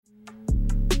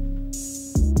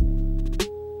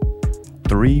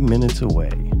3 minutes away.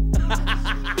 2.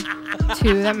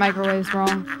 That microwave's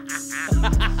wrong.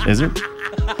 Is it?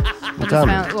 What time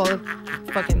is it? Well,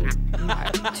 fucking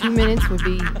 2 minutes would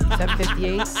be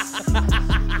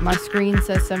 7:58. My screen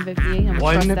says 7:58. I'm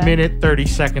 1 minute, 30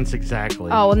 seconds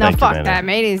exactly. Oh, well, now Thank you, fuck man. that.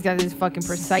 Mayhe's got this fucking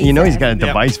precise. You know he's ass. got a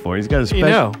device for it. He's got a special.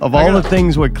 know. Of all the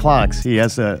things with clocks, he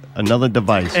has another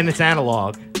device. And it's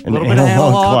analog. A An little bit of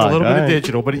analog analog, clock, a little bit alright. of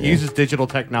digital, but it uses digital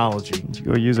technology. You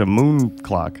go use a moon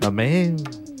clock. Oh, man.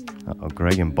 Oh,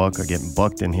 Greg and Buck are getting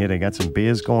bucked in here. They got some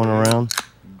beers going around.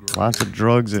 Lots of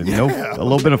drugs and a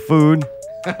little bit of food.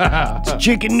 It's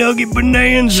chicken nugget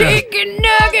bonanza. Chicken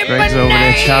nugget Greg's over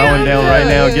there chowing down right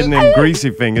now, getting them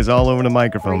greasy fingers all over the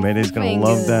microphone. Man, he's going to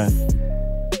love that.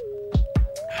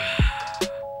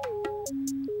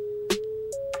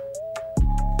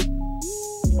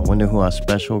 I wonder who our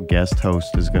special guest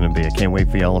host is going to be. I can't wait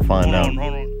for y'all to find out.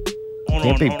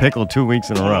 Can't be pickled 2 weeks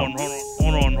in a row.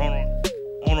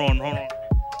 Hold on.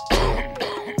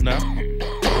 No.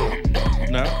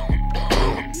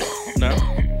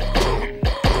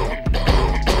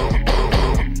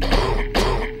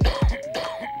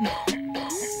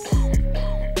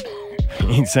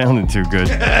 Ain't sounding too good.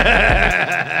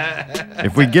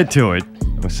 If we get to it,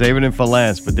 we're saving it for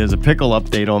last, but there's a pickle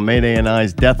update on Mayday and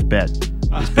I's death bet.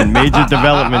 There's been major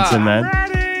developments in that.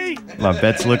 Ready? My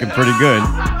bet's looking pretty good.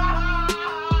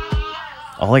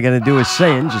 All I got to do is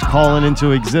say it, just call it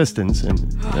into existence, and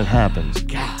it happens.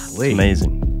 Golly.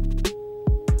 Amazing.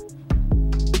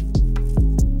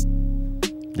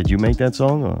 Did you make that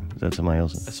song, or is that somebody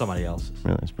else's? That's somebody else's.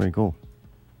 Really, that's pretty cool.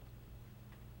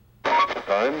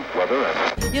 Time, weather,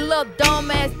 and You little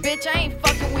dumbass bitch, I ain't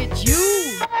fucking with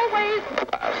you.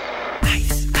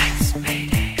 Ice,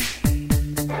 Mayday.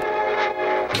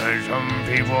 Some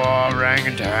people are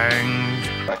orangutans.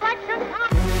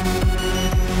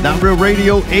 Not Real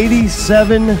Radio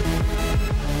 87.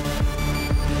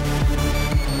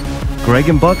 Greg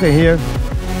and Buck are here.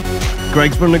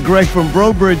 Greg's from the Greg from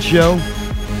Brobridge show.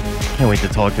 Can't wait to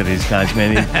talk to these guys,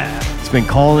 man. He's been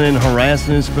calling in,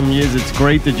 harassing us for years. It's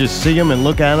great to just see him and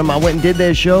look at him. I went and did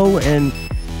their show, and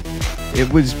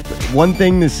it was one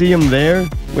thing to see him there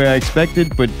where I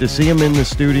expected, but to see him in the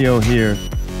studio here,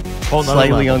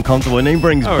 slightly uncomfortable. And then he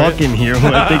brings Buck in here, who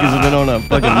I think has been on a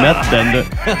fucking meth bender.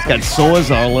 He's got sores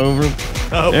all over him.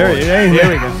 Oh, There boy. we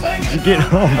go.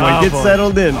 Oh, Get boy.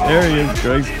 settled in. There he is,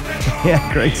 Greg.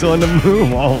 Yeah, Greg's on the move.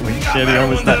 Holy shit, he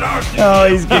almost died. Oh,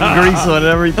 he's getting grease on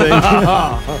everything.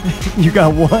 You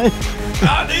got what?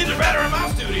 These are better in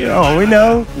my studio. Oh, we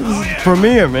know. This is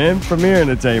Premiere, man. Premiere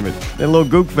Entertainment. That little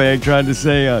gook fag tried to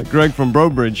say Greg from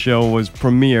Brobridge show was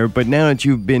Premiere, but now that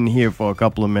you've been here for a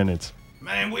couple of minutes.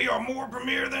 Man, we are more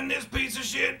premier than this piece of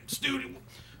shit studio.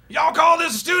 Y'all call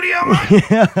this a studio,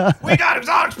 man? We got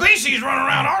exotic species running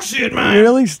around our shit, man.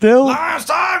 Really? Still? Lions,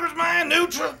 tigers, man,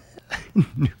 Nutra.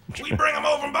 We bring them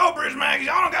over from Beaubridge, man, 'cause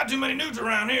y'all don't got too many Nutra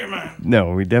around here, man.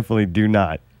 No, we definitely do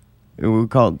not.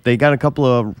 They got a couple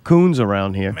of coons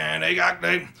around here. Man, they got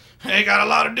a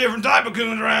lot of different type of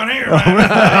coons around here, Oh,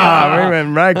 man. we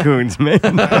went raccoons, man.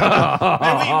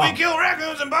 Man, we kill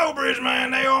raccoons in Beaubridge,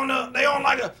 man. They own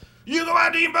like a. You go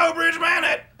out to eat Beaubridge, man,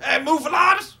 at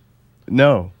Mufaladas?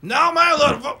 No. No, man,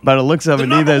 look. By the looks of The it,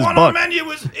 neither number is one on the Buck. menu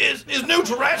is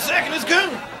neutral, right? Second is coon.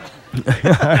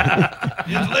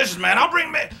 It's delicious, man.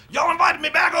 Y'all invited me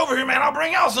back over here, man. I'll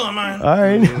bring y'all some, man. All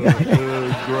right.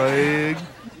 Greg,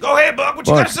 Go ahead, Buck. What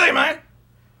you Buck. got to say, man?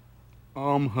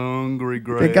 I'm hungry, They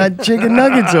Greg. got chicken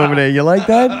nuggets over there. You like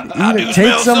that? I Eat do it. Take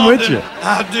smell some with something. you.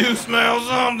 I do smell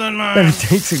something, man. Better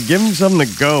take some. Give him something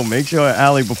to go. Make sure,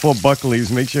 Allie, before Buck leaves,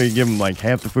 make sure you give him like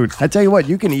half the food. I tell you what,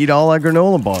 you can eat all our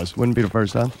granola bars. Wouldn't be the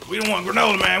first time. We don't want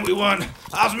granola, man.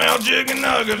 I smell chicken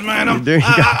nuggets, man. You do? You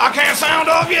got- I can't sound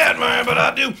off yet, man, but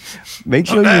I do. Make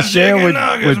sure you That's share chicken with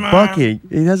nuggets, man. Bucky.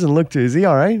 He doesn't look too. Is he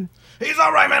all right? He's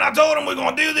all right, man. I told him we're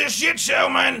going to do this shit show,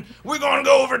 man. We're going to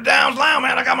go over to Downs Lounge,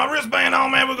 man. I got my wristband on,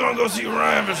 man. We're going to go see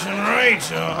Ravis and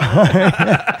Rachel.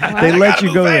 They let got a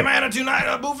you go buffet, there. man. A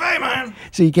two-night buffet, man.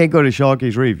 So you can't go to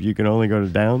Sharky's Reef. You can only go to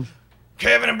Downs.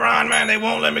 Kevin and Brian, man, they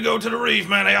won't let me go to the reef,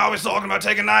 man. They always talking about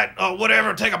take a night or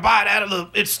whatever, take a bite out of the.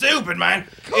 It's stupid, man.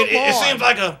 It seems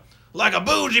like a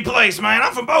bougie place, man.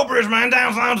 I'm from Beaubridge, man.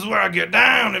 Downs Lounge is where I get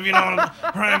down, if you know what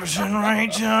I'm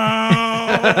Rachel.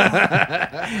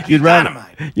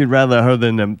 You'd rather her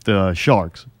than the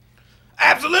sharks.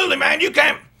 Absolutely, man. You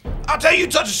can't. I'll tell you,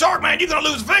 touch a shark, man, you're gonna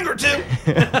lose a finger or two.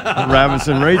 Ravis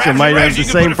and Rachel Ravis might and have Rachel, the you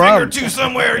same can put a problem. finger or two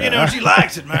somewhere, you know, she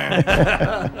likes it, man.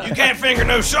 You can't finger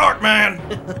no shark, man.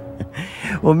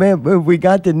 Well, man, we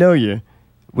got to know you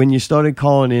when you started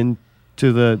calling in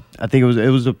to the. I think it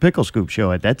was a Pickle Scoop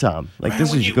show at that time. Like Man,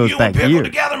 this when is you goes back and Pickle years.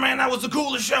 together, man, that was the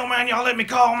coolest show, man. Y'all let me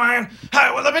call, man. Hey,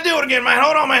 well, let me do it again, man.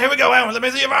 Hold on, man. Here we go, man. Let me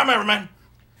see if I remember, man.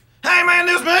 Hey, man,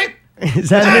 this me? Is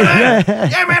that Hey, man.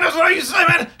 me? Yeah, man, that's what I used to say,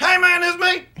 man. Hey, man, this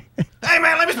me? Hey,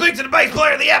 man, let me speak to the bass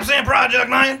player of the Absinthe Project,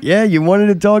 man. Yeah, you wanted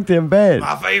to talk to him bad.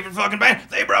 My favorite fucking band.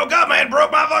 They broke up, man.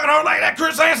 Broke my fucking heart like that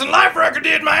Chris Hansen Life record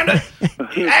did, man.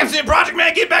 The Absinthe Project,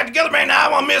 man, get back together, man. Now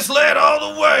I want Misled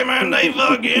all the way, man. They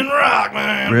fucking rock,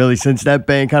 man. Really, since that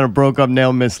band kind of broke up,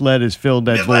 now Misled has filled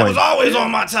that Misled void. was always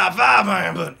on my top 5,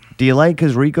 man, but Do you like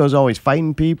because Rico's always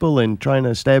fighting people and trying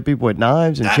to stab people with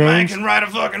knives and that man chains? can write a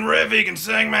fucking riff. He can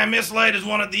sing, man. Misled is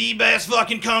one of the best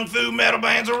fucking kung fu metal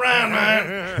bands around,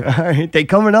 man. All right, they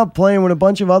coming up playing with a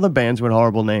bunch of other bands with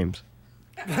horrible names.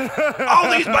 All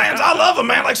these bands, I love them,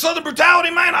 man. Like Southern Brutality,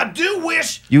 man. I do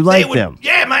wish You like they would, them.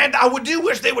 Yeah, man. I do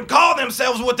wish they would call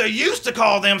themselves what they used to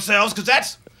call themselves, because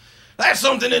that's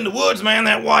something in the woods, man.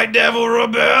 That White Devil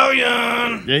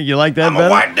Rebellion. Yeah, you like that I'm better?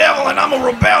 a white devil and I'm a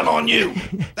rebel on you.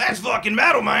 That's fucking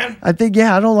metal, man. I think,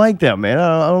 yeah, I don't like that, man.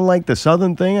 I don't like the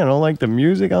Southern thing. I don't like the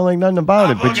music. I don't like nothing about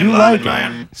I it. But fucking you love like it, it.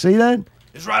 man. See that?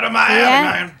 It's right up my Yeah. alley,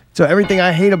 man. So everything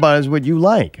I hate about it is what you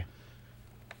like.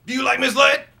 Do you like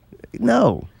Misled?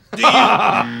 No.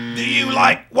 Do you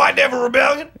like White Devil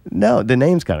Rebellion? No, the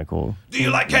name's kind of cool. Do you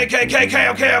like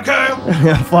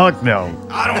KKKKOKOK? Fuck no.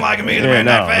 I don't like him either, Yeah, man.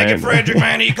 That no, faggot man. Frederick,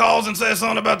 man, he calls and says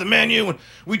something about the menu, and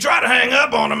we try to hang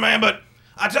up on him, man, but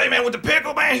I tell you, man, with the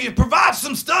Pickle, man, he provides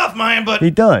some stuff, man, but, He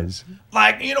does.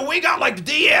 like, you know, we got, like, the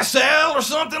DSL or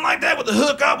something like that with the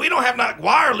hookup. We don't have, like,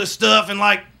 wireless stuff, and,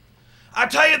 like, I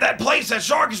tell you, that place at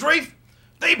Sharky's Reef,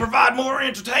 they provide more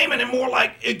entertainment and more,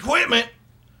 like, equipment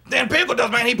than Pickle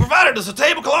does, man. He provided us a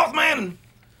tablecloth, man, and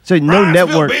So no Ryan spilled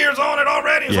network. beers on it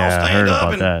already. It's Yeah, all I stand heard up,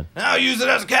 about and that. now I use it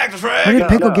as a cactus Why rag. did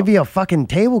Pickle give you a fucking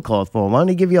tablecloth for? Why don't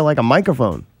he give you like a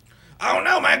microphone? I don't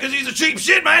know, man, because he's a cheap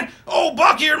shit, man. Old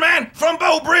Buck here, man, from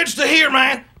Bow Bridge to here,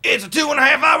 man. It's a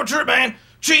 2.5-hour trip, man.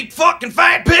 Cheap fucking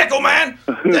fat Pickle, man.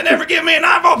 They never give me a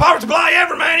 9-volt power supply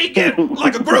ever, man. He get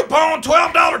like a Groupon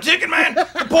 $12 ticket, man.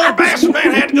 The poor bastard,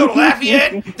 man, had to go to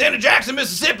Lafayette, then to Jackson,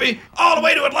 Mississippi, all the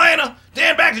way to Atlanta,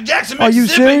 then back to Jackson, Are you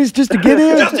Mississippi. serious? Just to get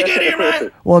here? Just to get here,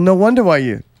 man. Well, no wonder why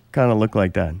you kind of look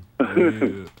like that.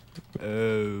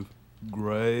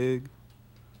 Greg.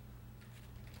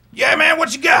 Yeah, man,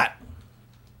 what you got?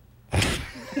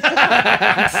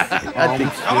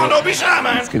 Come on, don't be shy,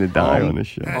 man. He's gonna die on this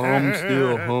show. I'm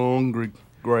still hungry,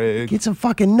 Greg. Get some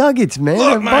fucking nuggets, man. Look,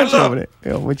 There's a man, bunch look. over there.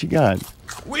 Yo, what you got?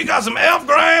 We got some elf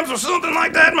grams or something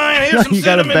like that, man. Here's some You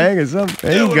got a cinnamon. bag or something?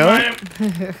 There Do you it, go. man.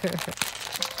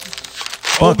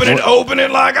 Open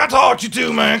it like I taught you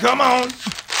to, man. Come on.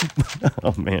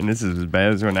 Oh man, this is as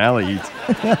bad as when Allie eats.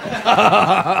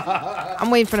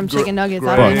 I'm waiting for them chicken nuggets.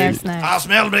 I Greg. don't have I snacks.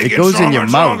 smell it. It It goes goes in your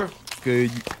mouth.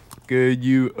 Could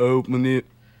you open it?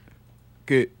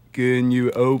 Can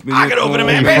you open I it? can open it, for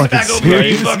man. me? Pass it fucking back over here, you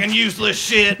serious? fucking useless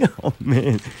shit. Oh man,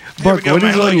 Here we Buck, go, what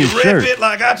man. is Look, on you your rip shirt? it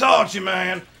like I taught you,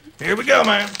 man. Here we go,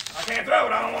 man. I can't throw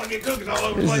it. I don't want to get cookies all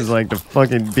over the This place. is like the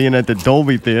fucking being at the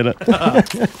Dolby Theater.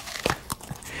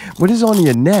 What is on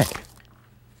your neck?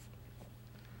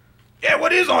 Yeah,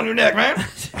 what is on your neck, man?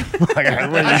 He's I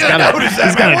just noticed that,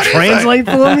 man. gotta What is translate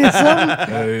for me or something.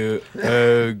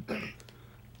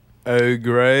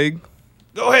 Greg. that?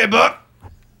 Go ahead, Buck.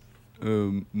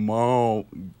 Mom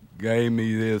gave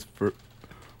me this for.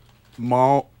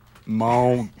 Mom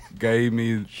gave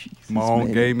me. Mom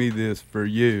man. gave me this for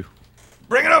you.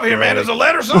 Bring it over here, man. There's a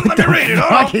letter or something. Let me read it.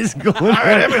 Hold on. Fuck is going All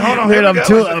right, hold on. Man, Here we I'm go.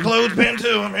 too, It's a clothespin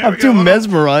to him. Here I'm we go. too Hold on.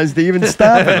 mesmerized to even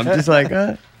stop it. I'm just like,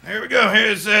 Here we go.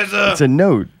 Here it says, it's a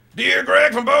note. Dear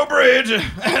Greg from Bow Bridge.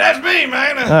 That's me,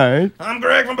 man. All right. I'm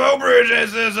Greg from Bow Bridge. It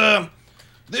says,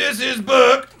 this is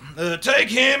Buck. Take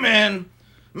him and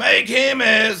make him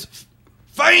as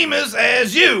famous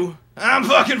as you. I'm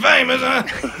fucking famous,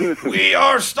 huh? We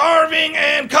are starving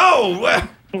and cold. Well,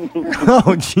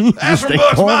 Oh Jesus! that's from they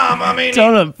Buck's cold. mom. I mean,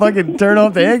 Tell them to fucking turn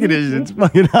off the air conditioner. It's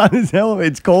fucking hot as hell.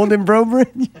 It's cold in Bro Bridge.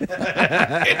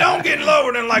 it don't get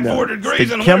lower than like 40 It's degrees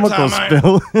the in the chemical wintertime, man.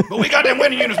 spill. But we got them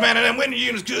winter units, man, and them winter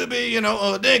units could be,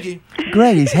 dinky.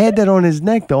 Greg, he's had that on his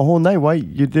neck the whole night. Why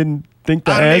you didn't think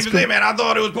to I didn't ask even say, him? man. I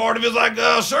thought it was part of his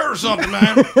shirt or something,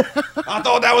 man. I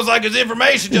thought that was like his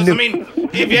information. Just, I mean,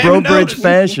 if you Bro haven't Bridge noticed,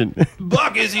 fashion.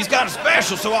 Buck he's kind of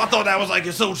special, so I thought that was like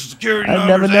his social security I've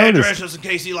number, never his noticed. address, just in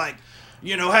case he hey,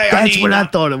 I That's need. what I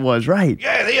thought it was, right?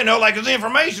 Yeah, like his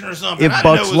information or something. If I didn't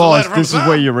know it Buck's was a letter lost, from this is his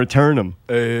where mom. you return him.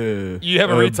 You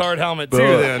have a retard helmet too,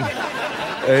 but- then.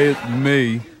 It's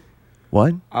me.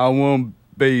 What? I want to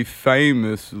be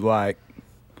famous. Like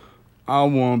I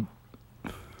want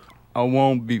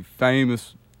to be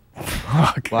famous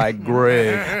like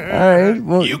Greg. All right.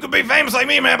 Well, You could be famous like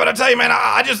me, man, but I tell you, man,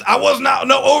 I was not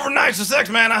no overnight success,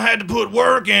 man. I had to put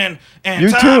work and You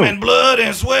time too. and blood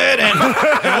and sweat and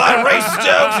a lot of racist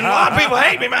jokes, and a lot of people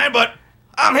hate me, man, but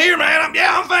I'm here, man.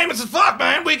 I'm famous as fuck,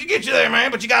 man. We could get you there,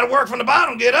 man, but you got to work from the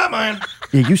bottom, get up, man.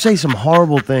 yeah, you say some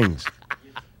horrible things.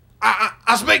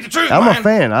 I speak the truth, I'm man. a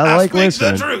fan. I like speak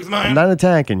listening. the truth, man. I'm not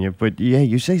attacking you, but yeah,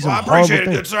 you say some Well, I horrible appreciate it,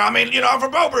 things. good sir. I mean, I'm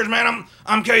from Beaubridge, man.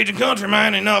 I'm Cajun country,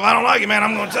 man. And if I don't like you, man,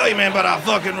 I'm gonna tell you, man. But I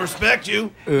fucking respect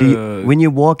you. Do you, when you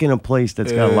walk in a place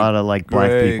that's got a lot of like black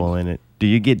Greg. people in it, do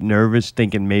you get nervous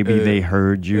thinking maybe they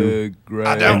heard you? Greg.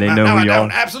 I don't. And they know no, who I you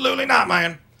don't. are? Absolutely not,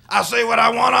 man. I say what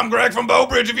I want. I'm Greg from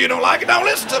Beaubridge. If you don't like it, don't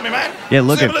listen to me, man. Yeah,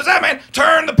 look Simple at- as that, man.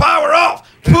 Turn the power off.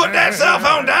 Put that cell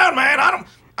phone down, man.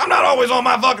 I'm not always on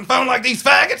my fucking phone like these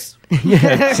faggots.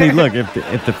 Yeah. See, look, if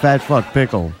the fat fuck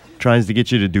pickle tries to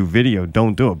get you to do video,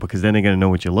 don't do it because then they're gonna know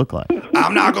what you look like.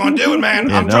 I'm not gonna do it, man.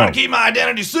 Yeah, I'm trying to no. keep my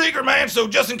identity secret, man. So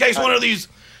just in case one of these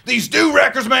do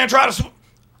records, man, try to.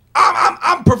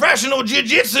 I'm professional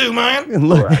jiu-jitsu, man. And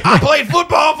look, I played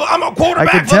football. I'm a I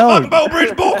quarterback can for the tell. fucking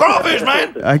Beaubridge Bull Crawfish,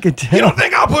 man. I could tell. You don't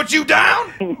think I'll put you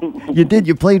down? You did.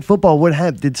 You played football. What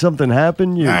happened? Did something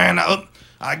happen? You Man,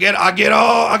 I get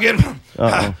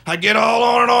all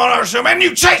on and on our show, man.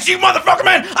 You Chase, you motherfucker,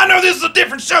 man. I know this is a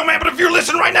different show, man, but if you're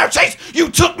listening right now, Chase, you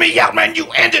took me out, man. You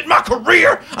ended my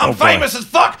career. I'm boy. famous as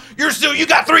fuck. You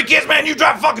got 3 kids, man. You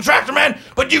drive a fucking tractor, man.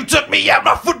 But you took me out.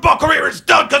 My football career is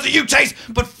done because of you, Chase.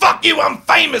 But fuck you, I'm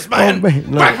famous, man. Oh,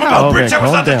 man. Greg from Beaubridge,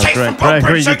 calm Chase down, from Greg. Beaubridge,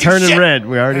 Greg, show you're you turning shit. red.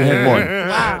 We already had one.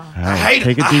 I hate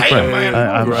Take it. a deep I hate breath. it, man.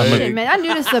 I'm Shit, man, I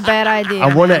knew this is a bad idea.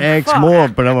 I want to ask Fuck. more,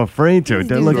 but I'm afraid to.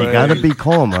 do Look, you that. gotta be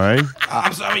calm, all right?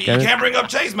 I'm sorry, you Got it? can't bring up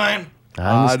Chase, man. I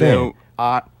I understand.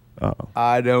 don't.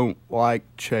 I don't like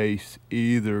Chase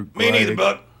either. Me neither, Greg.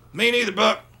 Buck. Me neither,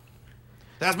 Buck.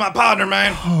 That's my partner,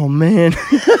 man. Oh man,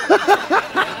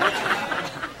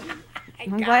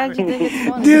 I'm glad you think it's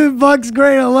funny. dude, Buck's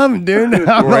great. I love him, dude.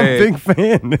 I'm a Greg. big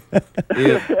fan.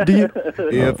 If Do you?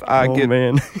 if I Oh get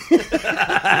man,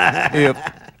 if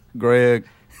Greg,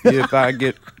 if I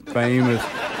get famous,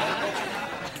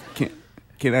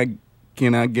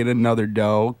 can I get another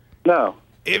dog? No.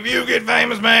 If you get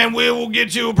famous, man, we will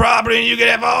get you a property and you can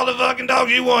have all the fucking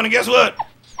dogs you want. And guess what?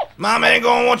 My man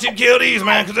gonna want you to kill these,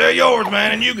 man, because they're yours,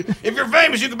 man. And if you're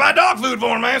famous, you can buy dog food for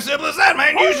them, man. Simple as that,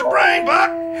 man. Use your brain,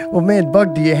 Buck. well, man,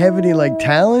 Buck, do you have any like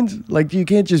talents? Like, you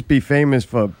can't just be famous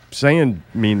for saying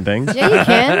mean things. Yeah, you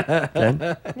can.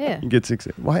 Can Yeah. you get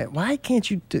success? Why can't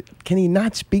you? Can he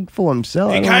not speak for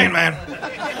himself? He I don't can't, know.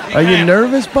 man. Are you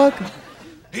nervous, Buck?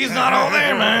 He's not all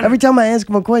there, man. Every time I ask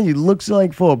him a question, he looks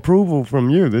like for approval from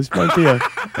you. This might be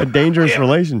a dangerous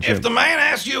relationship. If the man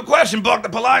asks you a question, Buck, the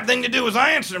polite thing to do is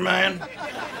answer, man.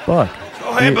 Buck. Go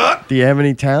ahead, Buck. Do you have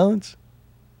any talents?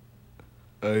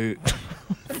 Uh,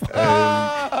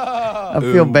 I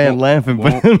feel bad laughing,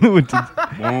 but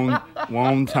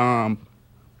one time,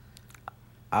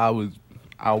 I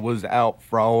was out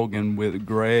frogging with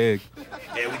Greg.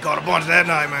 Yeah, we caught a bunch that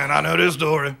night, man. I know this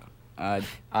story.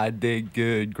 I did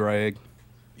good, Greg.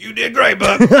 You did great,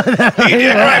 Buck. You did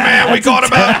great, man. We caught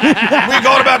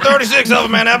about 36 of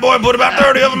them, man. That boy put about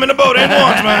 30 of them in the boat in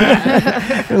once,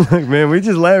 man. look, man, we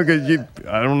just laugh because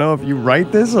I don't know if you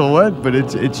write this or what, but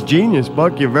it's genius,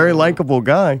 Buck. You're a very likable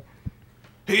guy.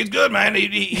 He's good, man.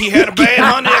 He had a bad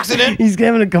hunting accident. He's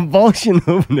having a convulsion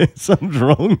over there. Something's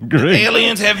wrong, Greg.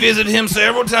 Aliens have visited him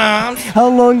several times. How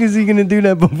long is he gonna do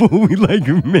that before we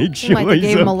make sure Like they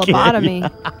he's gave him a okay?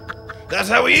 lobotomy. That's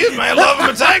how he is, man. Love him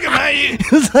or take him, man.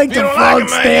 It's like You the don't frog like him,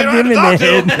 man. stabbed You him don't in the have to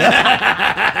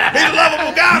head. He's a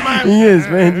lovable guy, man. He is,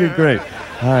 man. You're great.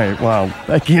 All right, wow.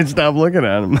 I can't stop looking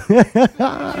at him.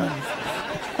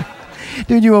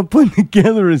 Dude, you were putting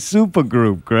together a super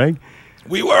group, Greg.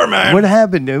 We were, man. What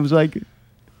happened? It was like,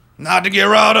 Not to get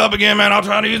riled up again, man. I'll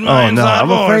try to use my Oh, no, inside I'm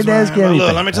voice, afraid to man. ask you But anything.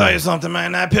 Look, let me tell you something,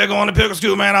 man. That pickle on the pickle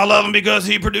school, man. I love him because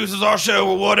he produces our show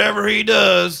or whatever he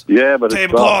does. Yeah, but it's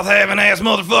Tablecloth having ass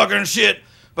motherfucker and shit.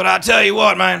 But I tell you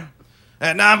what, man.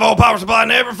 That 9-volt power supply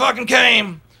never fucking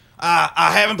came.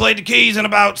 I haven't played the keys in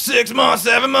about 6 months,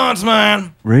 7 months,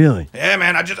 man. really? Yeah,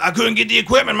 man. I couldn't get the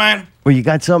equipment, man. Well, you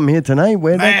got something here tonight.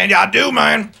 Where Man, y'all do,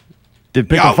 man. did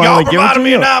Pickle Y'all finally give it provided to me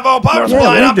you? a 9-volt power Yeah,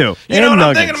 supply. we and I'm- do. You know And what I'm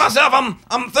nuggets. thinking to myself?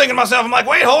 I'm thinking to myself, I'm like,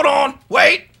 wait, hold on.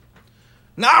 Wait.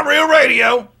 Not Real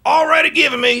Radio already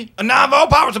giving me a 9-volt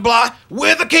power supply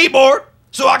with a keyboard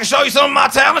so I can show you some of my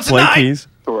talents Play tonight. keys.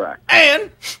 correct. And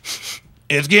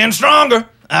it's getting stronger.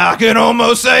 I can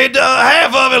almost say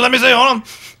half of it. Let me see. Hold on.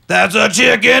 That's a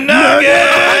chicken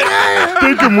nugget.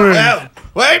 Pick him with. Well,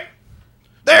 wait.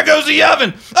 There goes the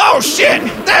oven. Oh, shit.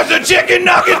 That's a chicken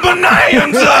nugget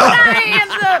bonanza.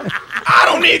 I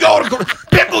don't need to go to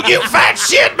Pickle, you fat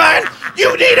shit, man.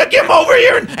 You need to come over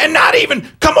here and not even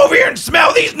come over here and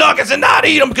smell these nuggets and not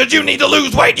eat them because you need to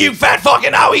lose weight, you fat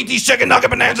fucking. I'll eat these chicken nugget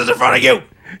bonanzas in front of you.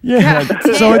 Yeah,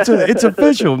 so it's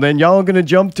official. Then y'all gonna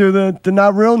jump to the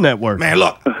Not Real Network. Man,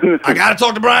 look, I gotta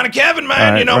talk to Brian and Kevin,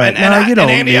 man. Right, you know, right. and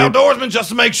Andy Outdoorsman just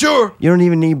to make sure. You don't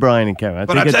even need Brian and Kevin. I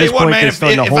But think I at tell this you what, point man, they're if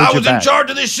starting to hold I you was in back. charge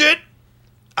of this shit,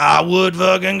 I would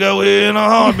fucking go in a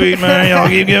heartbeat, man. Y'all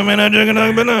keep giving me that chicken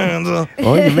nugget bonanza.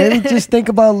 Well, you maybe just think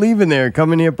about leaving there and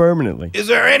coming here permanently. Is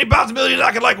there any possibility that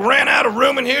I could like rent out a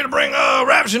room in here to bring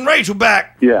Ravish and Rachel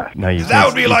back? Yeah. No, you 'Cause can't. that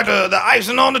would be like the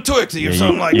icing on the Twixie or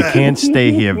something like you that. can't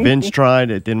stay here. Vince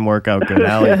tried. It didn't work out good.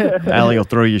 Allie will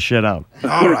throw your shit out.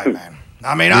 All right, man.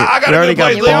 I mean, I got we a already good got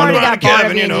place We living already with Brian got and Kevin,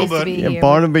 Barnaby you know, used to but be Yeah, here.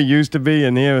 Barnaby used to be,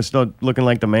 and here it's still looking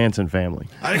like the Manson family.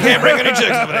 I can't bring any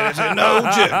chicks over there. They said no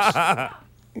chicks.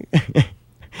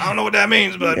 I don't know what that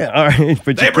means, but Yeah, all right,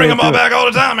 but they you bring them can't all do it. back all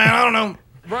the time, man. I don't know.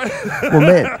 Well,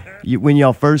 man, when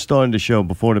y'all first started the show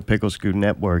before the Pickle Scoop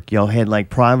Network, y'all had like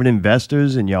private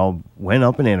investors, and y'all went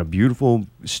up and had a beautiful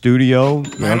studio. You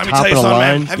know, Man, let me top tell you of the something,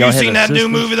 line. man. Have Y'all you had seen that new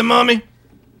assistants. movie, The Mummy?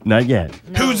 Not yet.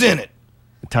 Who's in it?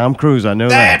 Tom Cruise, I know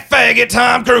That that. faggot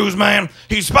Tom Cruise, man.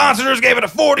 He sponsored us, gave it a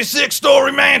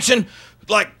 46-story mansion,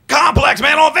 like complex,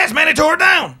 man. On Vets, man, they tore it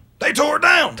down. They tore it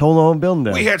down. Total building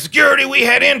down. We had security, we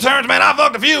had interns, man. I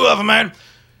fucked a few of them, man.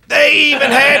 They even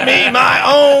had me my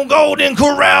own Golden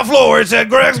Corral floor. It said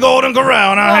Greg's Golden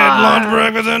Corral, and I had lunch,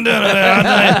 breakfast, and dinner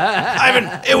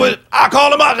there. I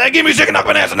called them up. They give me chicken nugget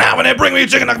bonanza now, and they bring me a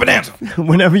chicken nugget bonanza.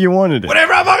 Whenever you wanted it.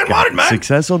 Whatever I fucking wanted, man.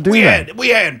 Success will do we that. We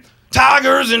had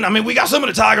tigers, and I mean, we got some of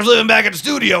the tigers living back at the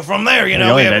studio from there. You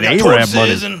know, Yeah, we that had Arab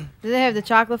tortoises, money. and Do they have the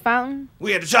chocolate fountain?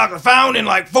 we had the chocolate fountain in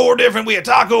like 4 different. We had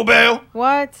Taco Bell.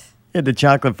 What? He had the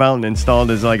chocolate fountain installed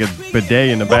as like a bidet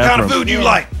in the What bathroom. kind of food do you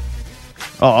like?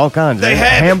 Oh, all kinds. They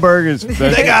had it. hamburgers.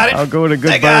 They got it. I'll go with a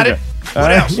good They got burger. it. All What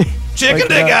right? else? Chicken, Like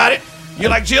they that. got it. You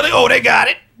like chili? Oh, they got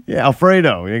it. Yeah,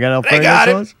 Alfredo. You got Alfredo got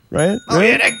it. sauce, right? Oh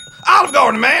Really? yeah, Olive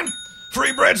Garden, man.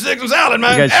 Free bread, sticks, and salad,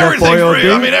 man. You got Chef Everything's Boyardee?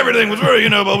 free. I mean, everything was free, you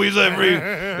know, but we say free,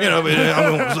 you know, but I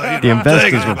won't say, The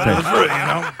investors were were but it was paid. free, you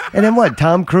know. And then what?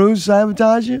 Tom Cruise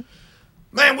sabotage you?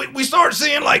 Man, we started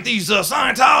seeing like these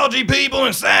Scientology people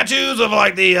and statues of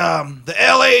like the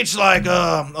LH, like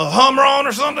a Humron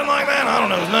or something like that. I don't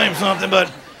know his name, something, but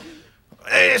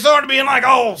it started being like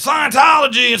all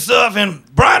Scientology and stuff. And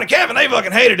Brian and Kevin, they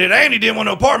fucking hated it. Andy didn't want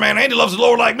no part, man. Andy loves the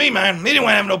Lord like me, man. He didn't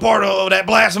want to have no part of that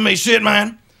blasphemy shit,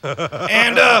 man.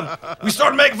 And we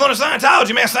started making fun of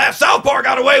Scientology, man. South Park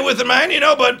got away with it, man, you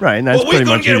know, but Right, and that's well, we pretty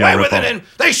couldn't much get who away y'all with rip it, off. and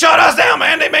they shut us down,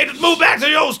 man. They made us move back to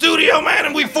the old studio, man,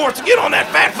 and we forced to get on that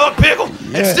fat fuck pickle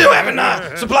and still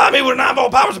haven't supplied me with a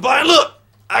 9-volt power supply. And look,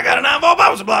 I got a 9-volt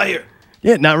power supply here.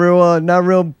 Yeah, not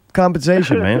real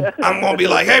compensation, man. I'm gonna be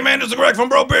like, hey man, this is Greg from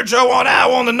Bro Beard Show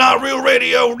on the Not Real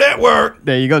Radio Network.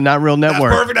 There you go, Not Real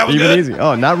Network. perfect, that was Even good. easy.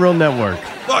 Oh, Not Real Network.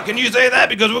 Fuck, can you say that?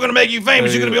 Because we're gonna make you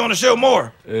famous. You're gonna be on the show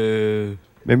more.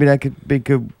 Maybe that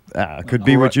could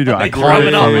be what you do. I caught rubbing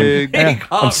it on from him. him. Yeah,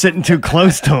 I'm sitting too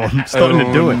close to him. Starting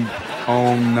to do it.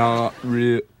 On Not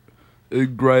Real,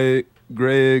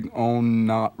 Greg on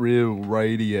Not Real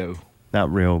Radio.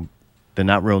 Not real. The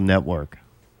Not Real Network.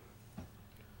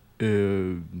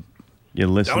 You're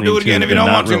listening. Don't do it again to if you the don't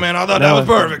Not want to, Real- man. I thought that was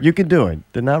perfect. You could do it.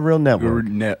 The Not Real Your Network.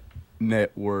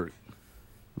 network.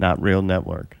 Not Real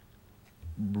Network.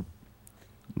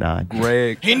 Not.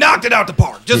 Greg. He knocked it out the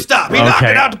park. Just stop. He knocked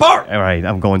it out the park. All right,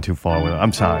 I'm going too far with it.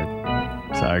 I'm sorry.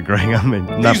 Sorry, Greg. I'm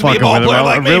not used to be a fucking ball with him. player I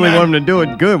like me, really man. want him to do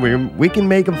it good. We can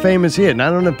make him famous here,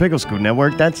 not on the Pickle Scoop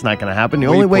Network. That's not going to happen. The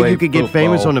only way you play could get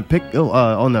famous football.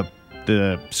 on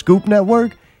the Scoop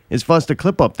Network is for us to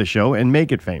clip up the show and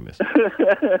make it famous.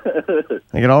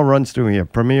 Like it all runs through here.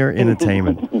 Premier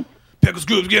Entertainment. Pickle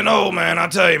Scoop's getting old, man. I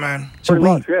tell you, man. So Pretty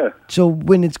much, yeah. So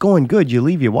when it's going good, you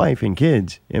leave your wife and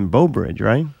kids in Bowbridge,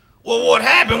 right? Well, what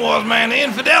happened was, man, the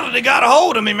infidelity got a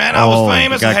hold of me, man. I Oh, was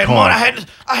famous. I got had caught. money.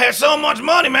 I had so much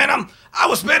money, man. I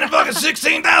was spending fucking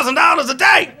 $16,000 a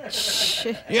day.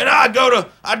 You know, I'd go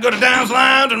to Downs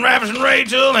Lounge and Ravish and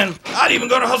Rachel, and I'd even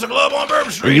go to Hustle Club on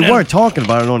Bourbon Street. You and- weren't talking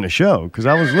about it on the show because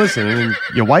I was listening and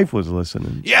your wife was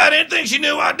listening. Yeah, I didn't think she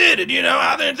knew I did it, you know.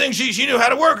 I didn't think she knew how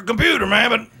to work a computer, man,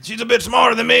 but she's a bit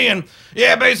smarter than me. And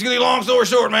yeah, basically, long story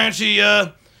short, man, she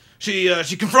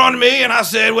confronted me, and I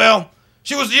said, well,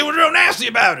 she was real nasty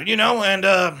about it, you know. And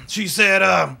she said,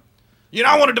 you know,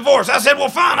 I want a divorce. I said, well,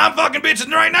 fine, I'm fucking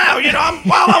bitching right now. You know,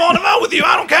 while I'm on the phone with you,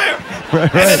 I don't care.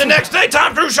 And then the next day,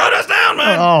 Tom Cruise shut us down,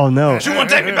 man. Oh, no. She wouldn't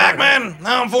take me back, man.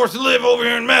 Now I'm forced to live over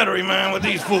here in Metairie, man, with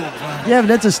these fools, man. Yeah, but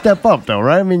that's a step up, though,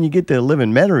 right? I mean, you get to live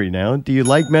in Metairie now. Do you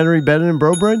like Metairie better than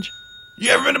Brobridge?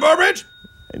 You ever been to Bourbridge?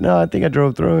 No, I think I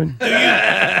drove through it.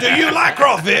 Do you like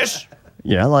crawfish?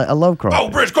 Yeah, I love crawfish. Bow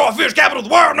Bridge crawfish, capital of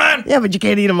the world, man. Yeah, but you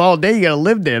can't eat them all day. You gotta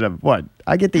live there. What?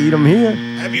 I get to eat them here.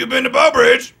 Have you been to Bow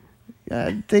Bridge?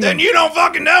 Then you don't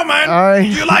fucking know, man. All right. Do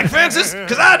you like fences?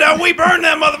 Because I don't. We burn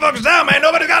them motherfuckers down, man.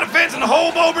 Nobody's got a fence in the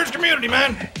whole Bow Bridge community,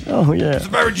 man. Oh, yeah. It's a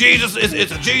very Jesus.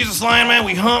 It's a Jesus land, man.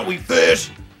 We hunt, we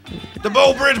fish. The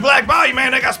Bow Bridge Black Bayou,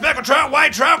 man. They got speckled trout,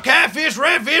 white trout, catfish,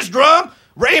 redfish, drum,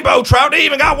 rainbow trout. They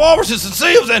even got walruses and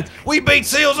seals, and we beat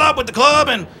seals up with the club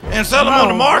and sell them on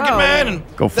the market, man.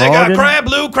 And Go they got frogging? crab,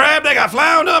 blue crab. They got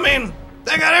flounder. I mean,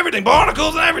 they got everything,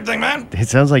 barnacles and everything, man. It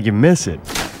sounds like you miss it.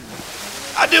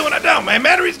 I do and I don't, man.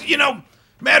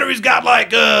 Metairies got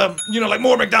like, like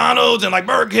more McDonald's and like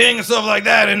Burger King and stuff like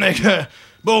that, and they,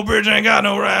 Bow Bridge ain't got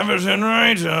no Ravage and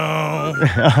Rachel. All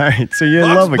right, so you're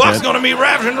in love Buck's again. gonna meet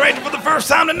Ravage and Rachel for the first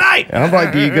time tonight. How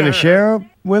about, you gonna share up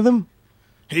with him?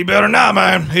 He better not,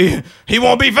 man. He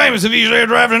won't be famous if he's there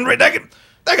driving and Rachel.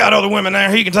 They got other women there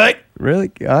he can take.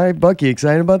 Really? All right, Buck, you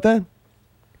excited about that?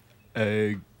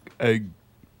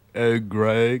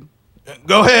 Greg,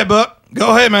 Go ahead, Buck.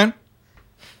 Go ahead, man.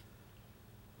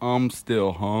 I'm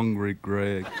still hungry,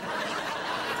 Greg.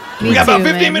 We got about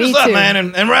 15 man. minutes Me left, too. man,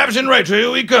 and Ravage and Rachel, here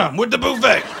we come with the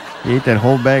buffet. You ate that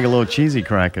whole bag of little cheesy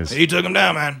crackers. He took him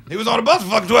down, man. He was on the bus for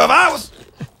fucking 12 hours.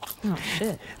 Oh,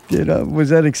 shit. Was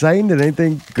that exciting? Did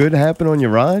anything good happen on your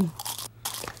ride?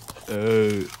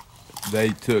 They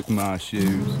took my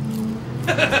shoes.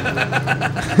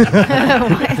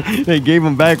 They gave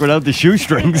him back without the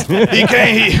shoestrings. He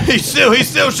can't. He's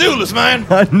still shoeless, man.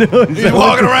 I know. He's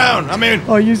walking around. I mean,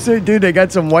 Oh, you said, dude, they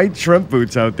got some white shrimp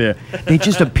boots out there. They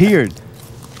just appeared.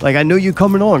 Like, I knew you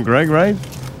coming on, Greg, right?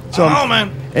 So, oh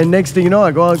man. and next thing you know,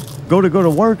 I go to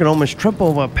work and almost trip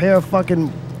over a pair of fucking,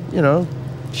 That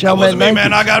Chalmette wasn't me,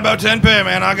 man. Nikes. I got about 10 pair,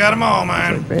 man. I got them all,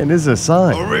 man. Man, this is a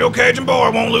sign. A real Cajun boy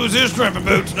won't lose his shrimping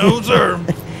boots. No, sir.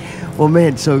 Well,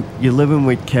 man, so you're living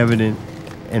with Kevin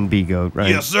and B-Goat, right?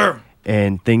 Yes, sir.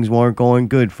 And things weren't going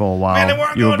good for a while. Man, they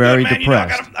weren't you were going very good, man.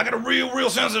 depressed. I got a real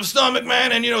sensitive stomach,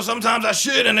 man. And, sometimes I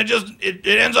shit, and it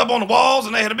ends up on the walls,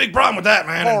 and they had a big problem with that,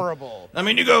 man. Horrible. And, I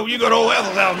mean, you go to old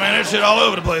Ethel's house, man. There's shit all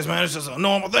over the place, man. It's just a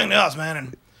normal thing to us, man.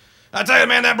 And I tell you,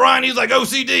 man, that Brian, he's like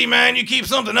OCD, man. You keep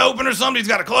something open or somebody's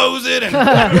got to close it. And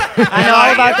I know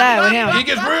all about that with him. he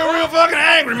gets real fucking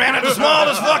angry, man, at the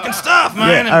smallest fucking stuff,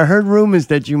 man. Yeah, I heard rumors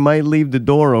that you might leave the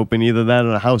door open. Either that or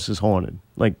the house is haunted.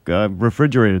 Like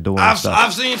refrigerator door and stuff.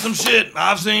 I've seen some shit.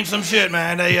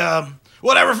 Man.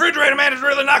 That refrigerator, man, is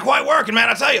really not quite working, man.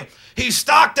 I tell you, he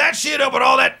stocked that shit up with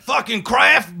all that fucking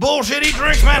craft bullshit he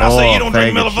drinks, man. I say, you don't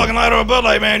drink Miller fucking Lite or a Bud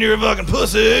Light, man. You're a fucking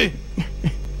pussy.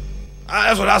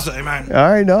 That's what I say, man. All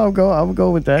right, no, I'll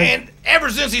go with that. And ever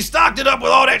since he stocked it up with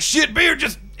all that shit beer,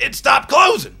 it stopped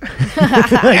closing.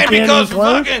 And because for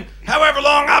fucking however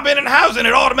long I've been in the house, and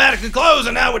it automatically closed,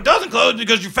 and now it doesn't close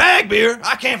because your fag beer.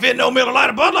 I can't fit no Miller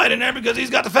Lite or Bud Light in there because he's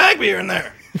got the fag beer in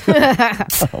there.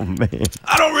 Oh, man.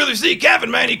 I don't really see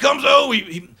Kevin, man. He comes over,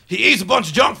 he eats a bunch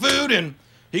of junk food, and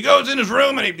he goes in his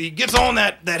room, and he gets on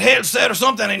that headset or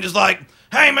something, and just like,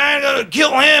 hey, man, gotta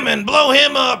kill him and blow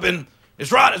him up, and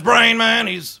it's right in his brain, man.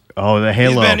 The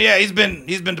halo. He's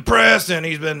been depressed, and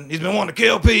he's been wanting to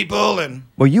kill people, and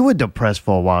Well, you were depressed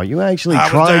for a while. You actually I was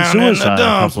tried down in the suicide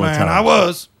dumps, a couple of man. times. I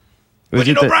was. But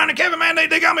it Brian and Kevin, man,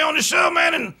 they got me on the show,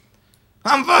 man, and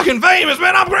I'm fucking famous,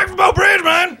 man. I'm great for Bow Bridge,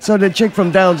 man. So the chick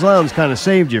from Downs Lounge kind of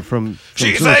saved you from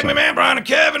She suicide. saved me, man. Brian and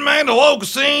Kevin, man. The local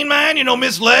scene, man.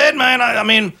 Misled, man. I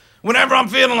mean, whenever I'm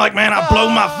feeling like, man, I blow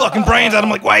my fucking brains out, I'm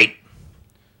like, wait.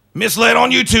 Misled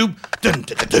on YouTube.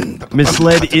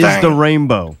 Misled is the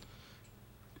rainbow.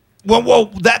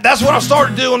 Well, that's what I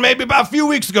started doing maybe about a few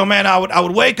weeks ago, man. I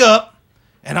would wake up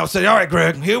and I would say, all right,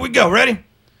 Greg, here we go. Ready?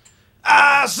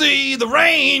 I see the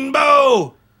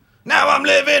rainbow. Now I'm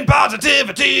living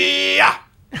positivity.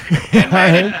 And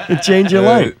man, It changed your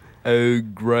life.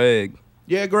 Greg,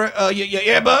 yeah, Greg.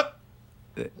 Yeah, Buck.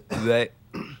 that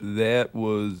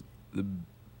was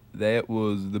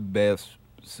the best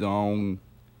song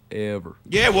ever.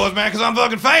 Yeah, it was, man, because I'm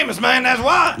fucking famous, man. That's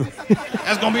why.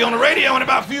 That's going to be on the radio in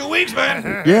about a few weeks,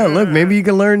 man. Yeah, look, maybe you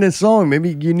can learn this song.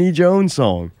 Maybe you need your own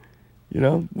song.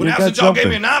 Well, you now got since y'all gave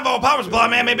me a something. 9-volt power supply,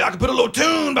 man, maybe I could put a little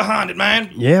tune behind it, man.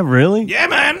 Yeah, really? Yeah,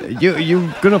 man.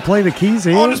 You gonna play the keys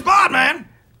here? On the spot, man.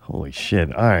 Holy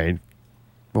shit! All right,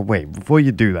 but wait, before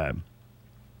you do that,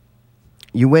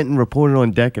 you went and reported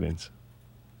on Decadence.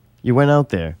 You went out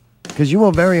there because you were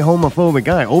a very homophobic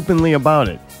guy, openly about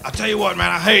it. I tell you what, man,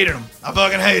 I hated him. I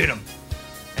fucking hated him.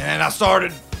 And I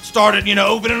started,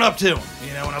 opening up to him.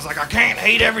 And I was like, I can't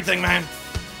hate everything, man.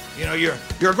 You're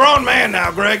a grown man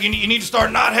now, Greg. You need to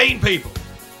start not hating people.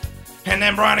 And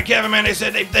then Brian and Kevin, man, they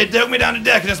said they took me down to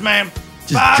Decadence, man.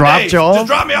 Just 5 dropped days. you off? Just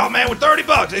dropped me off, man, with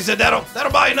 $30. They said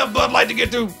that'll buy you enough Bud Light to get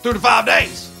through the 5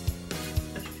 days.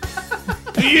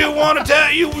 Do you want me to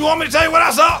tell you what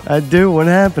I saw? I do. What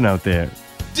happened out there?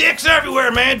 Dicks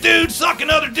everywhere, man. Dudes sucking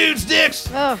other dudes' dicks.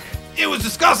 Ugh. It was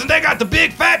disgusting. They got the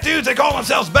big fat dudes. They call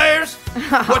themselves bears.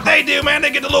 What they do, man,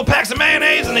 they get the little packs of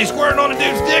mayonnaise and they squirt it on the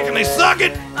dude's dick and they suck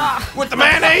it with the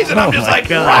mayonnaise. And I'm just my like,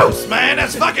 God. gross, man.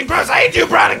 That's fucking gross. I hate you,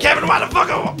 Brian and Kevin. Why the fuck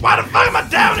am I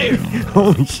down here?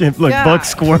 Holy shit! Look, God. Buck's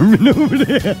squirming over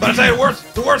there. But I tell you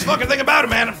the worst fucking thing about it,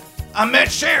 man. I met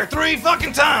Cher 3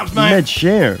 fucking times, man. Met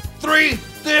Cher. 3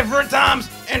 different times,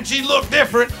 and she looked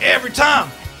different every time.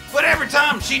 But every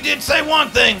time she did say one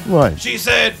thing. What? She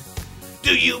said,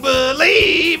 do you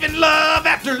believe in love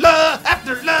after love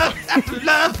after love after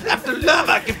love after love?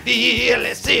 I can feel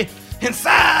it see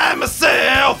inside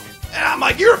myself. And I'm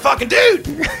like, you're a fucking dude.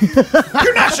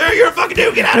 You're not sure you're a fucking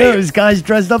dude. Get out of Yeah, here. this guy's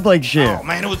dressed up like Cher. Oh,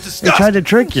 man, it was They disgusting. tried to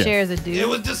trick you. Cher's a dude. It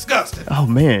was disgusting. Oh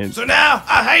man. So now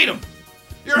I hate him.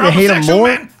 You're You hate 'em homosexual, more?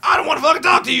 man. I don't want to fucking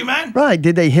talk to you, man. Right?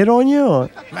 Did they hit on you? Or?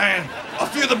 Man, a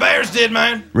few of the Bears did,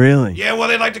 man. Really? Yeah, well,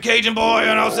 they like the Cajun boy,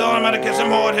 and I was telling them how to catch some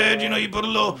hard head. You know, you put a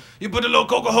little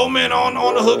Coca-Cola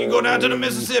on the hook, you go down to the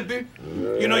Mississippi.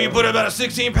 You know, you put about a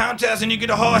 16-pound test, and you get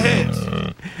the hard heads.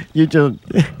 You just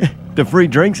the free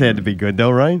drinks had to be good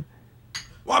though, right?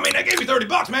 Well, I mean, they gave me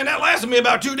 $30, man. That lasted me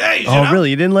about 2 days. Oh, you know?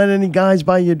 really? You didn't let any guys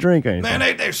buy you a drink or anything?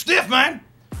 Man, they're stiff, man.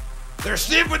 They're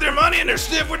stiff with their money and they're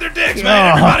stiff with their dicks,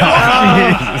 man.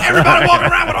 Everybody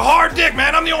walking around with a hard dick,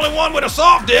 man. I'm the only one with a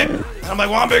soft dick. And I'm like,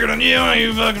 well, I'm bigger than you.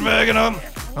 You fucking bagging up.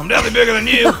 I'm definitely bigger than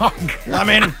you. I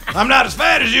mean, I'm not as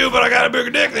fat as you, but I got a bigger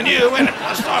dick than you. And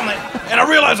I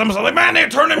realized I'm like, man, they're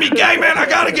turning me gay, man. I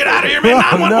gotta get out of here, man.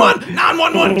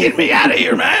 911, get me out of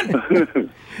here, man.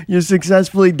 You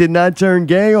successfully did not turn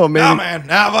gay, or maybe? No, man.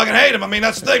 Now I fucking hate him. I mean,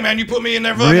 that's the thing, man. You put me in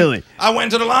there fucking. Really? I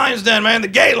went to the Lions Den, man. The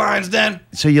gay Lions Den.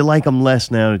 So you like him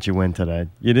less now that you went to that?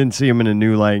 You didn't see him in a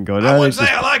new light and go, I "Oh, wouldn't this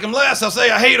say is-" I like him less. I'll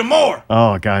say I hate him more.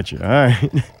 Oh, gotcha. All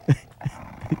right.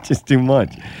 Just too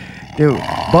much. Dude,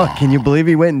 Buck, can you believe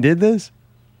he went and did this?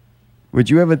 Would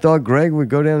you ever thought Greg would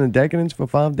go down to Decadence for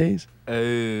 5 days?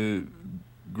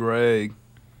 Greg.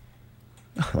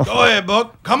 Go ahead,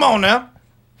 Buck. Come on now.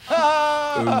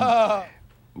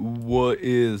 What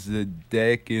is the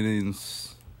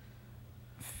Decadence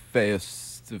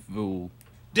Festival?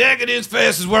 Decadence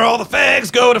Fest is where all the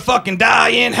fags go to fucking die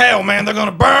in hell, man. They're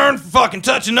gonna burn for fucking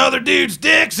touching other dudes'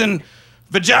 dicks and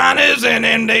vaginas,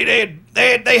 and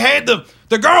they had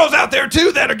the girls out there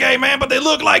too that are gay, man, but they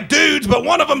look like dudes, but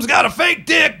one of them's got a fake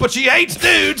dick, but she hates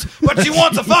dudes, but she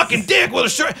wants a fucking dick with a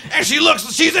shirt, and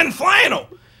she's in flannel.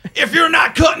 If you're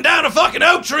not cutting down a fucking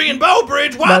oak tree in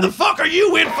Bowbridge, why the fuck are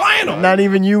you in flannel? Not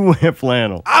even you wear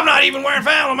flannel. I'm not even wearing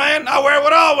flannel, man. I wear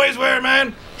what I always wear,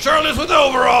 man. Shirtless with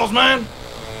overalls, man.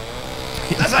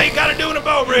 That's how you gotta do it in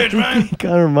Bowbridge, man. He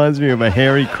kind of reminds me of a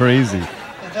hairy crazy.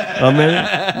 I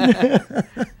mean,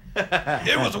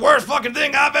 It was the worst fucking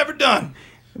thing I've ever done.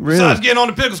 really? Besides getting on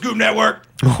the Pickle Scoop Network.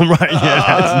 All right,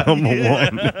 yeah, that's number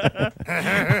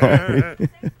one.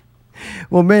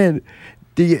 Well, man,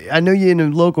 I know you're in the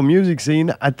local music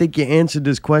scene. I think you answered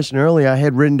this question earlier. I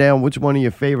had written down which one of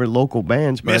your favorite local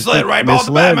bands. but I Misled think right off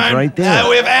the bat, Misled's man. right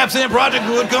there. If Absent Project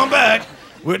would come back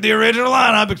with the original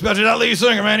lineup, especially that lead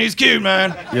singer, man. He's cute,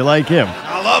 man. You like him?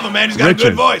 I love him, man. He's got a Richard.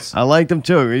 good voice. I liked him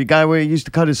too. The guy where he used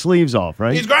to cut his sleeves off,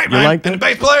 right? He's great, You man. liked And him? the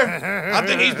bass player, I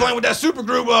think he's playing with that super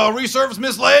group, Resurface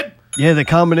Misled. Yeah, the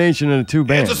combination of the two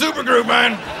bands. It's a super group,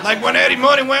 man. Like when Eddie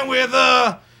Money went with,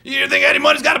 you think Eddie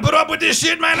Money's got to put up with this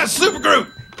shit, man? That's a super group.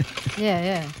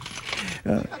 Yeah.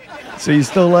 So you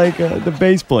still like the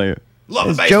bass player? Love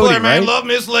It's the bass Jody, player, man. right? Love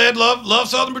Misled. Love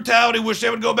Southern Brutality. Wish they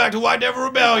would go back to White Devil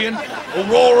Rebellion.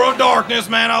 Aurora of Darkness,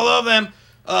 man. I love them.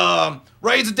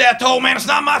 Raise the Death Toll, man. It's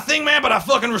not my thing, man, but I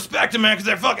fucking respect them, man, because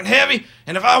they're fucking heavy.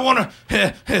 And if I want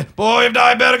to, boy, if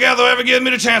Diabetic Etho ever gives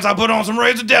me the chance, I'll put on some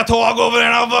Raise the Death Toll. I'll go over there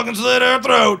and I'll fucking slit her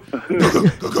throat.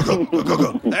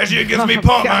 That shit gets me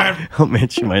pumped, man. Oh man,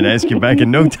 she might ask you back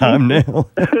in no time now.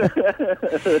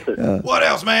 What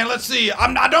else, man? Let's see.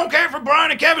 I don't care for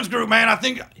Brian and Kevin's group, man. I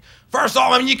think, first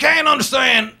off, I mean, you can't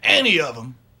understand any of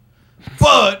them.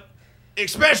 But,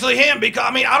 especially him, because,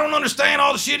 I mean, I don't understand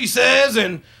all the shit he says,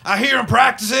 and I hear him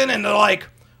practicing, and they're like,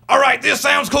 all right, this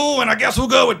sounds cool, and I guess we'll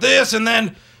go with this, and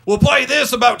then we'll play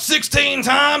this about 16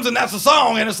 times, and that's a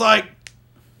song, and it's like,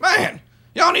 man,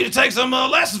 y'all need to take some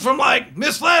lessons from, like,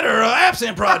 Misled or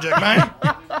Absent Project, man.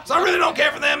 So I really don't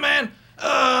care for them, man.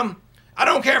 I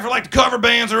don't care for like the cover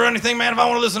bands or anything, man. If I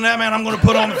want to listen to that, man, I'm going to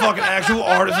put on the fucking actual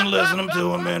artist and listen to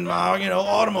them in my,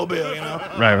 automobile,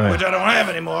 Right. Which I don't have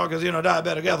anymore because,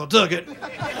 Diabetic Ethel took it.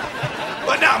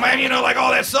 But no, man, like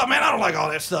all that stuff, man, I don't like all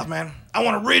that stuff, man. I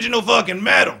want original fucking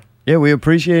metal. Yeah, we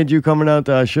appreciate you coming out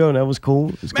to our show. That was cool.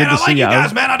 It's Man, good I to like see you you.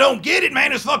 guys, man. I don't get it,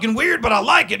 man. It's fucking weird, but I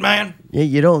like it, man. Yeah,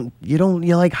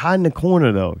 you like hide in the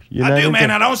corner though. I do,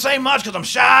 man. I don't say much because I'm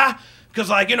shy.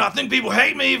 Because, I think people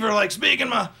hate me for, speaking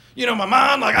my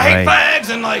mind. Like, I hate fags,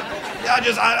 and,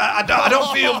 I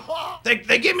don't feel,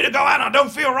 they get me to go out, and I don't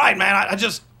feel right, man. I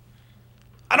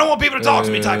don't want people to talk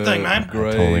to me type thing, man.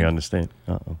 Greg, Totally understand.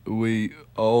 We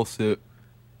also,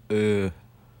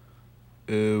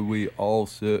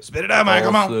 Spit it out, man.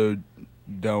 Come on. also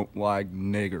don't like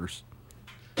niggers.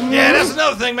 Yeah, that's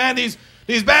another thing, man. These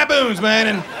baboons, man,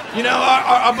 and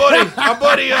our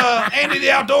buddy Andy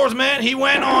the Outdoors man. He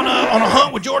went on a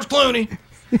hunt with George Clooney,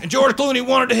 and George Clooney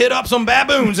wanted to hit up some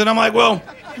baboons, and I'm like, well,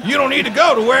 you don't need to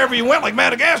go to wherever you went, like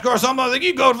Madagascar or something. I think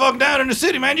you go fucking down in the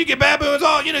city, man. You get baboons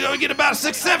all, you get about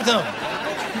 6 or 7 of them.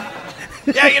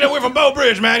 Yeah, we're from Bow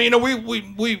Bridge, man.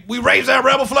 We raise that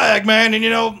rebel flag, man,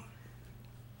 and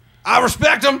I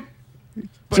respect them.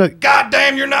 But So-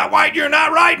 goddamn, you're not white. You're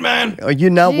not right, man. Are you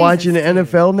not Jesus. watching the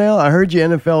NFL now? I heard your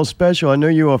NFL special. I know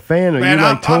you're a fan. Are Man, you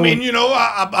I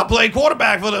played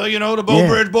quarterback for the Bow Yeah.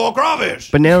 Bridge Bull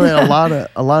Crawfish. But now that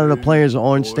a lot of the players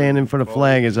aren't standing for the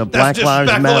flag as a That's Black Lives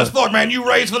disrespectful as Matter. fuck, man. You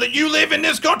live in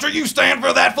this country. You stand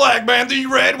for that flag, man. The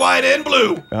red, white, and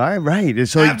blue. All right.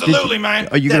 So Absolutely, man.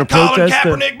 Are you That going to Colin protest?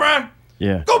 Kaepernick, man.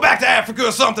 Yeah. Go back to Africa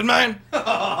or something, man.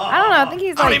 I don't know. I think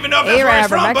he's I don't like even know if that's where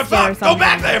he's Arab or from, but Mexican or fuck, something. go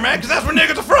back there, man, because that's where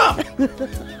niggas are from.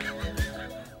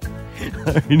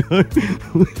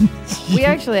 We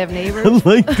actually have I neighbors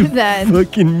like the that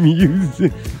fucking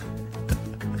music.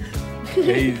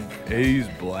 He's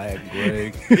black,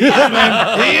 Greg. He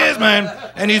is, man.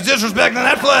 And he's disrespecting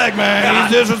that flag, man.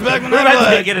 He's disrespecting We're that about to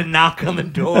flag. get a knock on the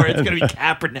door. It's going to be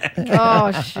Kaepernick.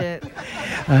 oh shit.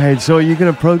 All right. So are you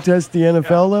going to protest the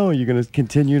NFL though? Or are you going to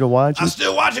continue to watch I it?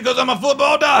 still watch it because I'm a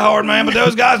football diehard, man. But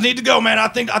those guys need to go, man. I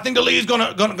think the league's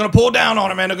gonna pull down on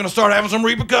it, man. They're gonna start having some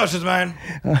repercussions, man.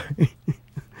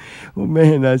 Well,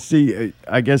 man, I see.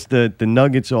 I guess the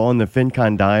Nuggets are on the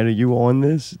FinCon diet. Are you on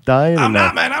this diet? or I'm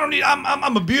not, man. I don't need.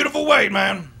 I'm a beautiful weight,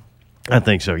 man. I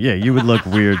think so. Yeah, you would look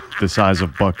weird the size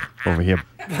of Buck over here.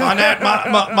 My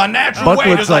natural Buck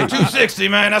weight looks is like like- 260,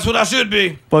 man. That's what I should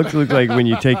be. Buck look like when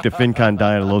you take the FinCon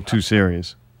diet a little too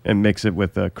serious and mix it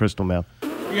with Crystal Meth.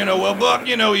 Well, Buck,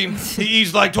 he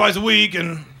eats like twice a week,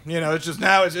 and it's just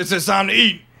now it's his time to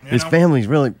eat. His family's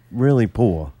really, really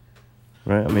poor,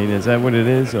 right? I mean, is that what it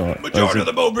is? Or is Majority it- of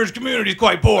the Bow Bridge community is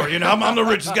quite poor. I'm the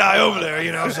richest guy over there.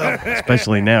 So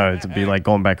especially now, it'd be like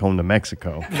going back home to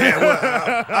Mexico. yeah,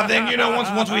 well, I think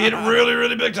once we hit it really,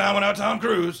 really big time without Tom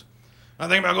Cruise, I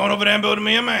think about going over there and building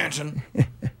me a mansion.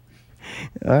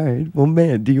 All right. Well,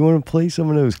 man, do you want to play some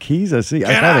of those keys? I see.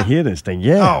 I Can gotta I? hear this thing.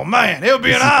 Yeah. Oh man, it would be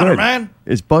This an is honor, good. man.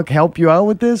 Is Buck help you out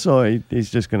with this, or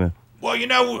he's just gonna? Well,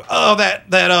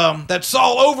 that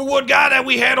Saul Overwood guy that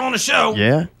we had on the show.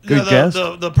 Yeah, good the, guess.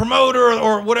 The promoter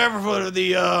or whatever for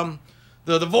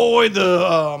the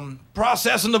void,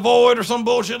 processing the void or some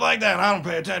bullshit like that. I don't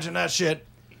pay attention to that shit.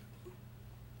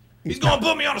 He's gonna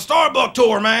put me on a Starbucks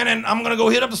tour, man, and I'm gonna go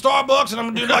hit up the Starbucks and I'm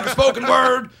gonna do like a spoken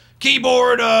word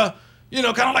keyboard, kind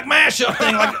of like mashup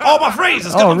thing, like all my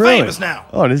phrases. 'Cause I'm famous now.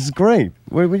 Oh, this is great.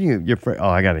 What you? Oh,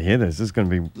 I gotta hear this. This is gonna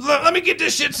be. Let me get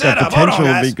this shit The set up. Hold potential on,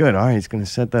 will guys. be good. All right, he's gonna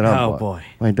set that up. Oh, Buck. boy.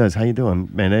 Well, he does. How you doing,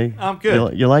 man? I'm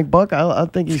good. You like Buck? I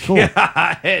think he's cool.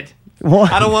 I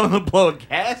What? don't want him to blow a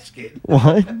gasket.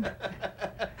 What?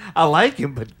 I like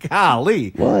him, but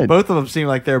golly. What? Both of them seem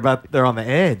like they're on the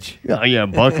edge. Oh yeah,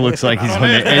 Buck looks like he's on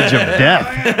the edge of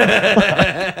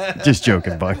death. Just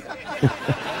joking, Buck.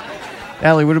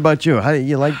 Allie, what about you? How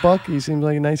you like Buck? He seems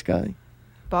like a nice guy.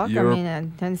 Buck, You're- I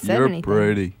hadn't said You're anything.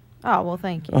 pretty. Oh, well,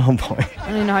 thank you. Oh boy. I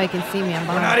don't even know how you can see me. I'm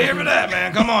We're not here for that,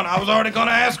 man. Come on. I was already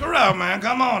gonna ask her out, man.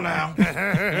 Come on now.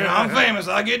 I'm famous.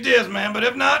 I get this, man. But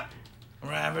if not,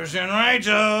 Ravish and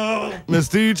Rachel.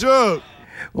 Mr. Chuck.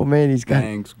 Well, man, he's got.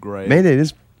 Thanks, Greg. Mayday,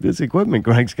 this equipment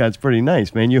Greg's got's pretty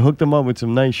nice, man. You hooked him up with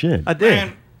some nice shit. I did.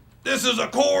 Man, this is a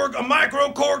Korg, a micro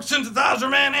Korg synthesizer,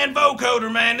 man, and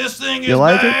vocoder, man. This thing is You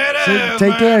like badass, it? Take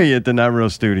man. care of you at the Not Real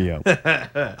Studio.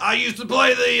 I used to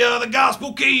play the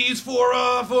gospel keys for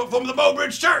the Bow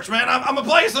Bridge Church, man. I'm gonna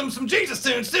play some Jesus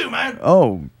tunes too, man.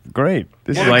 Oh, great.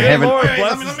 This is Well, like good having. Lord. Hey,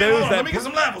 let blesses me those that get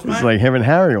some levels, This is man. like having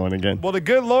Harry on again. Well, the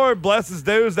good Lord blesses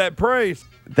those that praise.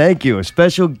 Thank you. A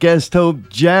special guest host,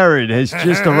 Jared, has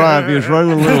just arrived. He was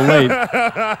running a little late.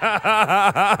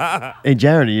 Hey,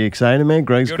 Jared, are you excited, man?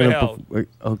 Greg's Go to gonna. hell.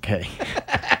 Okay.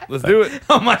 Let's do it.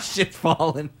 Oh, my shit's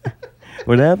falling.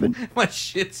 What happened? My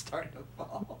shit's starting to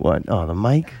fall. What? Oh, the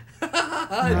mic?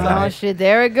 Oh shit!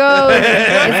 There it goes.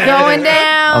 It's going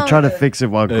down. I'll try to fix it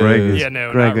while Greg is. Yeah,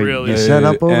 no, Greg, not are really. you set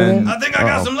up over And- there? I think I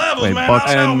got Uh-oh. some levels, Wait, man. Buck's,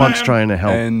 I don't know, Buck's man. trying to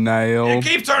help. And now, It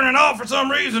keeps turning off for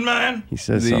some reason, man. He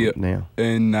says something now.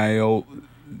 and now,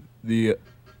 the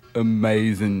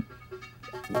amazing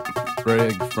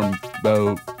Greg from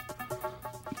Bow.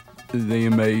 The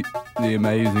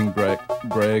amazing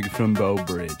Greg from Bow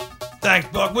Bridge. Thanks,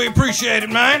 Buck. We appreciate it,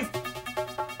 man.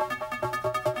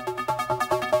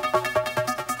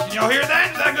 Can y'all hear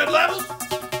that? Is that good levels?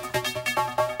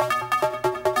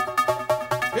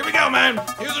 Here we go, man.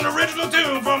 Here's an original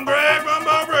tune from Greg from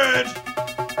Bow Bridge.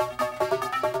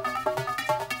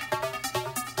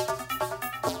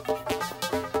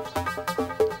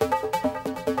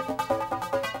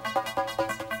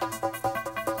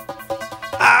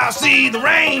 I see the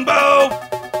rainbow.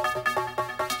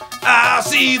 I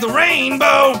see the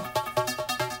rainbow.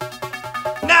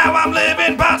 Now I'm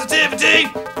living positivity.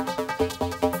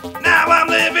 Now I'm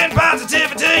living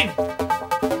positivity.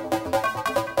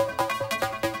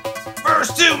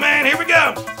 Verse 2, man, here we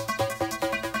go.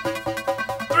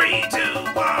 3, 2,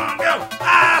 1, go.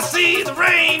 I see the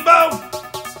rainbow.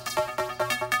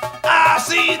 I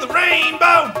see the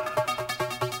rainbow.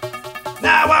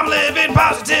 Now I'm living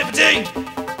positivity.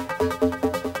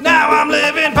 Now I'm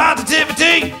living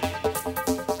positivity.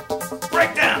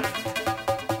 Breakdown.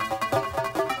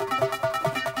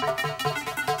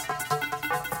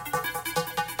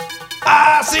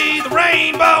 I see the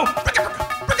rainbow.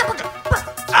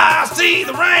 I see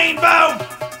the rainbow.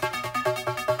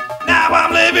 Now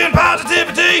I'm living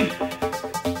positivity.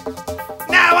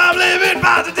 Now I'm living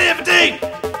positivity.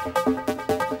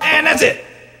 And that's it.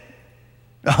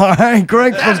 All right,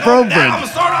 Greg from Now I'm Brobridge. gonna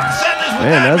start off the set list with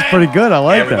Man, that, that's pretty good. I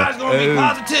like that. Everybody's gonna be Hey.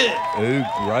 positive.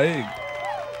 Oh, Greg,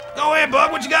 Go ahead,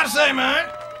 Buck. What you got to say, man?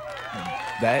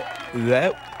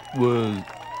 that was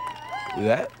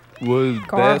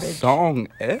Garbage. best song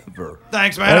ever.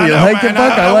 Thanks, man. Oh, I you know, liked man. it,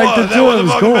 Buck? I liked it That too. was It a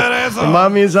was fucking cool. badass song.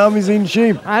 Remind me of Zombies Eating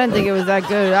Sheep. I didn't think it was that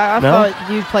good. I No?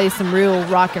 thought you'd play some real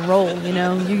rock and roll. You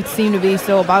know, you seem to be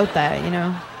so about that. You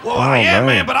know. Well, I Oh, am,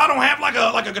 man. man, but I don't have like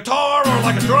a guitar or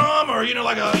like a drum or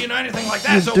anything like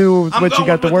that. Just so do I'm what you going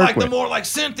got to with work like the with. more like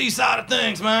synthy side of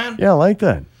things, man. Yeah, I like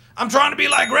that. I'm trying to be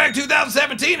like Greg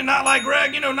 2017 and not like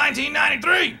Greg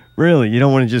 1993. Really, you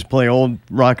don't want to just play old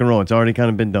rock and roll. It's already kind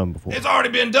of been done before. It's already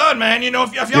been done, man. You know,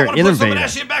 if y'all You're want to put some of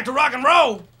innovative. that shit back to rock and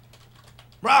roll.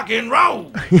 Rock and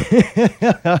roll.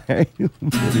 You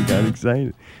got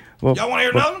excited. Well, Y'all want to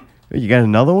hear another one? you got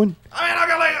another one? I mean, I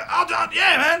got like,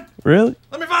 yeah, man. Really?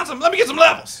 Let me find some. Let me get some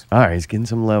levels. All right, he's getting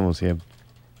some levels here.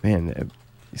 Man,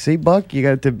 you see, Buck, you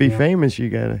got to be famous. You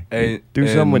got to do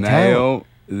something with talent.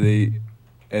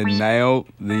 Now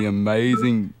the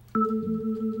amazing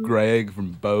Greg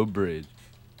from Bow Bridge.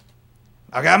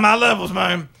 I got my levels,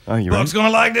 man. Oh, you Buck's ready?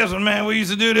 gonna like this one, man. We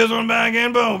used to do this one back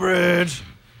in Bow Bridge.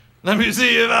 Let me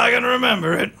see if I can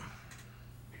remember it.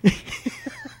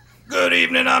 Good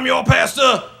evening, I'm your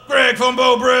pastor, Greg from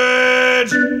Bow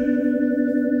Bridge.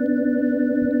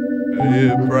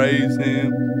 Yeah, praise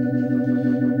him.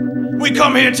 We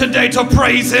come here today to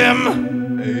praise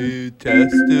him. Hey,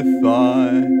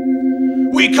 testify.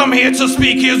 We come here to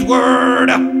speak his word.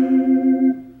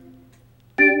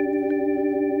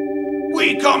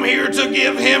 We come here to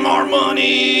give him our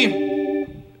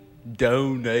money.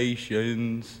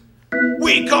 Donations.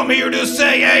 We come here to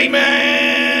say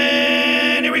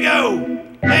amen. Here we go.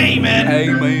 Amen.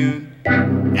 Amen.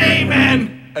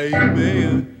 Amen.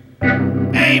 Amen.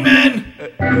 Amen. Amen.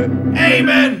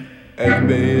 Amen.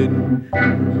 Amen.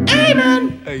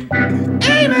 Amen.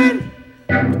 Amen.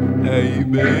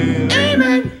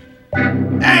 Amen.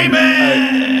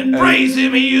 Amen. Praise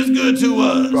him. He is good to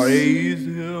us. Praise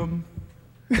him.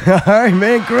 All right,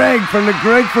 man, Greg from the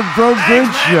Greg from Brobridge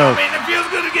Thanks, man. show. I mean, it feels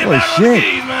good to get Holy back on the shit.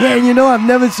 keys, man. Yeah, and you know, I've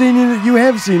never seen you. You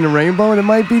have seen the rainbow, and it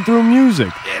might be through music.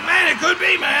 Yeah, man, it could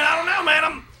be, man. I don't know,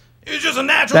 man. It's just a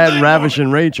natural That thing. and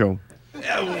Ravishing Rachel.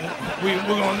 Yeah, we're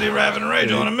going to do Ravishing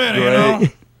Rachel in a minute, Greg. you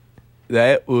know?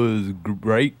 That was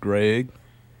great, Greg.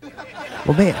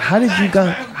 Well, man, how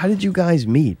did you guys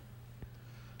meet?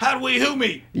 How do we who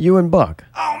meet? You and Buck.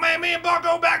 Oh, man, me and Buck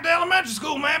go back to elementary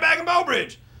school, man, back in Bow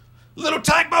Bridge. Little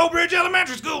tight Bow Bridge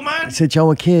Elementary School, man. I said y'all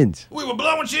were kids. We were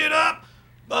blowing shit up,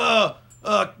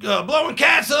 blowing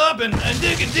cats up and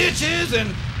digging ditches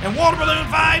and water balloon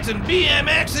fights and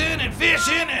BMXing and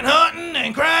fishing and hunting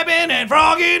and crabbing and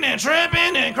frogging and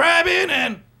shrimping and crabbing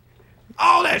and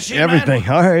all that shit, Everything.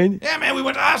 man. All right. Yeah, man, we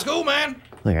went to high school, man.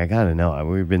 Look, I gotta know.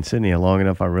 We've been sitting here long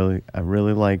enough. I really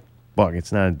like Buck.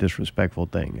 It's not a disrespectful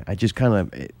thing. I just kind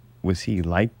of was he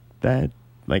like that,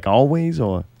 like always,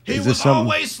 or He is was this something?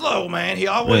 always slow, man. He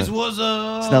always was.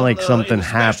 It's not like something in the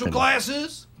special happened.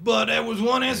 classes, but there was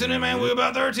one incident, man. We were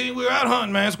about 13. We were out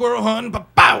hunting, man, squirrel hunting.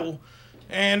 Pow!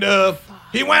 And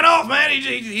he went off, man.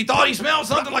 He thought he smelled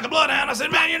something like a bloodhound. I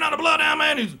said, man, you're not a bloodhound,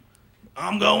 man.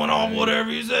 I'm going off whatever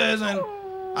he says, and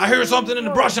I hear something in the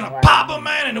brush, and I pop him,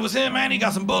 man, and it was him, man. He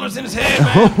got some bullets in his head,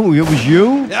 man. Oh, it was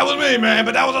you? That was me, man.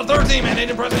 But that was a 13, man. They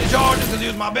didn't press any charges because he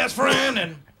was my best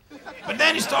friend, but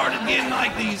then he started getting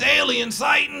like these alien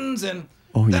sightings, and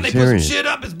Oh, then you're they put some serious? shit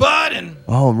up his butt, and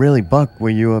Oh, really, Buck? Were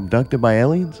you abducted by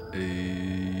aliens?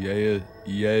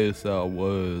 Yes, I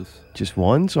was. Just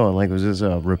once, or like was this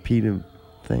a repeated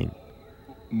thing?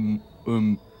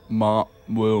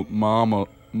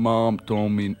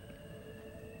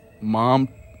 Mom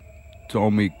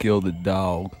told me kill the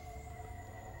dog.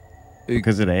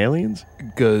 Because of the aliens?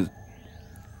 Because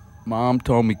Mom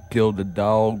told me kill the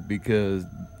dog because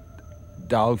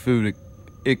dog food,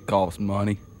 it costs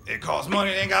money. it costs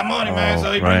money. They ain't got money, man. Oh,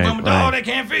 So they bring right, them a dog. right. They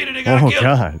can't feed it. They gotta Oh, kill it.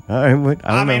 God. All right, what,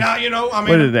 I don't know. I What,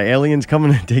 mean, are the aliens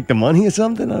coming to take the money or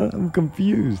something? I'm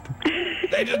confused.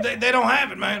 they don't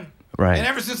have it, man. Right. And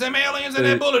ever since them aliens and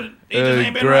that bullet, he just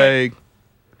ain't been right.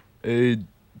 Greg,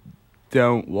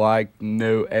 don't like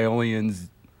no aliens.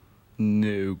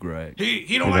 No, Greg.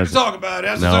 He don't He like to doesn't- talk about it.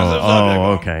 That's No. a sensitive subject. Oh,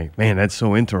 man. okay. Man, that's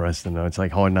so interesting, though. It's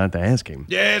like hard not to ask him.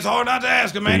 Yeah, it's hard not to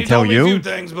ask him, man. Did He he tell told me a you? few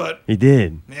things, but He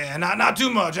did. yeah, not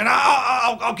too much. And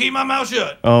I'll keep my mouth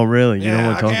shut. Oh, really? You Yeah, don't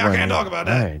want to talk I about can't that? talk about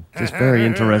that. All right. Just very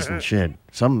interesting shit.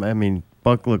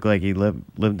 Buck looked like he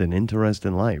lived an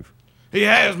interesting life. He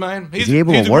has, man. He's he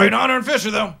able he's to a work? great hunter and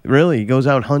fisher, though. Really? He goes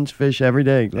out, hunts fish every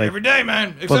day. Like, Every day,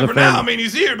 man. the Except for now. I family. mean,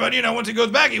 he's here, but, once he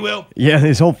goes back, he will. yeah,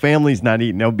 his whole family's not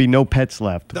eating. There'll be no pets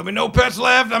left. There'll be no pets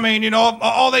left. I mean,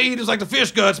 all they eat is like the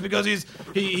fish guts because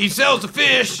he sells the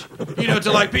fish,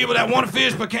 to like people that want to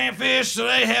fish but can't fish, so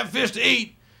they have fish to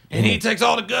eat. And he takes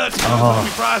all the guts, he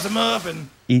fries them up, and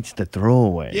Eats the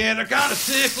throwaway. yeah, they're kind of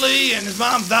sickly, and his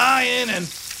mom's dying, and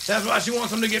that's why she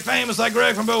wants him to get famous like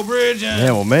Greg from Bow Bridge. And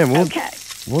Yeah, well, man,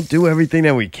 we'll do everything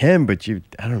that we can, but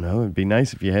I don't know, it'd be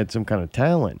nice if you had some kind of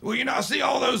talent. well, I see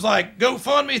all those like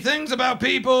GoFundMe things about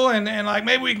people, and like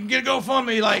maybe we can get a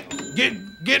GoFundMe, like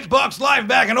get Buck's life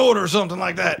back in order or something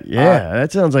like that. Yeah,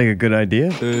 that sounds like a good idea.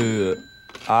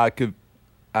 I could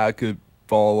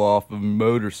fall off a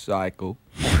motorcycle.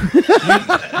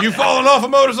 You falling off a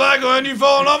motorcycle and you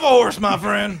falling off a horse, my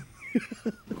friend.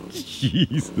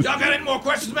 Jesus. Y'all got any more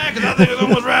questions, man? Because I think it's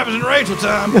almost Rabbit and Rachel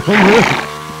time.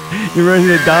 You ready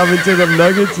to dive into them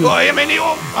nuggets? Boy, I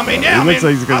mean, yeah, looks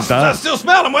like he's gonna die. I still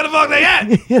smell them. Where the fuck they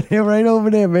at? They're right over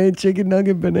there, man. Chicken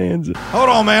nugget bonanza. Hold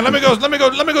on, man. Let me go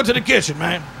to the kitchen,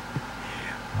 man.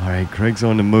 All right, Craig's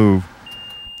on the move.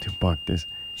 To Buck this.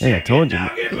 Hey, I told you.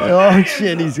 Nugget Oh bonanza.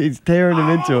 shit, he's tearing him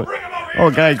into it. Bring 'em over here. Oh,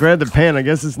 guy, grab the pan. I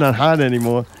guess it's not hot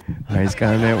anymore. All right, he's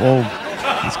got in there. Whoa,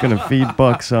 he's gonna feed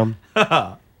Buck some.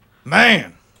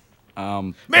 Man,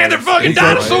 they're fucking He's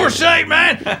got- dinosaur shaped,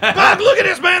 man. Buck, look at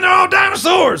this, man. They're all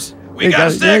dinosaurs. We Hey,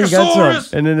 got a yeah, you got Stegosaurus.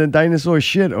 some. And then the dinosaur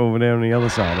shit over there on the other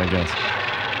side, I guess.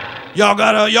 Y'all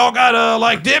got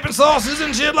like dipping sauces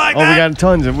and shit like Oh, that. we got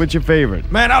tons of. What's your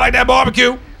favorite? Man, I like that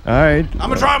barbecue. All right. I'm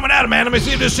gonna try them with that, man. Let me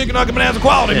see if this chicken nugget bonanza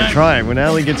quality, Yeah, man. try it. When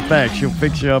Allie gets back, she'll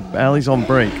fix you up. Allie's on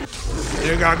break.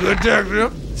 They got good texture.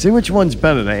 See which one's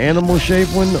better, the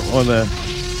animal-shaped one or the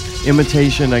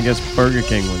imitation, I guess, Burger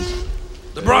King ones?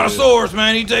 The brontosaurus,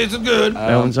 man. He tastes good.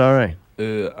 That one's all right.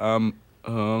 I'm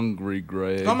hungry,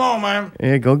 Greg. Come on, man.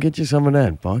 Yeah, go get you some of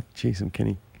that, Buck.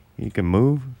 Jeez, he can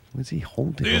move. What's he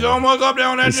holding? He's almost up there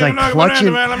on that It's chicken like nugget bonanza,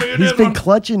 clutching. man. Let me get He's this been one.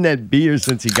 clutching that beer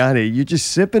since he got it. You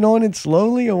just sipping on it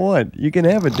slowly or what? You can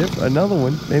have another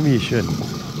one. Maybe you shouldn't.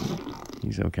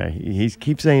 He's okay. He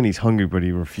keeps saying he's hungry, but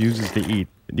he refuses to eat.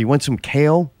 Do you want some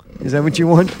kale? Is that what you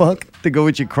want, Buck? To go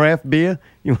with your craft beer?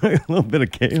 You want a little bit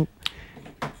of kale?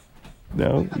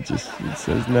 No, he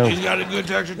says no. He's got a good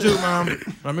texture too, man.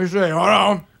 Let me see. Hold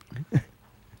on.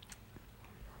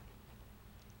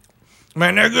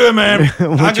 Man, they're good, man.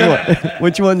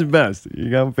 Which one's best?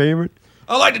 You got a favorite?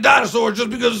 I like the dinosaurs just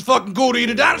because it's fucking cool to eat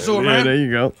a dinosaur, Yeah, man. there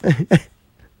you go.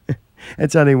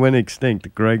 That's how they went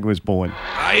extinct. Greg was born.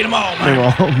 I eat them all, man. They're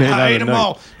all made out I of eat them nuts.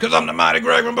 all because I'm the mighty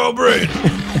Greg from Bow Bridge.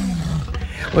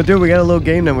 Well, dude, we got a little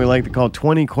game that we like to call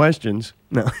 20 questions.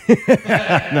 No. These things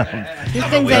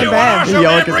ain't We do on our bad. show,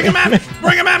 Y'all man. can- Bring him at me.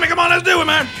 Bring him at me. Come on, let's do it,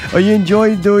 man. Oh, you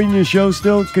enjoy doing your show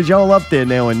still? Because y'all up there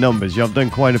now in numbers. Y'all done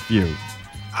quite a few.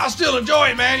 I still enjoy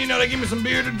it, man. You know, they give me some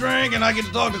beer to drink, and I get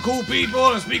to talk to cool people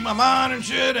and speak my mind and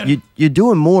shit. And You're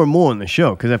doing more and more on the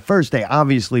show, because at first they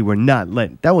obviously were not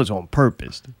letting. That was on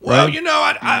purpose. well, right? you know,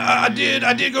 I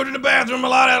did go to the bathroom a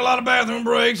lot. I had a lot of bathroom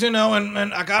breaks, you know, and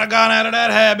I kind of got out of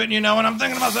that habit, you know. And I'm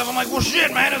thinking to myself, I'm like, well,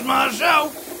 shit, man, it's my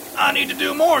show. I need to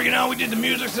do more, you know. We did the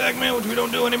music segment, which we don't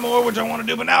do anymore, which I want to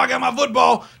do, but now I got my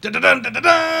football. Da-da-dun,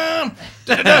 da-da-dun,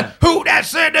 da-da-dun. Who that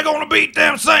said they're gonna beat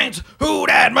them Saints? Who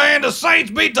that, man? The Saints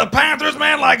beat the Panthers,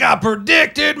 man, like I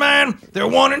predicted, man. They're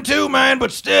 1-2, man,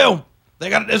 but still,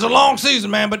 it's a long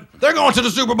season, man, but they're going to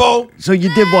the Super Bowl. So you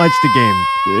did watch the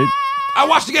game. I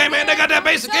watched the game, man. They got that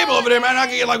basic cable over there, man. I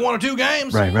can get like 1 or 2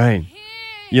 games. Right.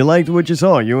 You liked what you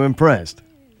saw. You were impressed.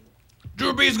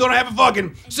 Drew Brees is gonna have a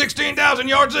fucking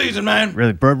 16,000-yard season, man.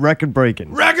 Really, record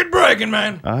breaking. Record breaking,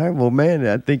 man. All right, well, man,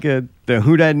 I think the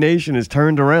Who Dat Nation has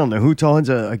turned around. The Hootons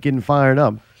are getting fired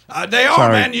up. They are,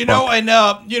 Sorry, man. You know, and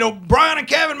you know, Brian and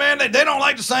Kevin, man, they don't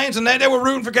like the Saints, and they were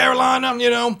rooting for Carolina. You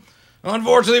know,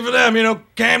 unfortunately for them, you know,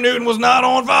 Cam Newton was not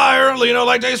on fire. You know,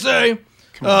 like they say.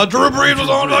 Drew Brees was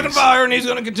on fucking fire, and he's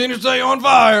going to continue to stay on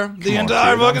fire the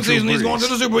entire fucking season. He's going to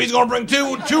the Super Bowl. He's going to bring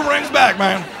two rings back,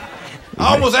 man.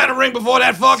 I almost had a ring before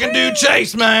that fucking dude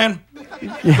Chase, man.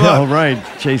 Yeah, all right.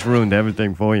 Chase ruined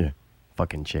everything for you.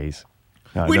 Fucking Chase.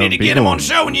 We need to get him on the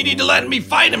show, and you need to let me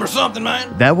fight him or something,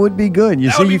 man. That would be good. You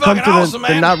That see, would be you come to fucking awesome, the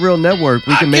man. Not Real Network,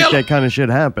 we I'd can make kill that him. kind of shit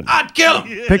happen. I'd kill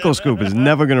him. Pickle Scoop is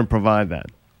never going to provide that.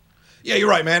 Yeah, you're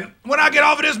right, man. When I get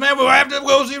off of this, man, we'll have to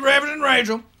go see Reverend and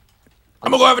Rachel. I'm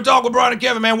going to go have a talk with Brian and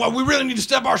Kevin, man. We really need to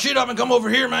step our shit up and come over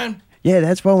here, man. Yeah,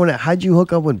 that's why how'd you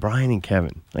hook up with Brian and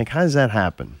Kevin? Like, how does that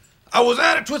happen? I was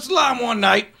at a Twisted Lime one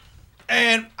night,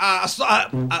 and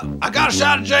I got a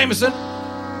shot of Jameson,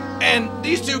 and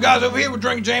these two guys over here were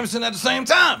drinking Jameson at the same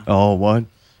time. Oh, what?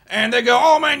 And they go,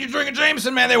 oh, man, you're drinking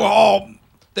Jameson, man.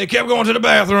 They kept going to the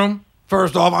bathroom.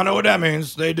 First off, I know what that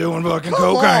means. They doing fucking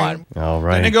cocaine. All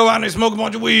right. And they go out and they smoke a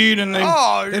bunch of weed, and they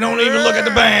don't even look at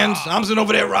the bands. I'm sitting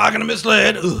over there rocking a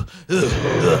Misled.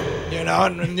 You know,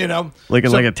 and you know.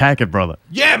 Looking like a Tackett brother.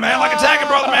 Yeah, man, like a Tackett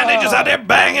brother, man. They just out there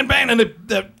banging, and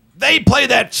they play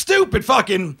that stupid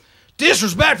fucking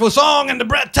disrespectful song, and the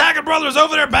Tackett brothers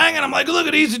over there banging. I'm like, look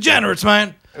at these degenerates,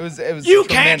 man. It was You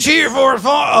can't cheer for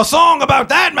a song about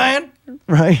that, man.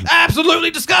 Right.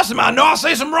 Absolutely disgusting, man. I know I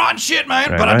say some rotten shit, man,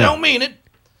 but I don't mean it.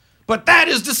 But that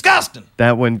is disgusting.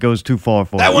 That one goes too far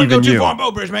for That wouldn't go even too you. far in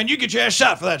Bow Bridge, man. You get your ass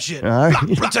shot for that shit. All right.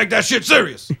 We take that shit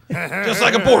serious. Just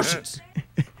like abortions.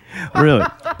 Really?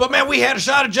 But, man, we had a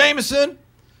shot of Jameson,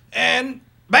 and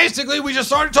basically we just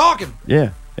started talking.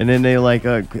 Yeah. And then they like,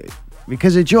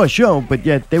 because it's your show, but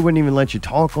yet they wouldn't even let you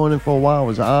talk on it for a while. It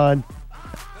was odd.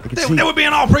 I could see They were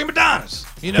being all prima donnas.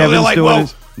 You know, Kevin's they're like, doing well,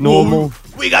 his normal.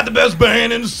 we got the best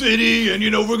band in the city, and, you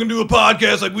know, we're going to do a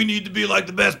podcast. Like, we need to be like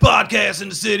the best podcast in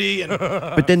the city. And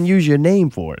but then use your name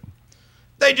for it.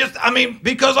 they just,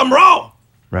 because I'm raw.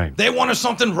 Right. They wanted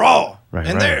something raw. Right,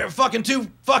 and right. they're fucking two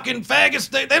fucking faggots.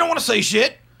 They don't want to say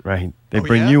shit. Right. They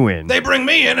bring you in. They bring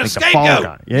me in as a Like the fall scapegoat.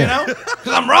 guy, yeah. You know?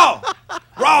 Because I'm raw.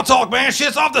 Raw talk, man.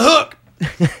 Shit's off the hook.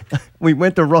 We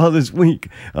went to Raw this week.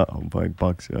 Uh-oh,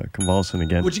 Buck's convulsing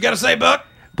again. What you got to say, Buck?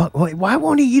 Buck, why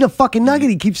won't he eat a fucking nugget?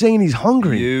 He keeps saying he's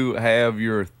hungry. You have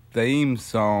your theme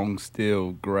song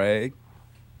still, Greg.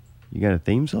 You got a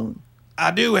theme song?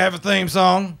 I do have a theme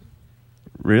song.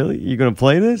 Really? You gonna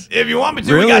play this? If you want me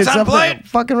to, Really? we got It's time to up play there? it.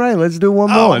 Fucking right. Let's do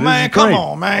one Oh, more. This man, is come great.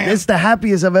 on, man. It's the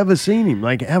happiest I've ever seen him.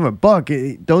 Like, ever. Buck,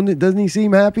 doesn't he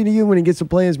seem happy to you when he gets to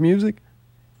play his music?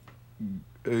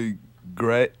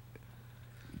 Greg.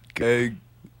 Go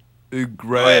ahead,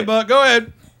 Greg. Buck. Go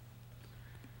ahead.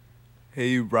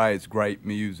 He writes great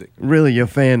music. Really, you're a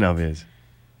fan of his?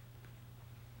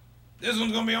 This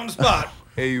one's going to be on the spot.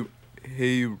 He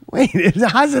Wait,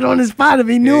 how's it on the spot if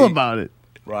he knew about it?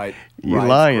 writes You're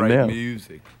lying great now.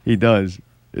 music. He does.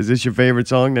 Is this your favorite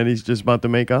song that he's just about to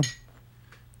make up?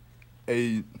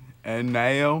 And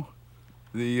now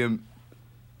the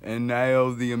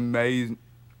amazing,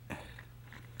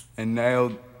 and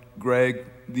now Greg,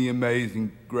 the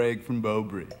amazing Greg from Bow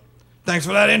Bridge. Thanks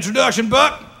for that introduction,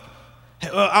 Buck.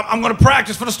 I'm going to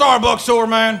practice for the Starbucks tour,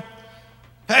 man.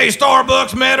 Hey, Starbucks,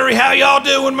 Metairie, how y'all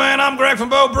doing, man? I'm Greg from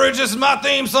Bow Bridge. This is my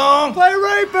theme song. Play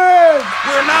Rayburn!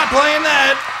 We're not playing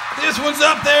that. This one's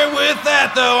up there with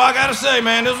that, though. I gotta say,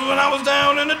 man, this was when I was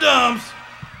down in the dumps.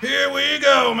 Here we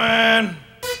go, man.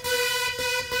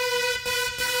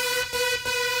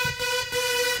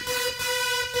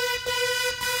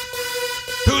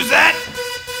 Who's that?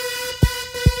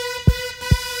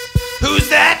 Who's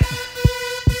that?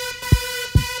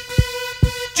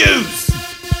 Jews,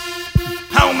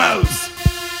 homos,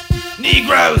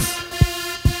 Negroes,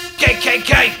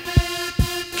 KKK,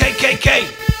 K.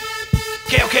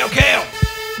 Kale.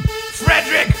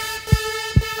 Frederick.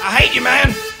 I hate you, man.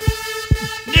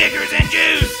 Niggers and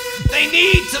Jews, they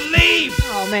need to leave.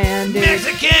 Oh, man, dude.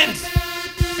 Mexicans,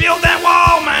 build that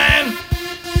wall, man.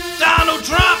 Donald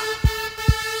Trump,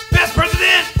 best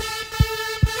president.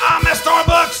 I'm at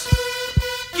Starbucks.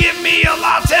 Give me a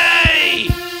latte.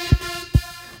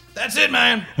 That's it,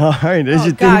 man. All right, there's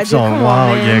your God, theme song. dude, come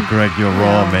Wow, on, man. yeah, Greg, you're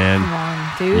raw, No, man. Come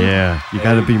on, dude. Yeah, you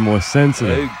got to be more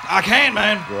sensitive. I can't,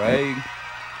 man. Greg,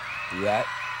 that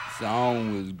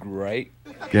song was great.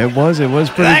 It was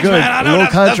pretty Thanks, good. man. I A know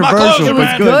little that's my controversial, closer, It but was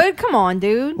man. good. good? Come on,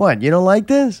 dude. What? You don't like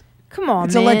this? Come on,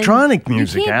 It's man. electronic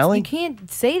music, you can't, Allie. You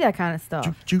can't say that kind of stuff.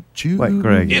 What,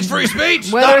 Greg? It's free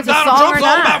speech. Whether it's a Donald song or Trump's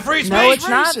all not. about free speech. No, it's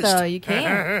not, though. You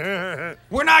can't.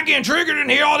 We're not getting triggered in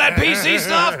here, all that PC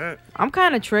stuff. I'm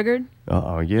kind of triggered.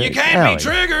 Uh-oh, yeah. You can't Allie. be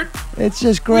triggered. It's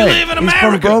just Greg. live in He's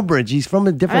America. from Brobridge. He's from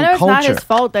a I different know it's culture. not his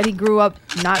fault that he grew up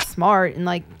not smart and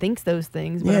like thinks those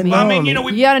things. But Yeah, I mean, no, I mean, you know,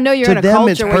 you got to know you're To in a them,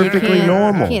 culture it's where you perfectly can't,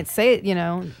 normal. you can't say it. You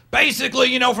know,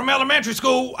 basically, you know, from elementary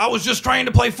school, I was just trained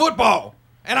to play football.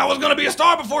 And I was going to be a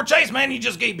star before Chase, man. You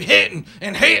just keep hitting.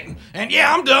 And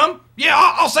yeah, I'm dumb. Yeah,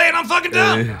 I'll say it, I'm fucking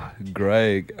dumb.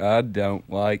 Greg, I don't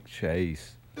like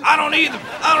Chase. I don't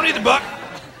either, Buck.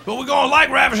 But we're going to like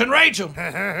Ravish and Rachel.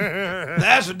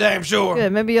 That's for damn sure.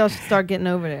 good. Maybe y'all should start getting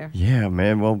over there. Yeah,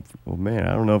 man. Well, man.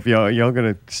 I don't know if y'all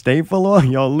gonna stay for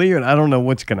long. Y'all leaving. I don't know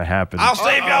what's gonna happen. I'll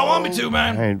stay if y'all want me to,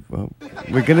 man. All right, well,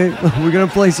 we're gonna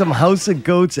play some House of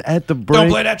Goats at the break. Don't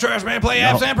play that trash, man. Play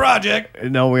Absent Project.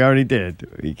 No, we already did.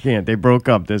 You can't. They broke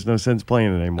up. There's no sense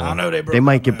playing it anymore. I know they broke They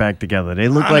might up, get man. back together. They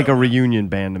look I like know. a reunion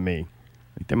band to me.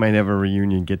 Like they might have a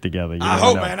reunion get together. I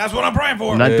hope, man. That's what I'm praying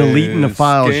for. I'm not deleting the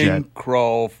files Skin yet.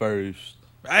 crawl first.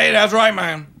 Hey, that's right,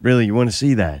 man. Really, you want to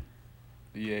see that?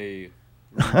 Yeah.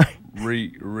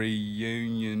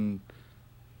 Reunion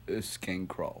skin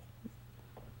crawl.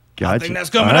 Gotcha. think that's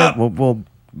coming All right, up. Well,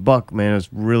 Buck, man, it's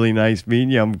really nice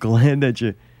meeting you. I'm glad that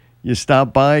you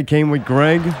stopped by, came with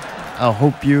Greg. I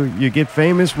hope you get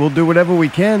famous. We'll do whatever we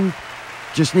can.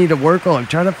 Just need to work on.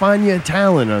 Try to find you a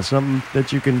talent or something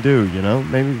that you can do, you know?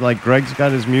 Maybe like Greg's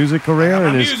got his music career my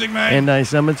and his music, man.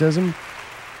 anti-Semitism.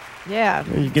 Yeah.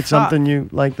 You get something you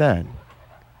like that.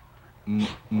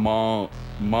 Mom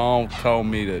told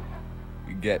me to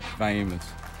get famous.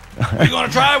 We gonna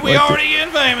try it? We already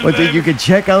getting famous, But baby. you can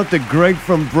check out the Greg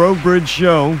from Brobridge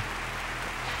show.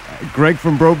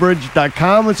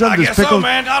 GregFromBrobridge.com. What's up? I guess so,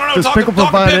 man. I don't know. Does Talk Pickle to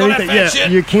provide Pickle, that anything? fat Yeah, shit.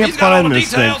 you can't He's got all find the this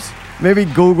details. thing. Maybe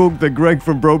Google the Greg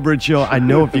from Brobridge show. I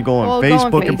know if you go on Well, go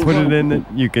on Facebook and put it Facebook. in it,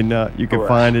 you can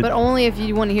find it. But only if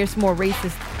you want to hear some more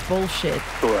racist bullshit.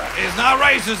 It's not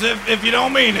racist if you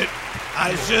don't mean it.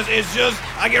 It's just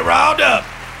I get riled up.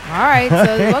 All right.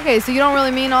 So okay. So you don't really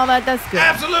mean all that. That's good.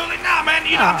 Absolutely not, man.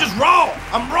 You know, I'm just raw.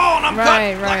 I'm raw and I'm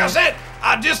Right, cut. Like I right. said,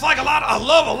 I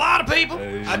love a lot of people.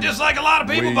 I dislike a lot of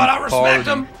people, We but I respect party.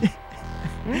 them.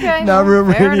 Okay. Not well,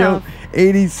 Real fair Radio enough.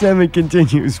 87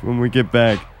 continues when we get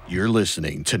back. You're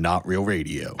listening to Not Real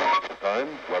Radio. Time,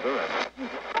 weather, and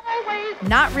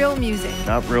Not real music.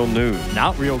 Not real news.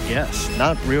 Not Real Guests.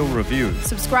 Not real reviews.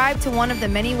 Subscribe to one of the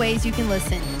many ways you can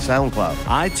listen. SoundCloud.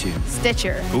 iTunes.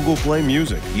 Stitcher Google Play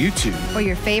Music. YouTube. or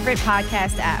your favorite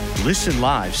podcast app. Listen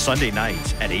live Sunday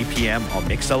nights at 8 p.m. on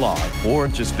MixLR. Or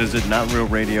just visit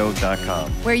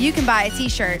NotRealRadio.com. Where you can buy a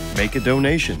t-shirt. Make a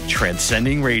donation.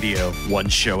 Transcending radio, one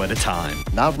show at a time.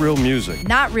 Not real music.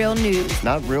 Not real news.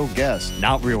 Not real guests.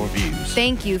 Not real reviews.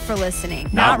 Thank you for listening.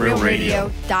 Not Real Radio.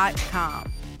 NotRealRadio.com.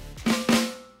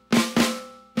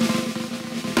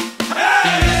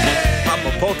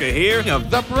 Papa Polka here of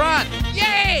The Brat.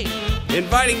 Yay!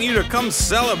 Inviting you to come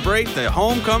celebrate the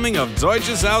homecoming of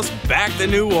Deutsches Haus back to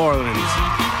New Orleans.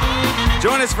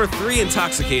 Join us for 3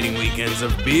 intoxicating weekends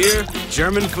of beer,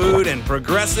 German food, and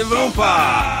progressive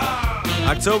oompa.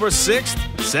 October 6th,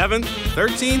 7th,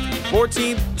 13th,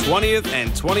 14th, 20th, and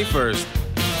 21st.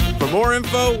 For more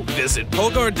info, visit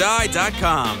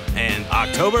polkaordie.com and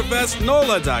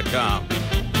oktoberfestnola.com.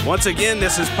 Once again,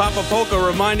 this is Papa Polka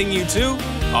reminding you to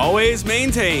always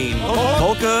maintain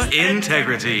polka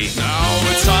integrity. Now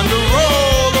it's time to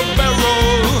roll the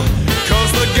barrel,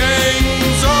 'cause the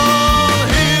gang's all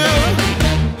here.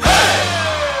 Hey!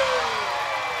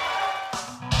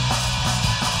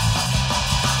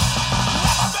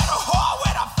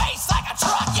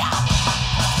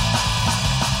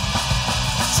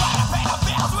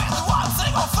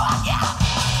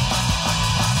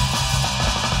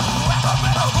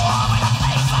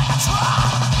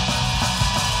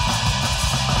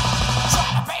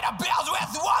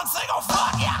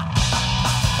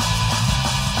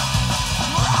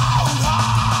 Round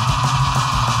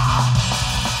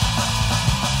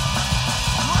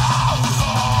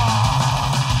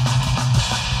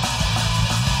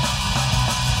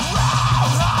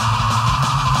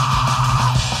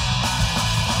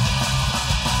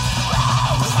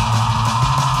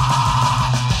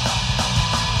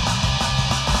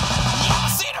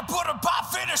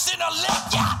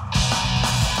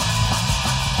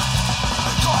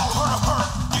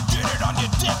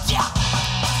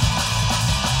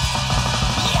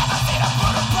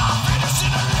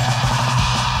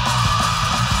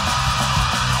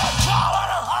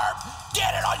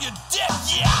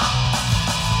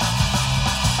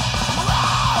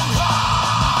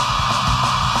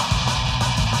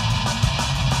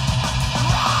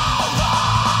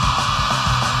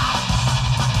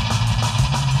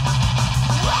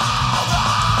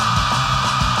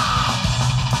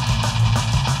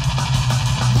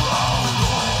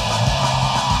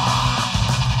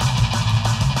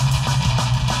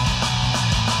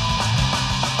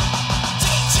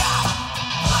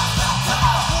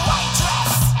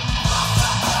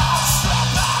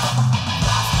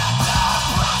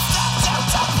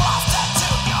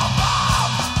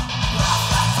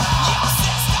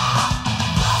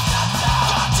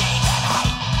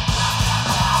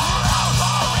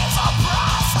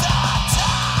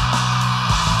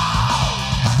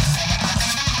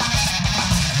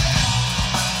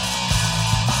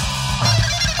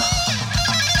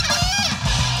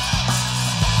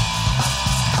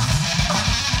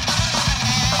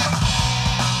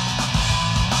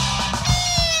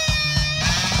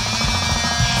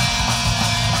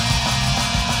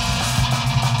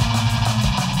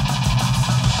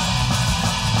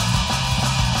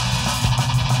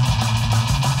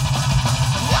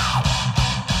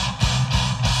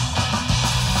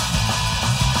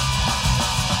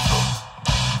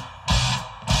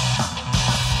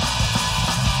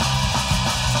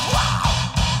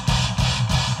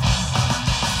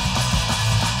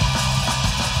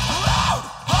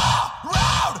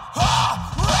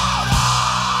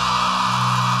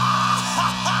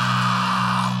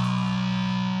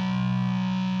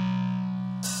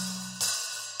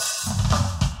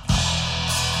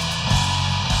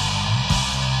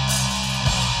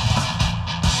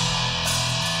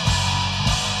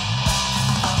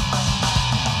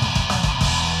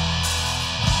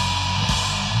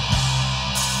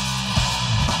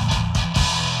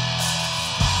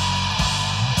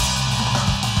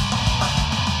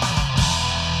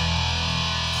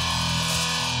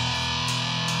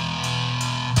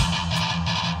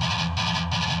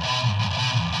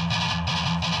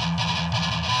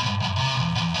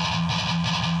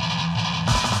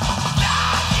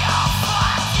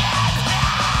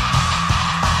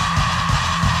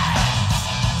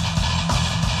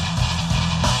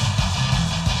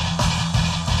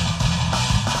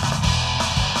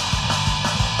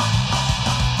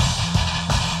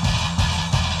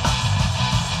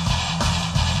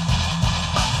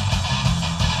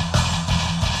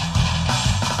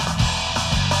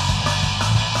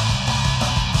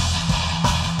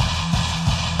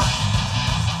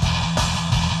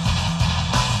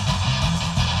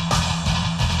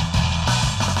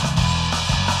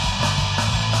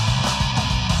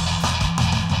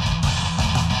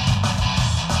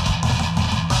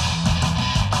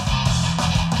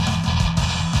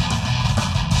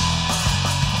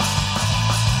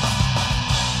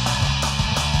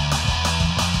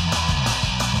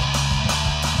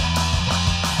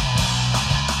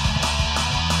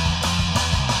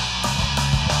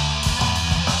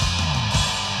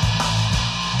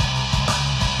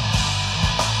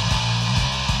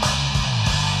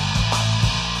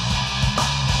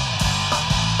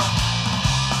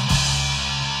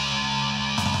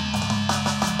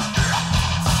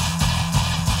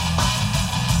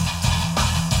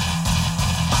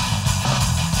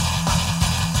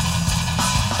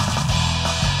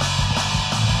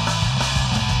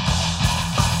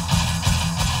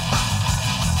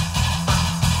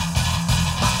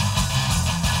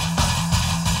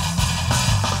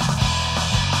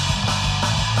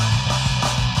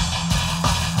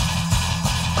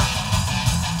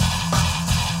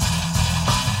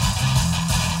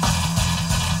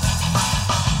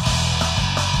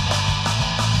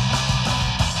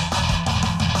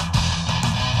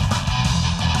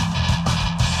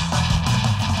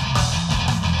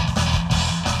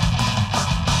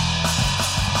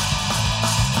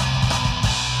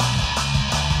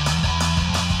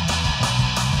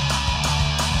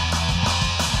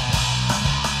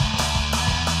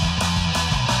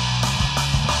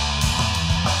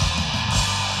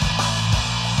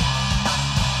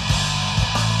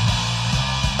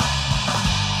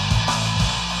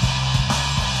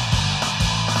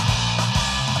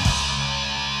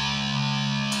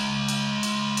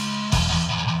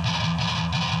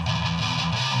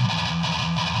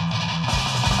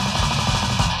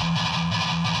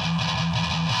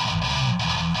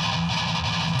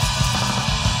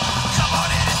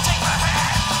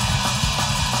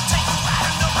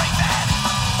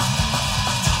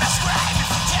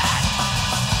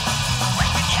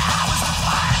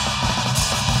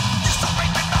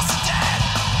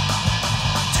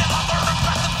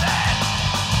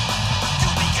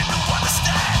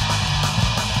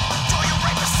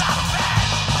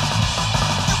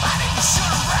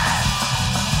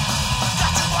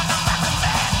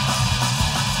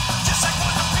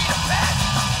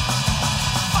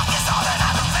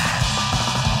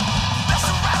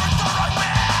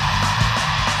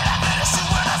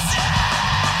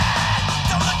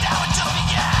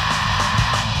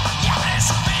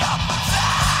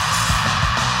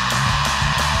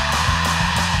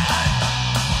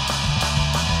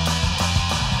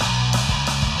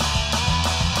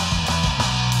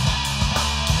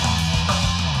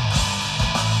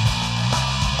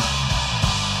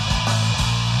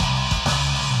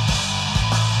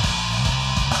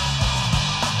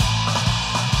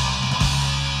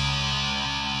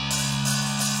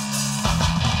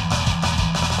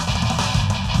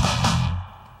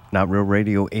Not Real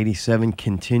Radio 87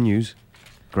 continues.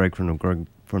 Greg from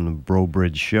the Bro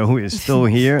Bridge Show is still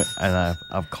here, and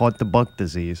I've caught the buck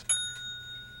disease.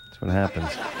 That's what happens.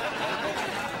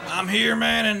 I'm here,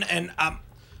 man, and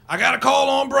I got a call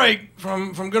on break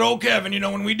from good old Kevin. You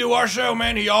know, when we do our show,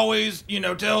 man, he always,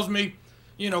 tells me,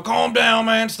 calm down,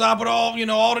 man, stop it all,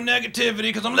 all the negativity,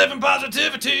 because I'm living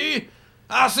positivity.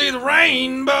 I see the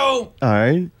rainbow. All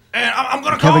right. And I'm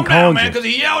going to calm down, man, because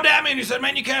he yelled at me and he said,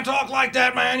 man, you can't talk like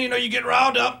that, man. You get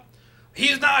riled up.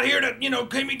 He's not here to,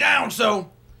 keep me down.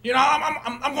 So,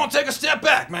 I'm going to take a step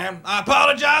back, man. I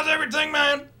apologize, everything,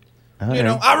 man. Right.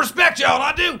 I respect y'all.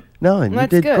 I do. No, and you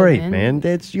did good, great, man.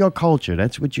 That's your culture.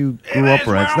 That's what you grew up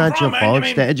with. It's not your fault.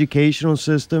 It's the educational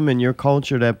system and your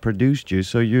culture that produced you.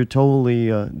 So you totally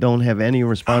don't have any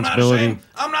responsibility.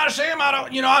 I'm not ashamed.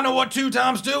 I know what 2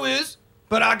 times 2 is,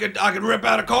 but I could rip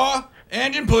out a car,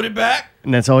 engine, put it back.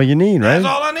 And that's all you need, right? That's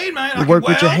all I need, man. You work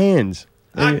with your hands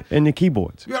and your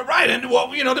keyboards. You're right, and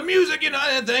the music,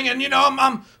 that thing, and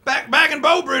I'm back in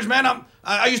Bow Bridge, man.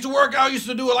 I used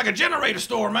to do like a generator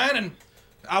store, man, and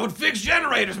I would fix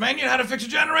generators, man. You know how to fix a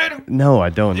generator? No, I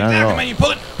don't. Not at all. Man. You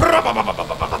pull it, man,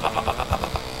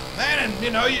 and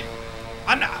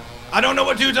I don't know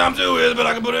what 2 times 2 is, but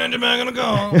I can put an engine back in the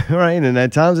car. Right, and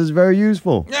at times it's very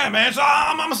useful. Yeah, man. So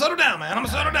I'm gonna settle down, man. I'm gonna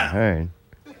settle down. All right.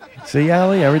 See,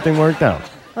 Allie, everything worked out.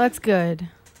 Well, that's good.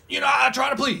 I try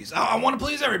to please. I want to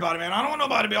please everybody, man. I don't want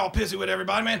nobody to be all pissy with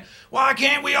everybody, man. Why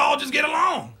can't we all just get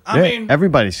along? I mean,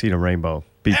 everybody see the rainbow.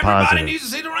 Be everybody positive. Needs to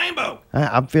see the rainbow.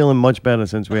 I'm feeling much better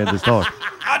since we had this talk.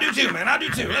 I do too, man. I do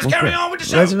too. Let's carry on with the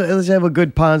show. Let's have a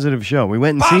good positive show. We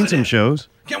went and seen some shows.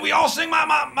 Can we all sing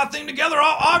my thing together?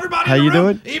 All everybody How in the you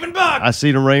room? do it? Even Buck. I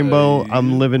see the rainbow.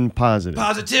 I'm living positive.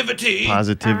 Positivity.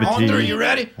 Positivity. On 3, you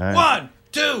ready? Right. 1,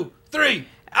 2, 3.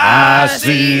 I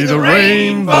see the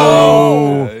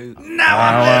rainbow. Now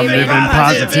I'm living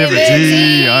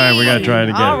positivity. All right, we got to try it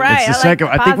again. All right, it's the second.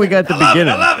 I think we got the beginning.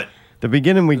 I love it. The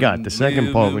beginning we got. The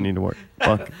second part we need to work.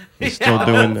 Buck is still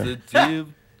doing that.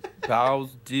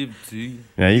 Positivity.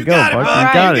 There you go, Buck.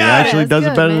 You got it. He actually does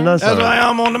it better than us. That's why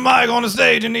I'm on the mic on the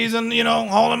stage and he's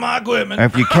hauling my equipment.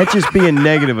 If you catch us being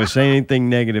negative or say anything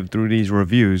negative through these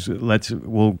reviews,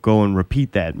 we'll go and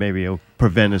repeat that. Maybe it'll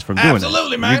prevent us from doing it.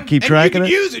 Absolutely, man. You keep track of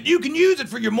it. You can use it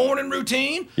for your morning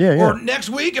routine. Yeah. Or next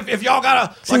week if y'all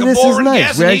got a this boring is nice.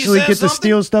 guest We and he actually says get to something.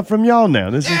 steal stuff from y'all now.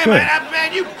 This is good.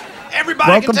 Man, everybody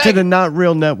Welcome can to take the Not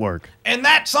Real Network. And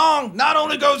that song not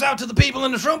only goes out to the people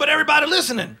in this room, but everybody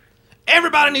listening.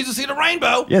 Everybody needs to see the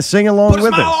rainbow. Yeah, sing along with us.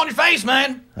 Put a smile on your face,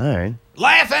 man. All right.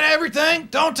 Laugh at everything.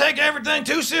 Don't take everything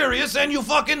too serious, and you'll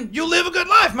live a good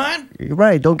life, man. You're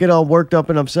right. Don't get all worked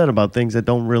up and upset about things that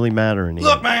don't really matter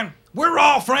anymore. Look, man, we're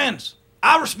all friends.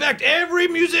 I respect every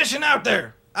musician out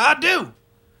there. I do.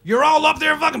 You're all up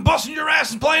there fucking busting your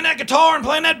ass and playing that guitar and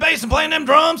playing that bass and playing them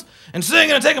drums and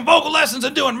singing and taking vocal lessons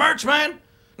and doing merch, man.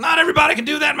 Not everybody can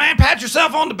do that, man. Pat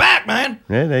yourself on the back, man.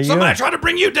 Yeah, there you Somebody go. try to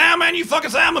bring you down, man. You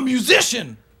fucking say I'm a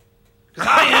musician. Because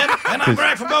I am, and I'm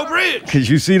Greg from Bow Bridge. Because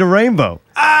you see the rainbow.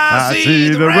 I see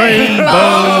the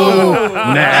rainbow.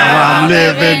 Now I'm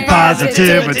living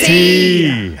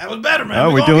positivity. That was better, man.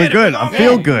 Oh, we're doing good. I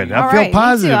feel good. I feel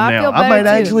positive now. I might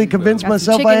actually convince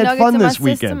myself I had fun this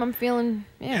weekend. I'm feeling,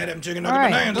 Yeah, them chicken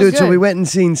nugget bananas. Dude, so we went and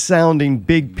seen Sounding,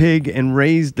 Big Pig, and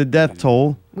Raised the Death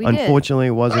Toll. We did. Unfortunately,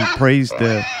 it wasn't praised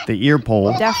the ear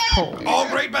pole. Death Toll. All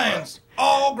great bands.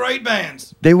 All great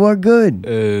bands. They were good.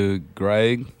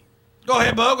 Greg. Go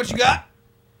ahead, Bug. What you got?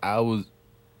 I was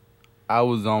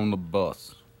on the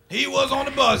bus. He was on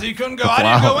the bus. He couldn't go. I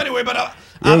didn't go anyway, but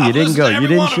you didn't go. You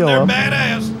didn't show them. up. They're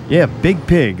badass. Yeah, Big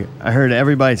Pig. I heard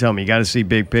everybody tell me, you got to see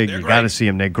Big Pig. You got to see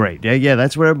them. They're great. Yeah,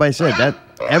 that's what everybody said. That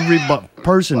every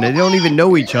person, they don't even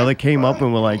know each other, came up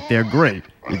and were like, they're great.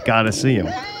 You got to see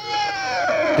them.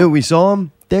 Dude, we saw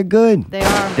them. They're good. They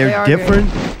are. They're different.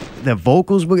 The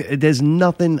vocals, there's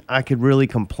nothing I could really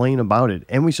complain about it.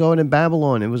 And we saw it in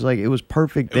Babylon. It was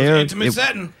perfect there. It was an intimate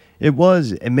setting. It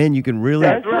was. And, man, you can really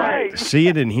see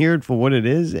it and hear it for what it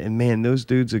is. And, man, those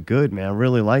dudes are good, man. I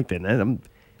really liked it. And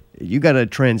you got to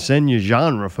transcend your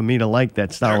genre for me to like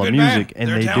that style of music. And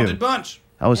They're a they talented do. bunch.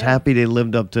 I was happy they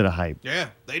lived up to the hype. Yeah,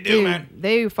 they do, Dude, man.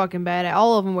 They fucking bad.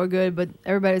 All of them were good, but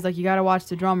everybody's like, you got to watch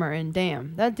the drummer. And,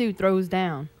 damn, that dude throws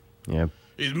down. Yeah.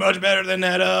 He's much better than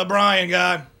that Brian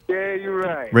guy. Yeah, you're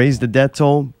right. Raise the Death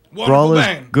Toll. Wonderful Brawler's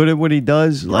band. good at what he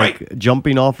does, like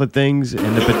jumping off of things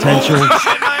and the potential.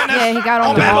 Shit, man, Yeah, he got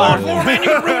on Oh, the bad bar. Lord, for man, you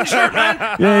can ruin the shirt,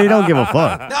 man. Yeah, he don't give a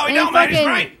fuck. No, he And don't, man. He's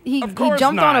great. he course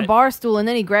jumped on a not. bar stool and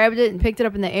then he grabbed it and picked it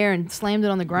up in the air and slammed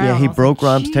it on the ground. Yeah, he I was broke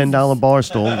like, Rob's Jesus. $10 bar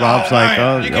stool. Rob's like, man,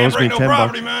 oh, you he can't owes me break no $10.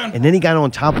 property, man. And then he got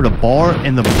on top of the bar,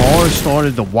 and the bar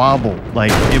started to wobble.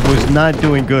 Like, it was not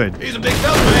doing good. He's a big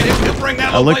fella, man. He'll bring that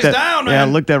I little looked place at down, man.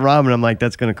 I looked at Rob, and I'm like,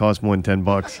 that's going to cost more than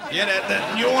 $10.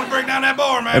 Yeah, you don't want to break down that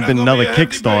bar, man. That'd been That's gonna another be a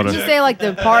hefty Kickstarter. Did you paycheck. say like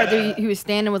the part that he was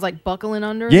standing was like buckling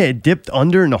under? Yeah, it dipped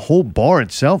under, and the whole bar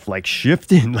itself, like,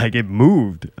 shifted, like, it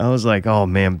moved. I was like, oh,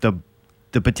 man,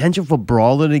 the potential for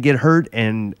Brawler to get hurt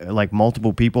and, like,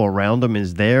 multiple people around him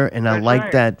is there, and I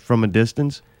like that from a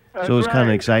distance. So it was kind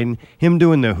of exciting. Him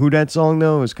doing the Who Dat song,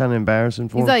 though, was kind of embarrassing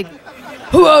for He's him. like,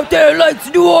 who out there likes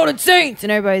the New Orleans Saints?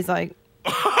 And everybody's like,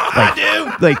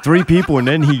 Like 3 people, and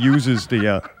then he used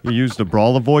the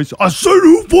Brawler voice. I said,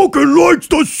 who fucking likes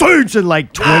the Saints? And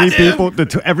like 20 people,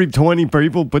 every 20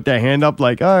 people put their hand up,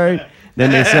 like, all right.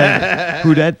 Then they said,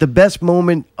 who that? The best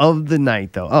moment of the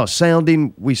night, though. Oh,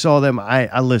 sounding. We saw them.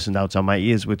 I listened outside. My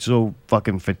ears were so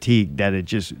fucking fatigued that it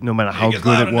just, no matter how gets good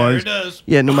loud it in there, was, it does.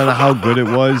 yeah, no matter how good it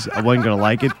was, I wasn't gonna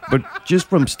like it. But just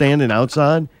from standing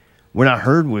outside, what I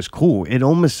heard was cool. It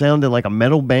almost sounded like a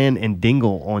metal band and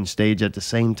Dingle on stage at the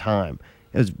same time.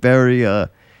 It was very. It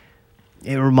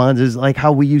reminds us like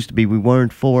how we used to be. We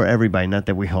weren't for everybody. Not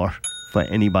that we are for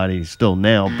anybody still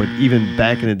now, but even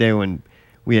back in the day when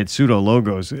we had pseudo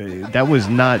logos, that was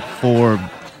not for.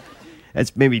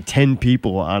 That's maybe 10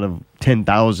 people out of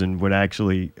 10,000 would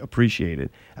actually appreciate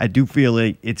it. I do feel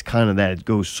like it's kind of that. It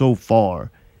goes so far.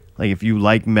 Like if you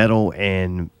like metal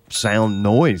and sound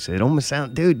noise, it almost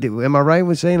sound. Dude, am I right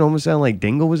with saying it almost sound like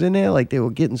Dingle was in there? Like they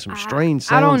were getting some strange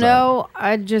sounds. I don't out of know.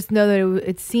 I just know that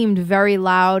it seemed very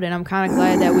loud, and I'm kind of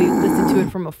glad that we listened to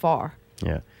it from afar. it.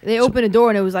 Yeah. They opened a door,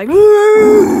 and it was like, It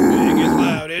gets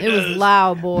loud. it was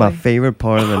loud, boy. My favorite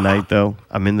part of the night, though,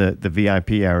 I'm in the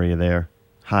VIP area there,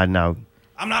 hiding out.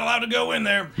 I'm not allowed to go in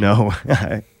there. No,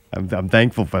 I'm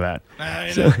thankful for that.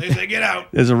 They say get out.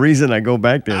 There's a reason I go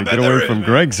back there I to bet get there away is, from man.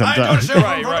 Greg I enjoy sometimes. the show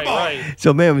from the bar.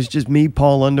 So, man, it was just me,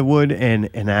 Paul Underwood, and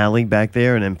Allie back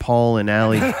there, and then Paul and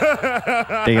Allie,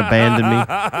 they abandoned me.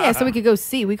 Yeah, so we could go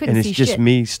see. We couldn't And it's see just shit.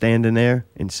 me standing there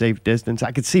in safe distance.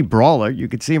 I could see Brawler. You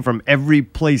could see him from every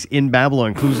place in Babylon,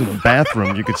 including the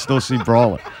bathroom. You could still see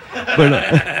Brawler.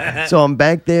 But so I'm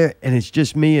back there, and it's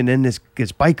just me, and then this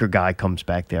biker guy comes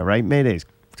back there, right? Maydays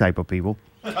type of people.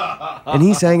 And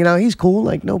he's hanging out. He's cool,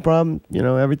 like no problem. You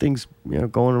know, everything's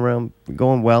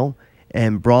going well.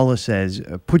 And Brawler says,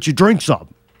 "Put your drinks up."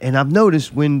 And I've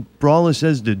noticed when Brawler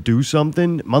says to do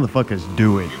something, motherfuckers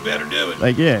do it. You better do it.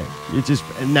 Like, yeah, it's just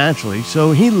naturally.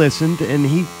 So he listened and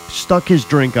he stuck his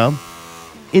drink up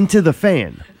into the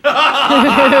fan.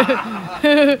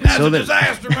 That's so a that-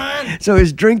 disaster, man. So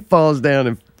his drink falls down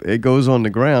and it goes on the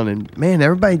ground. And man,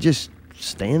 everybody just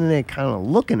standing there kind of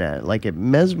looking at it like it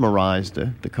mesmerized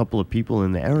the couple of people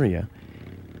in the area.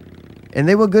 And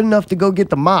they were good enough to go get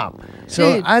the mop.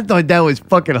 So Dude. I thought that was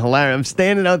fucking hilarious. I'm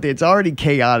standing out there. It's already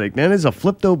chaotic. Then there's a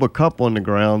flipped over cup on the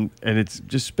ground, and it's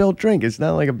just spilled drink. It's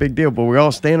not like a big deal, but we're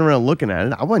all standing around looking at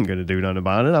it. I wasn't going to do nothing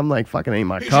about it. I'm like, fucking ain't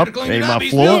my He cup. should've cleaned Ain't it my up. He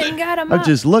floor. spilled it. Got a I'm mop.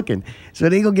 just looking. So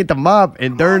they go get the mop,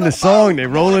 and during the song, they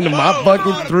roll in the mop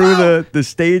bucket through the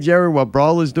stage area while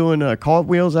Brawler's doing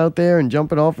cartwheels out there and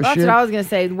jumping off of That's shit. what I was gonna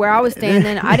say. Where I was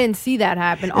standing, I didn't see that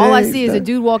happen. All I see is a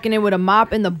dude walking in with a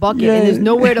mop in the bucket, and there's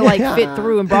nowhere to like fit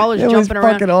through. And Brawler's It was jumping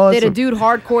around. fucking They had a awesome. dude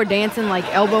hardcore dancing, like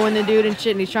elbowing the dude and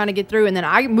shit, and he's trying to get through. And then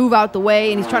I move out the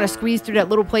way, and he's trying to squeeze through that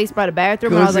little place by the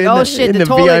bathroom. And I was like, oh shit, in the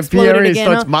toilet VIP exploded area, again.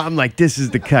 starts Huh? I'm like, this is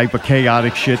the type of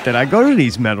chaotic shit that I go to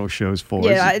these metal shows for.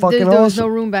 Yeah, It's fucking there awesome. was no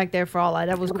room back there for all that.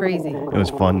 That was crazy. It was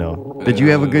fun though. Did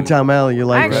you have a good time, Allie? You I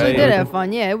like actually it? did have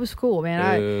fun. Yeah, it was cool, man.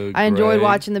 I enjoyed great.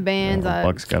 watching the bands.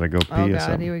 Buck's gotta go pee Oh or god,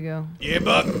 something. here we go. Yeah,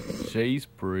 Buck. She's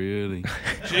pretty.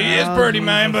 She is pretty,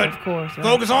 man, but Of course. right?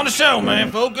 focus on the show,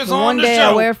 man. Focus So on one the day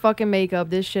show. I wear fucking makeup.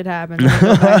 This shit happens. I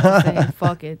go back to saying,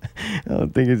 fuck it. I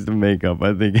don't think it's the makeup.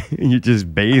 I think you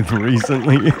just bathed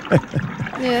recently.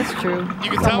 Yeah, that's true. You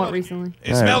can Somewhat tell- recently.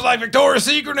 It smells like Victoria's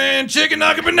Secret and chicken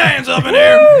nugget bonanza up in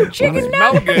here. Chicken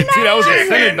Smell good, too. That was a Chicken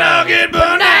scented nugget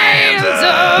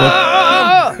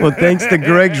bonanza. Well, thanks to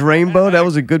Greg's Rainbow. That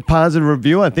was a good positive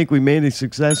review. I think we made it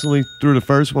successfully through the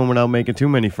first one without making too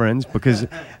many friends because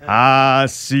I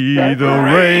see the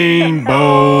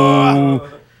rainbow.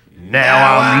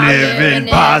 Now I'm living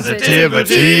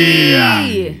positivity.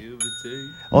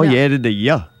 Oh, you added the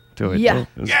yeah to it. Yeah.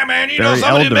 It was Yeah, man, you know very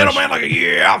some of these elderish. middlemen like a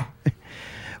yeah.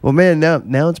 Well, man,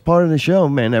 now it's part of the show,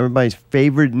 man. Everybody's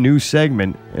favorite new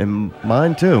segment, and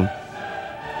mine too.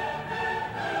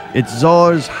 It's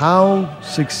Czar's How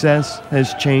Success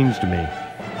Has Changed Me.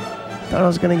 Thought I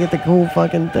was gonna get the cool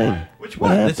fucking thing. Which What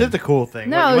one? happened? This is the cool thing.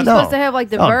 No, What, it's you want supposed to have like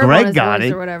the verb Greg on his got voice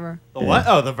it. or whatever. the what?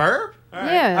 Oh, the verb? All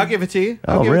right. Yeah. I'll give it to you.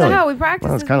 Oh, give really? That's how we practice.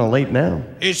 Well, it's kind of late now.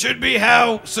 It should be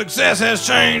how success has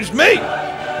changed me.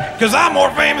 Because I'm more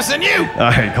famous than you.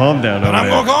 All right, calm down. But over I'm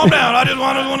there. going to calm down. I just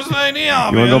want to say the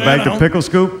obvious. You want to go back you to know? Pickle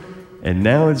Scoop? And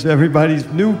now it's everybody's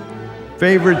new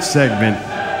favorite segment.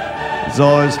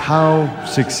 Czars, how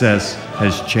success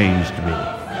has changed me.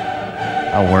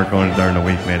 I'll work on it during the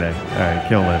week, Mayday. All right,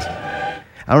 kill this.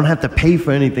 I don't have to pay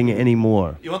for anything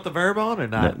anymore. You want the verb on or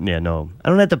not? No. I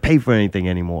don't have to pay for anything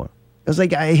anymore. It's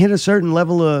like I hit a certain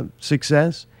level of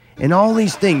success, and all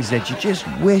these things that you just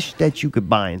wish that you could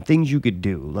buy and things you could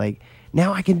do. Like,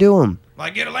 now I can do them.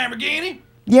 Like get a Lamborghini?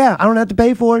 Yeah, I don't have to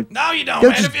pay for it. No, you don't,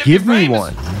 They'll man. just If give you're me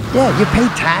famous. one. Yeah, you pay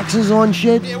taxes on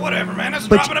shit. Yeah, whatever, man. That's a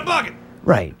But drop in a bucket.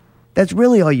 Right. That's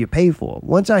really all you pay for.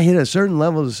 Once I hit a certain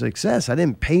level of success, I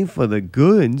didn't pay for the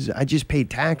goods. I just paid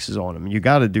taxes on them. You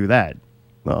got to do that.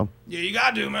 Well, Yeah, you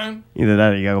got to, man. either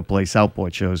that or you got to go play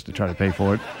Southport shows to try to pay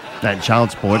for it. Not child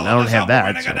support, and I don't have Man,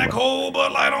 I that. got that So, cold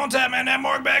Bud Light on tap, man. That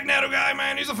Mark Bagnetto guy,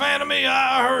 man, he's a fan of me.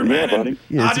 I heard, man. And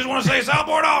Yeah, I it's- just want to say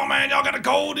Southport Hall, man. Y'all got the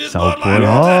coldest Bud Southport Light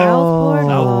on tap. Hall.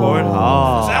 Southport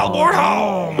Hall. Southport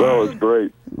Hall. That was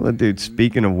great. Well, dude,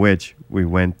 speaking of which, we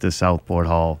went to Southport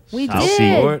Hall. We to did.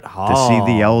 see, Southport to Hall.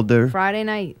 see the Elder Friday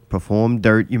night. perform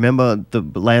Dirt. You remember the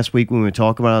last week when we were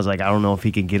talking about it, I was like, I don't know if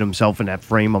he can get himself in that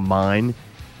frame of mind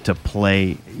to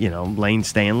play, Lane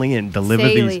Stanley and deliver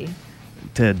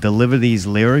these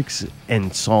lyrics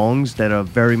and songs that are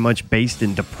very much based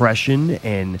in depression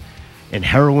and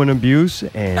heroin abuse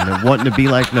and wanting to be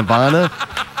like Nirvana.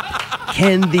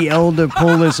 Can the Elder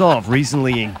pull this off?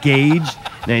 Recently engaged.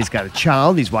 Now he's got a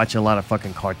child. He's watching a lot of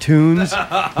fucking cartoons.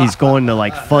 He's going to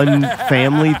like fun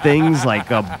family things like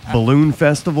balloon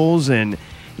festivals. And,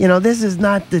 this is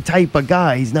not the type of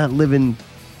guy. He's not living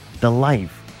the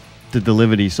life to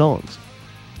deliver these songs.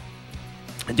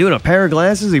 Dude, a pair of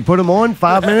glasses, he put them on,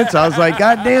 5 minutes. I was like,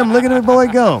 God damn, look at the boy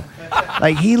go.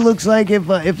 Like, he looks like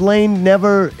if Lane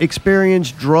never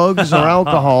experienced drugs or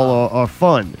alcohol or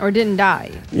fun. Or didn't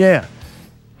die. Yeah.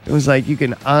 It was like you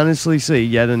can honestly see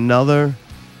yet another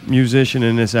musician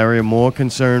in this area more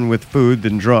concerned with food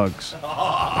than drugs.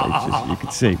 You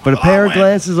could see. But a pair of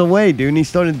glasses away, dude, and he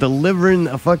started delivering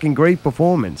a fucking great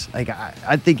performance. Like,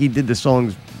 I think he did the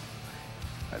songs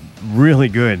really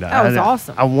good. That was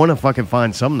awesome. I want to fucking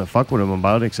find something to fuck with him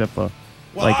about except for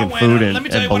Well, liking I went, food let me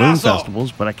tell and you what I balloon saw.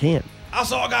 festivals, but I can't. I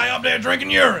saw a guy up there drinking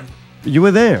urine. You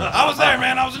were there. I was there,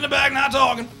 man. I was in the back not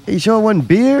talking. You sure it wasn't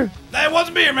beer? That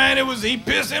wasn't beer, man. He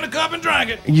pissed in a cup and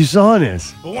drank it. You saw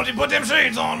this. But once he put them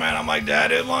shades on, man, I'm like,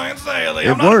 that is Lane Staley.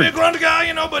 It I'm not a worked. big grunt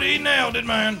guy, but he nailed it,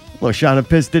 man. Well, shot of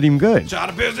piss did him good. Shot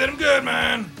of piss did him good,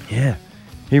 man. Yeah.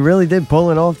 He really did pull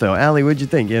it off, though. Allie, what'd you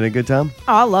think? You had a good time?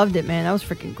 Oh, I loved it, man. That was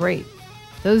freaking great.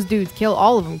 Those dudes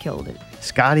all of them killed it.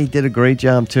 Scotty did a great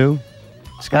job, too.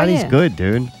 Scotty's yeah. good,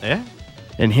 dude. Yeah.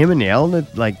 And him and the Elder,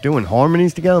 like, doing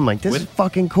harmonies together. I'm like, this is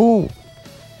fucking cool.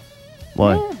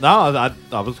 What? No, I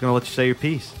was going to let you say your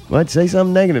piece. What? Say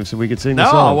something negative so we could sing the No,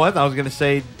 I song. wasn't. I was going to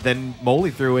say then Moley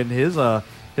threw in his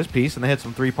piece, and they had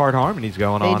some 3-part harmonies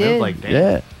going They on. It did. was like, damn.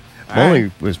 Yeah. All Molly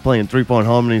right. was playing 3-part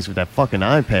harmonies with that fucking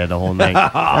iPad the whole night.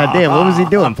 God damn, what was he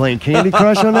doing? Playing Candy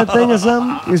Crush on that thing or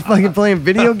something? He was fucking playing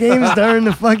video games during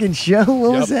the fucking show?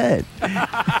 What was that?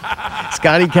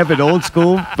 Scotty kept it old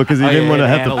school because he didn't want to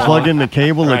have to analog. plug in the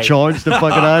cable to Right. charge the fucking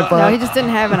iPod. No, he just didn't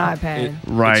have an iPad.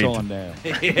 Right. It's on now.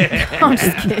 I'm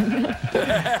just kidding.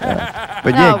 But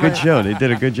No, yeah, good but- show. They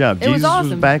did a good job. It was Jesus was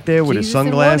awesome. back there with his Jesus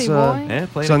and sunglass, Woody, boy. Yeah,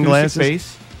 playing sunglasses. acoustic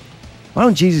bass. Why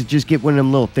don't Jesus just get one of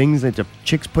them little things that the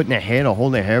chicks put in their hair to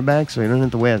hold their hair back so you don't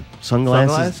have to wear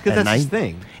sunglasses Because at that's night? his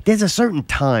thing. There's a certain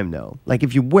time, though. Like,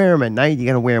 if you wear them at night, you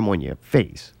got to wear them on your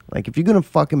face. Like, if you're going to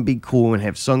fucking be cool and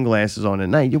have sunglasses on at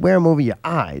night, you wear them over your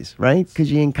eyes, right?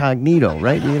 Because you're incognito,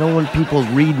 right? You don't want people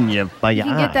reading you by You your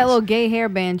can eyes. get that little gay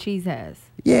hairband Cheese has.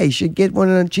 Yeah, you should get one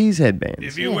of them cheese headbands.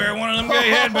 If you wear one of them gay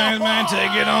headbands, man,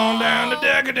 take it on down to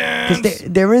decadence. Because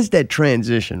there is that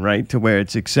transition, right, to where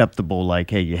it's acceptable. Like,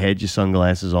 hey, you had your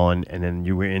sunglasses on, and then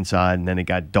you were inside, and then it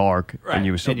got dark, Right, and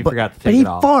you were so. and you but, forgot to but take he it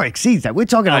off. far exceeds that. We're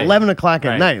talking Right. 11 o'clock at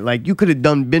Right. night. Like, you could have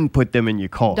been put them in your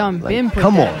car. Done Like, been put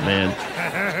come them. on,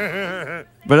 man.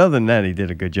 But other than that, he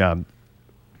did a good job.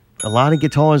 A lot of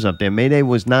guitars up there. Mayday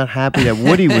was not happy that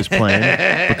Woody was playing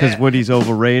because Woody's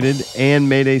overrated, and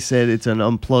Mayday said it's an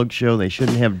unplugged show. They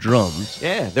shouldn't have drums.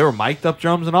 Yeah, there were mic'd up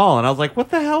drums and all, and I was like, what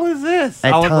the hell is this?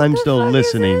 At I was times, like, though,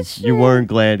 listening, you weren't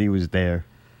glad he was there.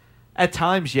 At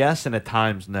times, yes, and at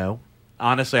times, no.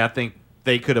 Honestly, I think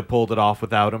they could have pulled it off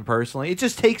without him personally. It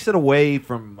just takes it away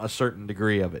from a certain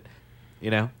degree of it,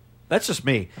 you know? That's just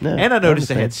me. No, and I noticed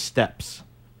they understand. had steps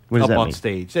What does up that on mean?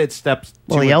 stage. They had steps.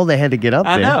 Well, to hell, they had to get up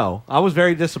I there. know. I was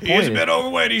very He's a disappointed. bit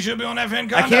overweight. He should be on that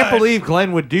fin I can't believe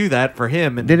Glenn would do that for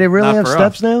him. And Did they really not have for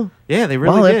steps us. now? Yeah, they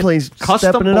really Wow, did. that place Custom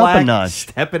stepping it up a black, notch.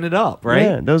 stepping it up, right?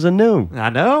 Yeah, those are new. I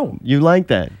know. You like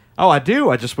that? Oh, I do.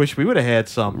 I just wish we would have had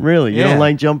some. Really? You Yeah. don't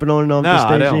like jumping on and off No, the I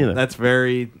stage don't. either? That's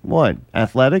very What?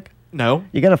 Athletic? no.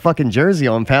 You got a fucking jersey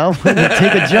on, pal. Take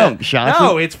a jump, Shocky.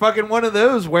 No, it's fucking one of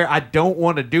those where I don't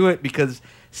want to do it because,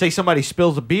 say, somebody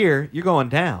spills a beer, you're going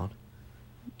down.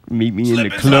 Meet me in the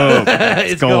Slip club.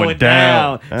 It's going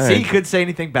down. All See, you right. couldn't say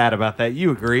anything bad about that.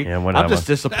 You agree? Yeah, whatever. I'm just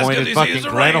disappointed. That's 'cause he Fucking sees the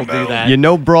Glenn will do rainbow. that. You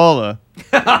know, Brawler.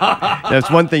 That's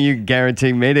one thing you can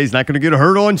guarantee. Mayday's not going to get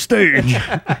hurt on stage.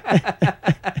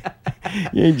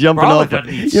 You ain't jumping Brawler off.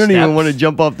 doesn't You need don't even steps. want to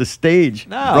jump off the stage.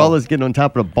 No. Brawler's getting on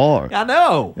top of the bar. I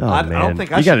know. Oh, I man. don't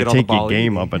think I You should gotta get on the take your ball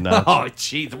game either. up a notch. Oh,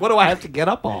 jeez. What do I have to get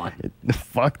up on?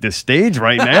 Fuck the stage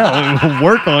right now. We'll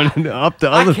work on it up to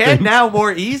I other can things. now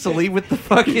more easily with the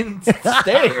fucking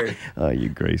stairs. Oh, you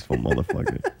graceful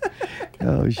motherfucker.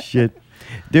 Oh, shit.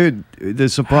 Dude, the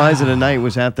surprise of the night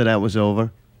was after that was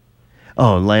over.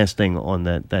 Oh, last thing on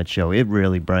that show, it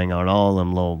really bring out all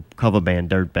them little cover band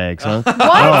dirtbags, huh? What?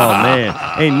 Oh, man.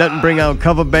 Ain't nothing bring out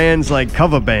cover bands like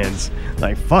cover bands.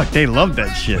 Like, fuck, they love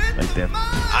that shit. Like that.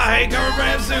 I hate cover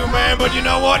bands too, man, but you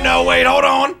know what? No, wait, hold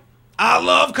on. I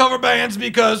love cover bands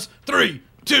because 3,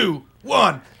 2,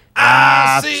 1.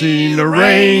 I've seen the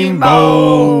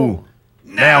rainbow.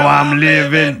 Now I'm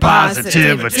living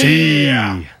positivity.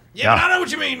 Yeah, but I know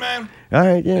what you mean, man. All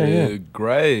right, yeah.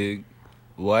 Greg,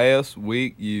 last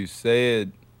week you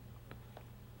said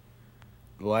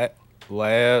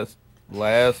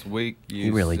last week you He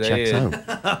really said checks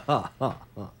out.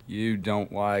 you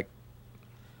don't like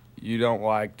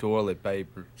toilet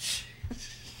paper.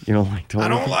 You don't like toilet I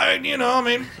don't paper? like, I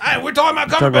mean, we're talking about cover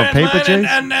Talking about bands, paper man,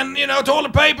 chase? and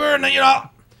toilet paper, and then,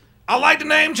 I like the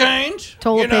name change.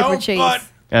 Toilet paper chase. But,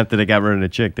 After they got rid of the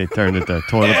chick, they turned it to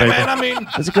toilet yeah, paper. man, I mean,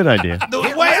 That's a good idea. the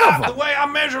way I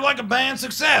measure like a band's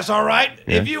success, all right?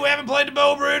 Yeah. If you haven't played the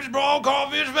Bow Bridge Brawl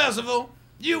Crawfish Festival,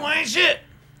 you ain't shit.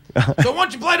 So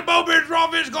once you play the Bow Bridge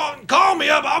Crawfish, call me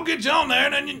up. I'll get you on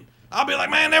there, and then I'll be like,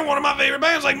 man, they're one of my favorite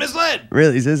bands, like Misled.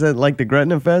 Really? Is this like the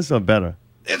Gretna Fest or better?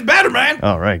 It's better, man.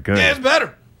 All right, good. Yeah, it's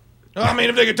better. Well, I mean,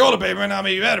 if they get toilet paper, and I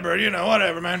mean, better,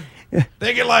 whatever, man.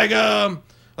 They get like the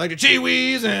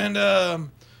Chiwis and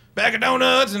bag of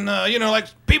donuts, and like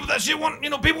people that shit want,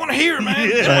 people want to hear, man.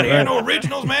 They don't want to hear no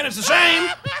originals, man. It's a shame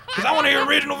because I want to hear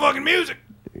original fucking music.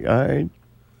 All right.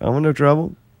 I'm in no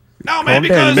trouble. No, man, Calm down,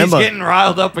 because remember- He's getting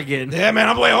riled up again. yeah, man.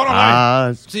 Hold on,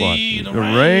 Ah, See spot. the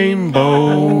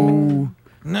rainbow.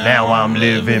 Now I'm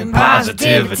living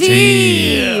positivity.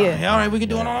 Yeah, all right, we can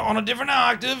do it on a different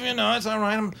octave. It's all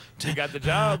right. You got the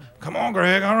job. Come on,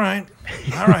 Greg. All right,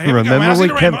 here we go, man. I see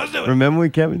the rainbow. Let's do it. Remember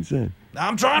what Kevin said.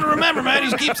 I'm trying to remember, man.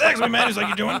 He keeps texting me, man. He's like,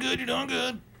 "You're doing good. You're doing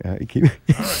good." All right, keep All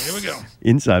right, here we go.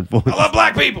 inside voice. I love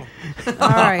black people. All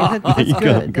right, There that's you go.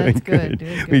 good. That's good.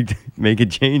 That's We good. making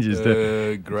changes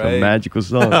to some Greg, magical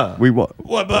song. We want.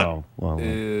 What, bud? Oh, well,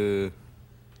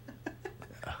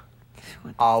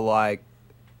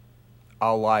 I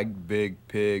like Big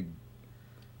Pig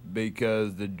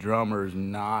because the drummer's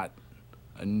not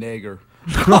a nigger.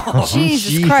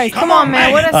 Jesus Christ! Come on,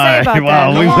 man. What did I say All about right,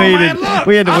 wow, that? we Come on, waited. man, look.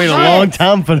 We had to wait a I'm long right.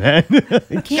 time for that.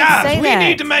 Can't Guys, say we that.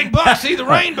 need to make Buck see the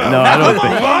rainbow. No, I don't Come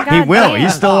on, think Buck. he will.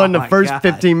 He's still Oh on the my first God.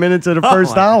 15 minutes of the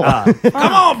first hour. Come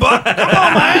on, Buck. Come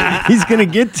on, man. He's gonna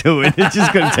get to it. It's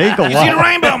just gonna take a You see the while.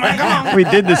 rainbow, man. Come on. We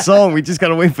did the song. We just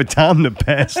gotta wait for time to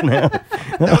pass now.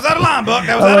 That was out of line, Buck.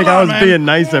 That was out of line, I was man. being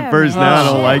nice at Yeah, first. man. Now I Oh,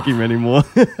 don't shit. like him anymore.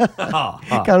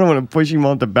 Kind of want to push him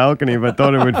off the balcony if I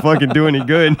thought it would fucking do any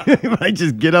good. If I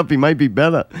just get up, he might be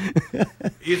better.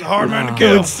 He's a hard man to It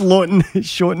kill. would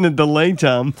shorten the delay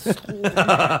time.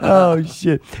 Oh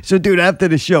shit! So, dude, after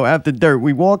the show, after Dirt,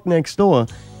 we walked next door,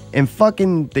 and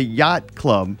fucking the yacht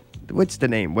club. What's the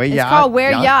name? Where It's yacht? called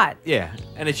Where Yacht. Yeah,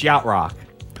 and it's Yacht Rock.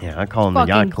 Yeah, I call him the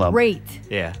Fucking yacht club. great.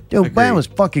 Yeah. Dude, agreed. that was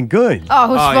fucking good. Oh, it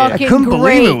was Oh, yeah. I fucking couldn't great.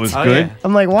 believe it was Oh, good. yeah.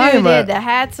 I'm like, why Dude, am they I? had the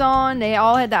hats on. They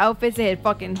all had the outfits. They had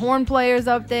fucking horn players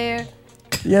up there.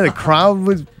 Yeah, the crowd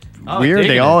was Oh, weird. They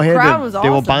digging all it. had Crowd was they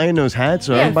were awesome. buying those hats,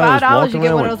 so Yeah, everybody was $5 walking you get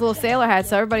around one with of those little sailor hats.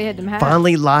 So everybody had them hats.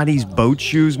 Finally, Lottie's boat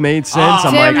shoes made sense.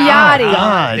 I'm Tim like, Yachty. oh,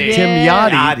 God, Yeah. Tim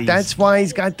Yachty. Yachty's. That's why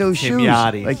he's got those Tim shoes.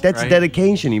 Yachty's, Like, that's right?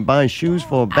 dedication. He buys shoes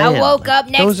for a band. woke up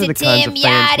next Those are to the kinds Tim of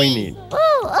fans we Yachty. need.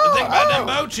 The thing about them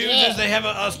boat shoes is they have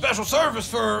a special surface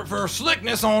for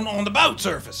slickness on the boat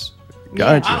surface.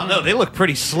 Gotcha. I don't know. They look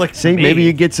pretty slick. See, to me. maybe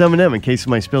you get some of them in case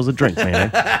somebody spills a drink, man.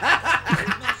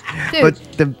 Dude, But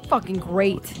the fucking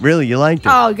great. really, you liked it.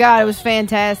 Oh god, it was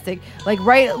fantastic. Like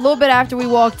right a little bit after we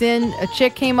walked in, a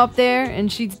chick came up there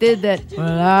and she did that.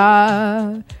 Well,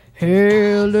 I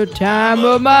held the time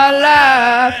of my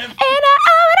life, and I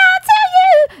owe it all to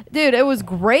you. Dude, it was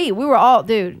great. We were all,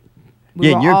 dude.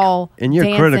 We were all and you're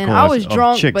dancing. critical I was of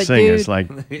drunk, chick but singers, dude, like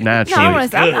no, naturally.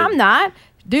 I'm not.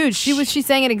 Dude, she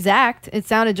sang it exact. It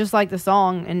sounded just like the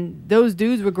song, and those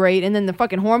dudes were great. And then the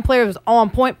fucking horn player was on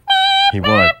point. He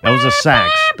was. That was a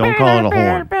sax. Don't call it a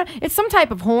horn. It's some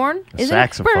type of horn. A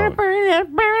saxophone.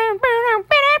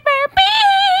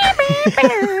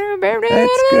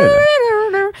 That's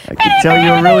good. I can tell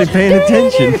you're really paying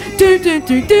attention.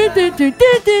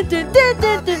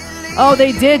 Oh,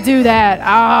 they did do that.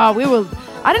 I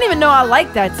didn't even know I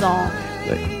liked that song.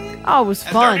 Oh, it was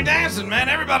fun. Dirty Dancing, man.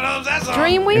 Everybody knows that song.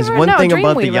 Dreamweaver? There's one no, thing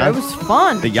about the Dreamweaver. yacht. It was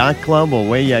fun. The yacht club or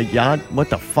where ya yacht? What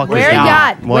the fuck Where is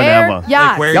yacht? Whatever. Where yacht?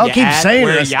 Like, where Y'all you keep at? saying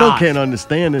Where it. I still yacht? can't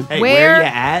understand it. Hey, Where where you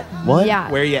at? What?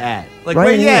 Yacht. Where you at? Like, Right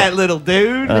where you here. at, little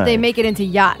dude? But they make it into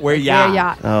yacht. Where yacht?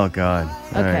 yacht. Oh God.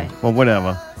 All Okay. right. Well,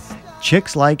 whatever.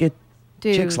 Chicks like it.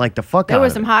 Dude, Chicks like the fuck there out were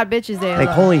of some it. hot bitches there. Like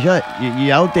holy shit,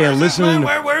 you out there listening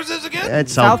Where's this again? at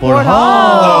Southport Southport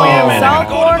Hall. Hall. Oh, yeah, man.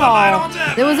 Southport Hall.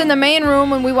 Hall. It was in the main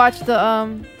room when we watched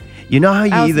the You know how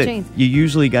you Alice in either Chains. you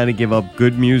usually got to give up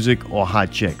good music or hot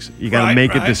chicks. You got to Right,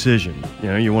 make a right. decision. You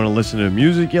know, you want to listen to the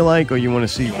music you like, or you want to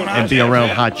see want and hot be chicks, around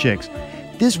yeah. hot chicks.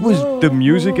 This was the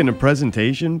music and the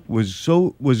presentation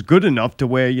was good enough to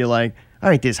where you're like, all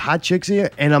right, there's hot chicks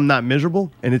here, and I'm not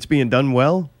miserable, and it's being done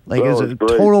well. Like it's a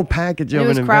total package of it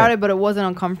was an crowded, event. but it wasn't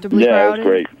uncomfortably Yeah, it crowded.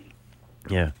 was great.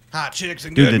 Yeah. Hot chicks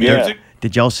and Dude, good the dirt, music.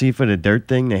 did y'all see for the dirt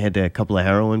thing? They had a couple of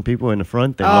heroin people in the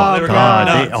front. They, Oh, they were God,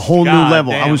 going a nuts. whole God new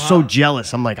level. damn, I was so huh?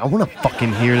 jealous. I'm like, I want to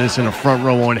fucking hear this in the front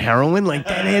row on heroin. Like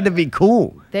that had to be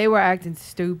cool. They were acting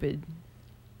stupid.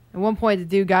 At one point, the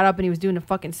dude got up and he was doing a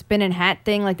fucking spinning hat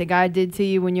thing like the guy did to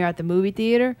you when you're at the movie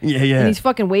theater. Yeah, yeah. And he's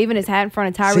fucking waving his hat in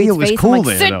front of Tyree's See, it was face. cool I'm like,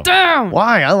 there, sit though. down!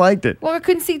 Why? I liked it. Well, I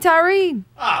couldn't see Tyree. We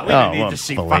Oh, didn't need well, to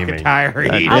see believe fucking me. Tyree.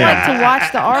 I Yeah. like to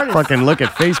watch the artists, Fucking look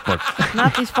at Facebook.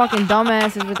 not these fucking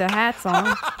dumbasses with their hats on.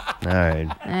 All right.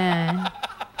 Eh.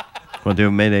 Well, do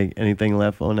Mayday anything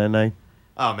left on that night?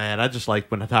 Oh man, I just like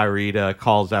when Tyree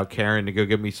calls out Karen to go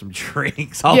get me some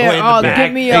drinks. All Yeah, the way in the back.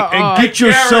 get me a... And get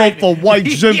yourself a white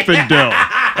Zinfandel.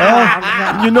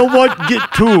 You know what? Get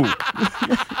two.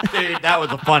 Dude, that was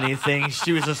the funniest thing.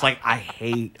 She was just like, I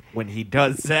hate when he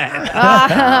does that.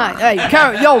 Hey,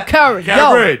 Karen, yo, Karen,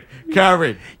 Karen.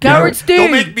 Karen Steve.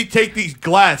 Don't make me take these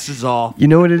glasses off. You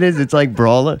know what it is? It's like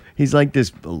Brawler. He's like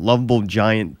this lovable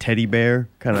giant teddy bear,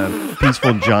 kind of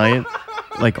peaceful giant,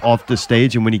 like off the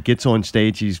stage. And when he gets on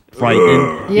stage, he's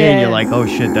frightening. Yeah. And you're like, oh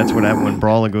shit, that's what happened when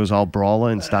Brawler goes all Brawler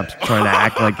and stops trying to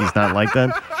act like he's not like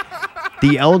that.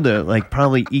 The elder, like,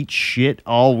 probably eats shit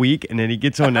all week, and then he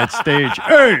gets on that stage.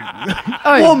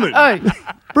 Hey, woman,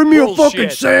 bring me a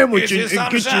fucking sandwich It's and his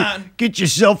time to shine. get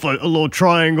yourself a little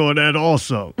triangle of that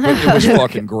also. It was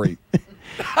fucking great. She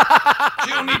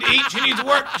don't need to eat. She needs to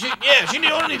work. She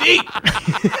don't need to eat.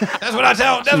 That's what I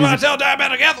tell. That's what I tell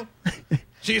diabetic Ethel.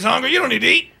 She's hungry. You don't need to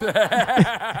eat. Yeah,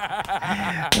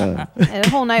 the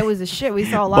whole night was a shit. We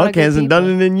saw a lot of Buck good hasn't people.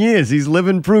 done it in years. He's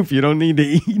living proof you don't need to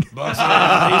eat. Buck's,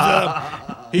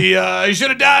 he should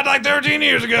have died like 13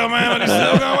 years ago, man. But he's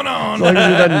still going on. As long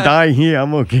as he doesn't die here,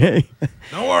 I'm okay.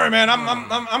 Don't worry, man. I'm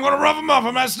gonna rough him up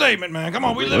on that statement, man. Come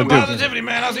on, we live in positivity,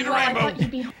 man. I see the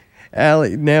rainbow.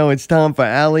 Allie, now it's time for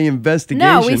Allie investigation.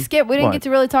 No, we skipped. We didn't What? get to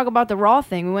really talk about the Raw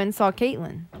thing. We went and saw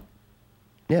Caitlyn.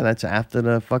 Yeah, that's after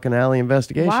the fucking Allie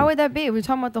investigation. Why would that be? We're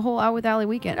talking about the whole Out with Allie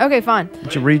weekend. Okay, fine.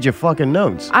 You should read your fucking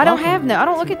notes. I don't have no. I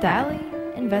don't look at the Allie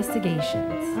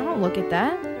investigations. I don't look at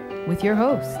that with your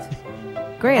host.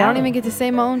 Great. I don't even get to say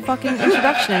my own fucking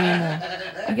introduction anymore.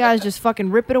 You guys just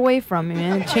fucking rip it away from me,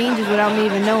 man. It changes without me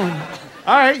even knowing.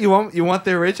 All right, you want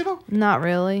the original? Not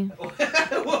really.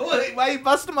 Why are you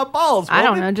busting my balls? I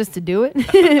don't know, just to do it.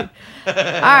 All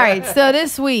right, so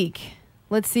this week,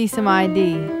 let's see some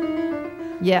ID.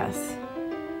 Yes.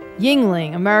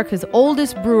 Yingling, America's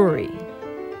oldest brewery.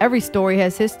 Every story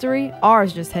has history.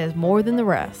 Ours just has more than the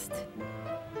rest.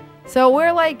 So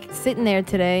we're like sitting there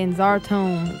today, and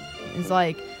Zartone is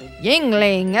like,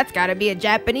 Yingling, that's got to be a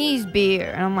Japanese beer.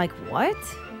 And I'm like, what?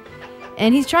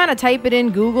 And he's trying to type it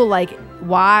in Google, like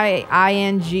Yingling,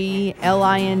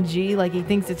 like he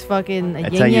thinks it's fucking a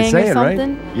That's how you yin-yang say or it, right?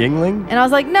 something. Yingling? And I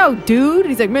was like, no, dude.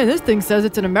 He's like, man, this thing says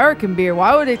it's an American beer.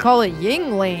 Why would they call it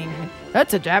Yingling?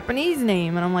 That's a Japanese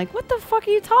name. And I'm like, what the fuck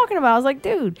are you talking about? I was like,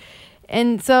 dude.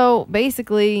 And so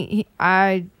basically,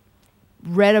 I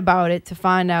read about it to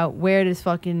find out where this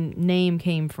fucking name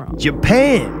came from.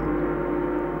 Japan.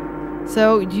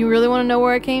 So, do you really want to know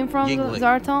where it came from, Yingling.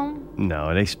 Zartome?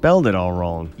 No, they spelled it all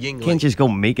wrong. You Yingling. can't just go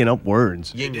making up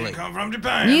words. It didn't come from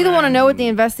Japan. You either want to man. know what the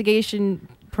investigation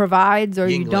provides or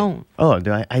you Yingling. don't. Oh,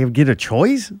 do I get a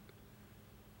choice?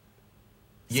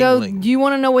 So, Yingling. do you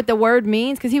want to know what the word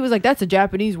means? Because he was like, that's a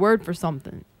Japanese word for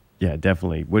something. Yeah,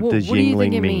 definitely. What Well, does what do you Yingling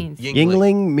think it mean? means?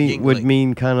 Yingling. Would Yingling.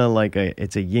 mean kind of like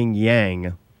it's a yin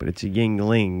yang, but it's a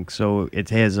Yingling. So it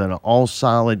has an all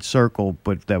solid circle,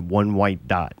 but that one white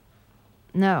dot.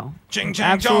 No. Ching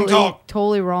chang chong Absolutely, talk.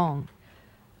 totally wrong.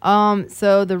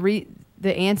 So the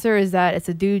answer is that it's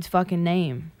a dude's fucking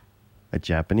name. A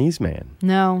Japanese man.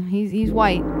 No, he's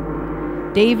white.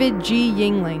 David G.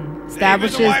 Yingling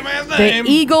establishes white man's the name.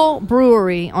 Eagle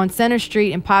Brewery on Center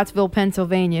Street in Pottsville,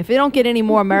 Pennsylvania. If it don't get any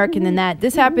more American than that,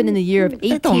 this happened in the year of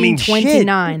That don't mean shit.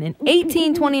 1829. In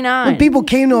 1829. When people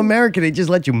came to America, they just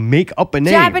let you make up a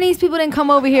name. Japanese people didn't come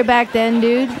over here back then,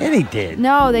 dude. Yeah, they did.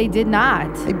 No, they did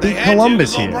not. They beat had to.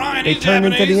 Columbus Little here. Brian, They he's turned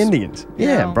into the Japanese. Indians.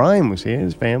 Yeah, No. Brian was here,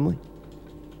 his family.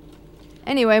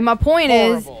 Anyway, my point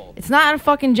is, it's not a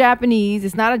fucking Japanese.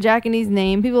 It's not a Japanese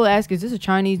name. People ask, is this a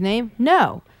Chinese name?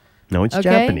 No. No, it's Okay?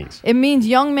 Japanese. It means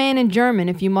young man in German,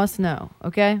 if you must know.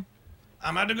 Okay?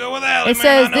 I'm about to go with Allie, It man.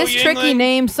 says I know this tricky Yingling.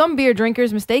 name, some beer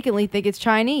drinkers mistakenly think it's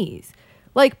Chinese.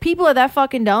 Like, people are that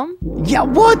fucking dumb. Yeah,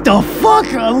 what the fuck?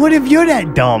 What if you're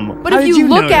that dumb? But How if did you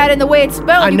know look that? at it and the way it's spelled,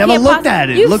 I you never can't looked at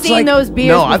it. You've Looks seen like those beers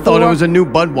No, I thought it before. was a new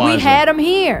Budweiser. We had them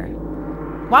here.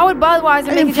 Why would Budweiser I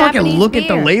make didn't a fucking Japanese look beer? at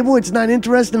the label. It's not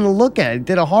interesting to look at. It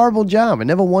did a horrible job. I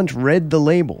never once read the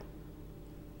label.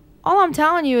 All I'm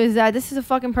telling you is that this is a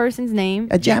fucking person's name.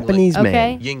 A Japanese Okay?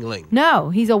 man. Yingling. No,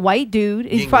 he's a white dude.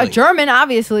 He's probably Yingling. German,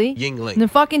 obviously. Yingling. And the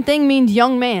fucking thing means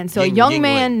young man. So a young Yingling.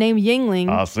 man named Yingling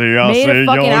I see, made a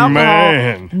fucking young alcohol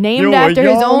man. named You're a after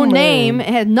his young own man. name. It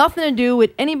had nothing to do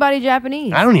with anybody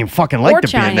Japanese. I don't even fucking like Or the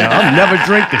beer Chinese. now. I'll never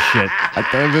drink the shit. I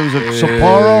thought if it was a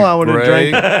Sapporo, I would have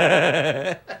Greg. drank.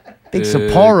 I think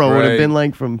Sapporo would have been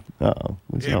like from. Uh-oh.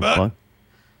 What's Yeah, up, bud. fuck?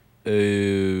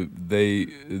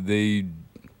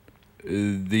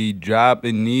 The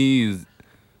Japanese,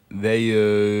 they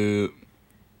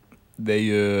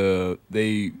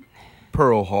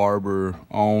Pearl Harbor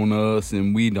on us,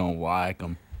 and we don't like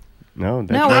them. No,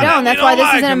 that's No, we not- don't. That's why don't this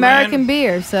is like an 'em, American man.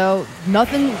 beer. So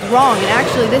nothing's wrong. And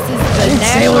actually, this is the didn't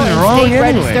say it National was and wrong State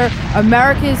anyway. Register,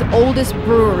 America's oldest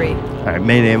brewery. All right,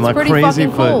 Mayday, am I pretty crazy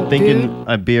fucking for cool, thinking dude.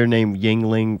 a beer named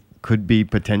Yingling could be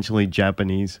potentially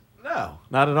Japanese? No,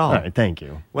 not at all. All right, thank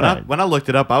you. When All I right. when I looked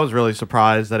it up, I was really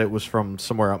surprised that it was from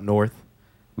somewhere up north.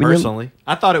 When you- Personally,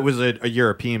 I thought it was a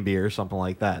European beer or something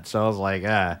like that. So I was like,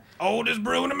 Oldest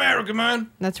brew in America, man.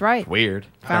 That's right. weird.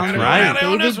 Founded That's by right. on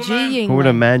David this G. one, man. Yingling. Who would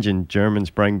imagine Germans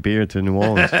bring beer to New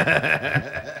Orleans?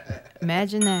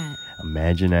 Imagine that.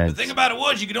 Imagine The that. thing about it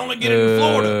was you could only get it in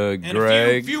Florida. And a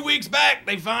Greg. few weeks back,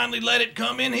 they finally let it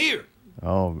come in here.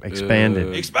 Oh,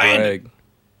 expanded. Expanded. Greg,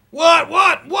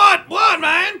 What,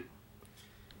 man?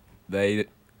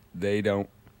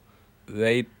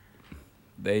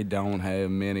 they don't have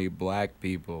many black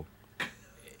people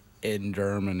in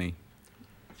Germany.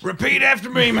 Repeat after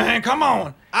me, man. Come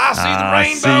on. I see I the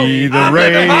rainbow. see the I'm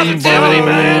living rainbow. positivity,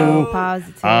 man.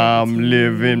 Positivity. I'm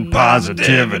living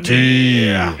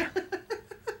positivity.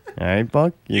 All right,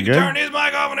 Buck, you You can good? turn his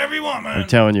mic off whenever you want, man. I'm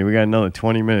telling you, we got another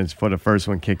 20 minutes before the first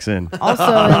one kicks in. Also,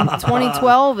 in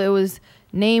 2012, it was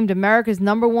named America's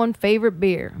 #1 favorite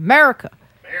beer. America.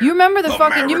 You remember the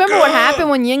fucking? You remember what America. happened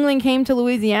when Yingling came to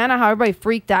Louisiana? How everybody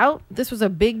freaked out. This was a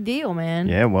big deal, man.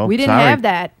 Yeah, well, we didn't sorry. have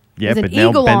that. Yeah, There's but an now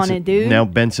eagle Benson, on it, dude. now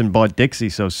Benson bought Dixie,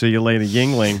 so see you later,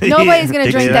 Yingling. Nobody's gonna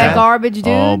drink that garbage, dude.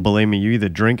 Oh, believe me, you either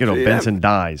drink it or Benson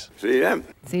dies. See that?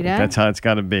 That's how it's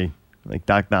got to be. Like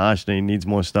Dr. Ashton needs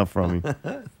more stuff from you.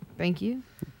 Thank you.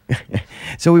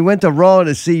 So we went to Raw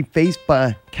to see Faced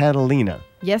by Catalina.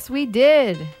 Yes, we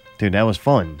did. Dude, that was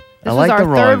fun. This I was like our the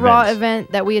Raw third Raw events.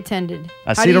 event that we attended. I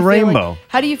How see do the you feel rainbow. Like,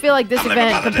 how do you feel like this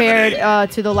event compared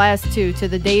to the last two, to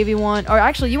the Davy one, or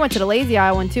actually you went to the Lazy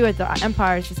Eye one too at the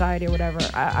Empire Society or whatever,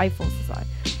 Eiffel Society.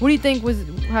 What do you think was?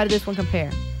 How did this one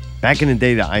compare? Back in the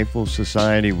day, the Eiffel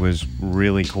Society was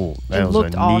really cool. That It was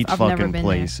looked a awesome. neat I've never fucking been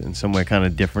place and somewhere kind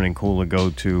of different and cool to go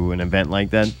to an event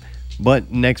like that. But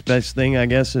next best thing, I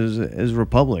guess, is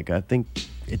Republic. I think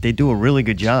they do a really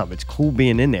good job. It's cool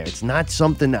being in there. It's not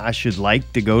something I should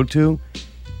like to go to,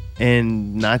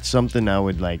 and not something I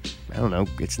would like. I don't know.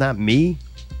 It's not me.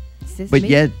 But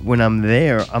yet, when I'm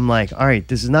there, I'm like, all right,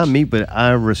 this is not me, but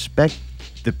I respect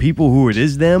the people who it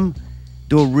is them.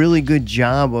 Do a really good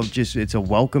job of just, it's a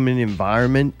welcoming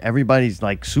environment. Everybody's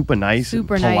like super nice,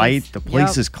 Super and polite. nice. The place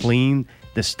Yep. is clean.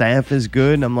 The staff is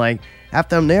good. And I'm like,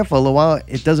 after I'm there for a little while,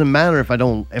 it doesn't matter if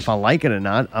I like it or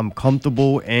not. I'm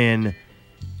comfortable and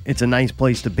it's a nice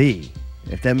place to be,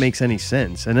 if that makes any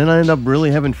sense. And then I end up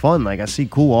really having fun. Like, I see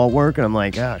cool artwork, and I'm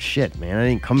like, ah, shit, man, I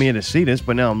didn't come here to see this,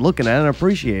 but now I'm looking at it and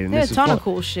appreciating it. There's This a is ton fun. of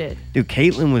cool shit. Dude,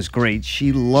 Caitlin was great.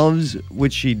 She loves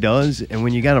what she does, and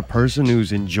when you got a person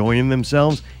who's enjoying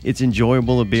themselves, it's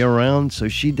enjoyable to be around. So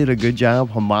she did a good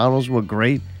job. Her models were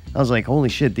great. I was like, holy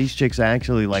shit, these chicks are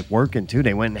actually like working too.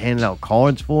 They went and handed out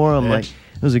cards for her. I'm like,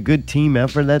 it was a good team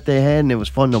effort that they had, and it was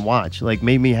fun to watch. Like,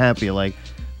 made me happy. Like,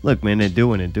 look, man, they're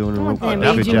doing a The one real thing that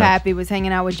good made you job. happy was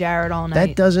hanging out with Jared all night.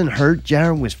 That doesn't hurt.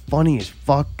 Jared was funny as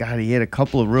fuck. God, he had a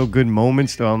couple of real good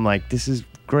moments. So I'm like, this is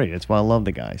great. That's why I love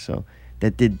the guy. So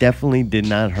that definitely did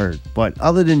not hurt. But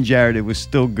other than Jared, it was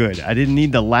still good. I didn't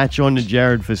need to latch on to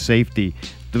Jared for safety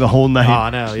the whole night. Oh,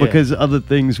 no, yeah. Because other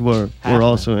things were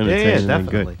also entertaining and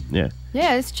definitely. good. Yeah.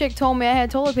 Yeah, this chick told me I had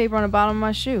toilet paper on the bottom of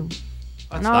my shoe.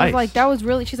 And I was like, that was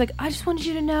really, she's like, I just wanted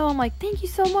you to know. I'm like, thank you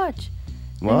so much.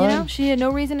 What? And, you know, she had no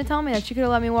reason to tell me that. She could have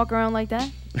let me walk around like that.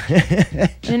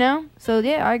 You know? So,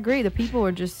 yeah, I agree. The people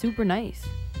were just super nice.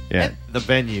 Yeah. The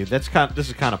venue. This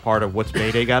is kind of part of what's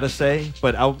Mayday got to say,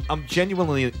 but I'm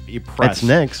genuinely impressed. That's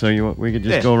next, so we could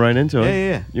just go right into it.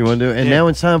 Yeah. You want to do it? And now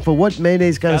it's time for what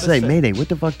Mayday's got to say. Mayday, what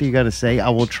the fuck do you got to say? I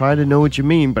will try to know what you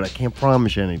mean, but I can't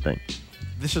promise you anything.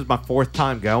 This is my 4th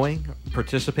time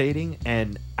participating,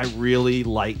 and I really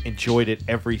enjoyed it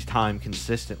every time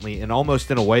consistently, and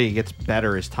almost in a way it gets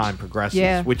better as time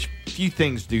progresses, which few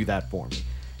things do that for me.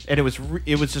 And it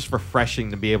was just refreshing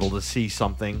to be able to see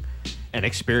something and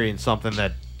experience something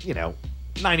that,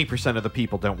 90% of the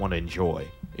people don't want to enjoy.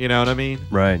 You know what I mean?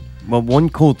 Right. Well, one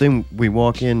cool thing, we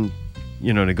walk in,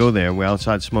 to go there. We're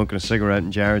outside smoking a cigarette,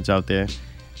 and Jared's out there,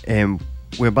 and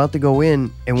we're about to go in,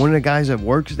 and one of the guys that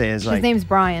works there is like... His name's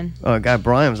Brian. Guy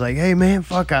Brian was like, hey, man,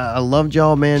 fuck, I loved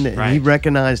y'all, man. And Right. he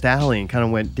recognized Allie and kind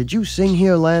of went, did you sing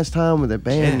here last time with the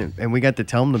band? Yeah. And we got to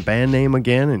tell him the band name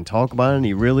again and talk about it, and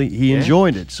he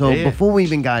enjoyed it. So before we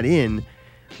even got in,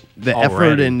 the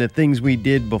effort and the things we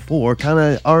did before kind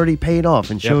of already paid off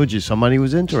and showed you somebody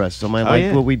was interested. Somebody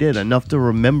liked what we did, enough to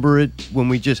remember it when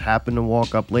we just happened to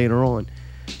walk up later on.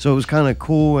 So it was kind of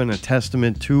cool and a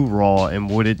testament to Raw and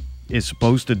what it is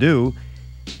supposed to do.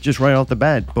 Just right off the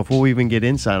bat, before we even get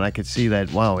inside, I could see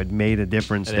that, wow, it made a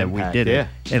difference that impact, we did it.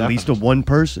 At least to one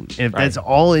person. And if Right. that's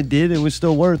all it did, it was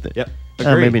still worth it. Yep.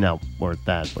 Maybe not worth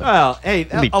that, but Well, hey,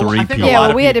 maybe I three think people. a Yeah, lot well,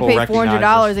 of we had to people pay recognize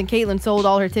 $400, and Caitlin sold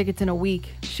all her tickets in a week.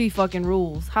 She fucking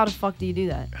rules. How the fuck do you do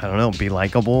that? I don't know, be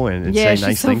likable and Yeah, say she's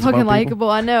nice so things fucking about people. likable.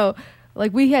 I know.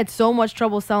 Like, we had so much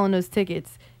trouble selling those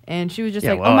tickets. And she was just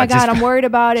Yeah, like, well, oh my I just- God, I'm worried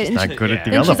about it. Just And not she- good at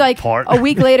the then other she's like, part. a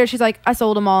week later, she's like, I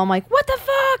sold them all. I'm like, what the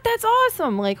fuck? That's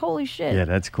awesome. Like, holy shit. Yeah,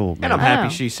 that's cool, man. And I'm I happy know.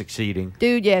 she's succeeding.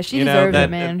 Dude, yeah, she You know, deserves that-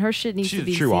 it, man. Her shit needs she's to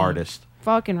be a true seen. artist.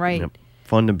 Fucking right. Yep.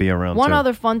 Fun to be around, One too.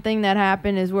 other fun thing that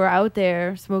happened is we're out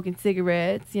there smoking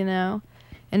cigarettes, and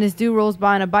this dude rolls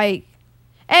by on a bike.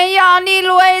 And y'all need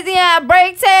Louisiana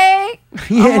brake tag?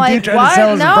 Yeah, I'm dude like, tried to what? sell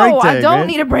us a No, brake I tag, don't man.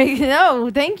 need a brake. No,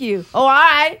 thank you. Oh, all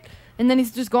right. And then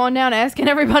he's just going down asking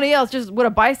everybody else, just with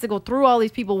a bicycle through all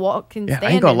these people walking, Yeah, I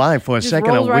standing. ain't gonna lie. For a Just second,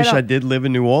 I rolls right wish up. I did live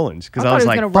in New Orleans because I I thought was he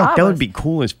was like, gonna "Fuck, rob that would us. be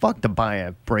cool as fuck to buy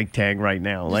a brake tag right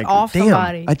now." Like, off damn,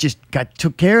 somebody. I just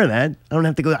took care of that. I don't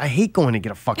have to go. I hate going to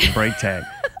get a fucking brake tag.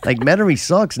 Like, Metairie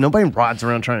sucks. Nobody rides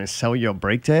around trying to sell you a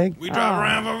brake tag. We drive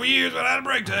around for years without a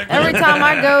brake tag. Every time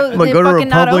I go, I'm gonna they're go to fucking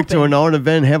not Republic to open. an art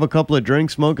event, have a couple of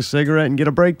drinks, smoke a cigarette, and get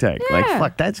a brake tag. Like, Yeah,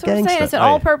 fuck, that's what I'm saying. gangsta. It's an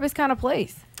all-purpose kind of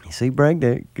place. See, Bragg,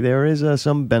 there is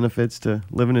some benefits to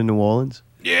living in New Orleans.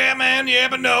 Yeah, man. Yeah,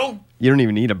 but no. You don't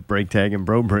even need a brake tag in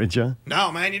Brobridge, huh?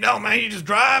 No, man, you don't, man. You just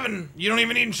drive and you don't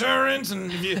even need insurance. And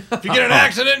if you get in an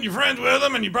accident and you're friends with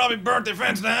them and you probably burnt their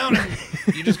fence down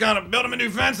and you just kind of build them a new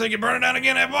fence, they can burn it down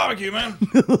again and have barbecue, man.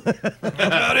 That's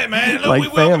about it, man. Look, Like we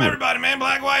welcome family. everybody, man.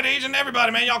 Black, white, Asian,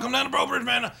 everybody, man. Y'all come down to Brobridge,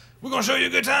 man. We're going to show you a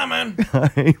good time, man.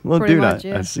 Well, Pretty dude, much, I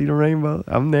yeah. see the rainbow.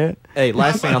 I'm there. Hey,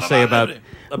 last thing I'll say about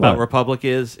What? Republic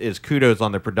is kudos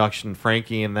on the production.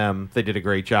 Frankie and them, they did a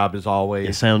great job as always.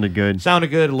 It sounded good.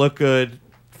 Sounded good, looked good,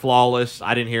 flawless.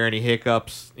 I didn't hear any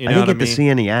hiccups. You know I didn't what get to see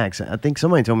any acts. I think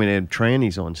somebody told me they had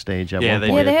trannies on stage at Yeah, one they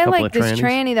point. Yeah, they a had couple like of this trannies.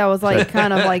 tranny that was like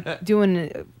kind of like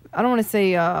doing, I don't want to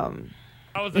say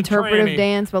interpretive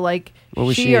dance, but like What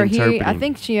was she she or he, I interpreting?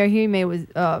 think she or he may was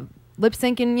lip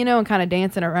syncing, and kind of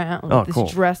dancing around Oh, with this cool.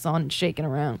 dress on, and shaking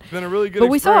around. Been a really good But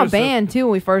we saw a experience. band too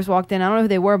when we first walked in. I don't know who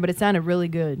they were, but it sounded really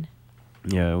good.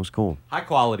 Yeah, it was cool. High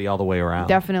quality all the way around.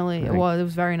 Definitely, it Right. was. It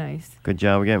was very nice. Good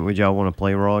job again. Would y'all want to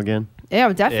play Raw again?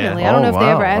 Yeah, definitely. Yeah. I don't know Oh, if they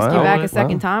ever wow. ask you Wow. back a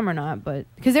second Wow. time or not, but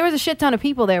because there was a shit ton of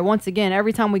people there. Once again,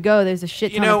 every time we go, there's a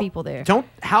shit ton of people there.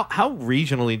 How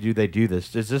regionally do they do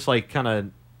this? Is this like kind of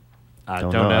I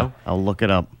don't know. I'll look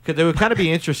it up. Because it would kind of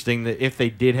be interesting that if they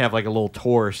did have like a little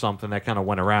tour or something that kind of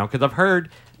went around. Because I've heard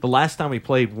the last time we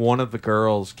played, one of the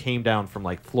girls came down from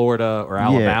like Florida or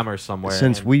Alabama or somewhere.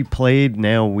 Since we played,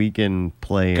 now we can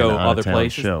play go an other out-of-town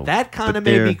places. show. That kind of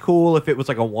may be cool if it was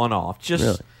like a one-off. Just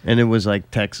really? And it was like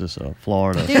Texas or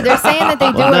Florida. Dude, they're saying that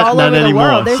they do Well, it all not over the anymore.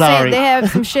 world. They're Sorry. saying they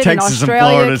have some shit Texas in and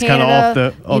Australia, Florida's kinda Canada,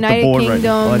 off the United board right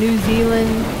Kingdom, now. New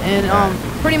Zealand, and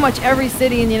pretty much every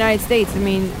city in the United States. I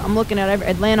mean, I'm looking at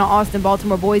Atlanta, Austin,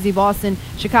 Baltimore, Boise, Boston,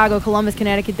 Chicago, Columbus,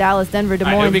 Connecticut, Dallas, Denver, Des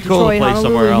Moines, it'd be cool to Detroit, play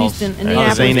somewhere Honolulu, else. Houston, Yeah.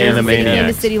 Indianapolis, St. Kansas City, Animaniacs.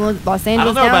 Kansas City, Los I Angeles,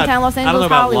 don't know about- downtown Los I don't know Angeles,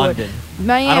 about Hollywood, London. I don't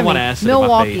Miami, wanna ask it in my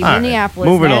Milwaukee, face. All right, Minneapolis,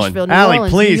 moving Nashville, on. New Allie,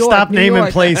 Orleans, please New York, stop New naming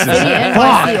York, places. City, NYC,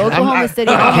 Fuck. Oklahoma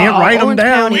City, I can't Omaha, write them Orange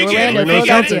down. County, We get it, Orlando, we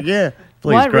get it. Philadelphia. Yeah.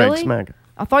 Please, What, Greg, really? smack it.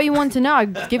 I thought you wanted to know.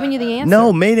 I've given you the answer.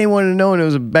 No, Mayday wanted to know, and it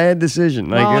was a bad decision.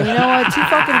 Like, Well, you know what? Too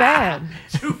fucking bad.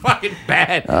 too fucking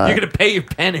bad. You're gonna pay your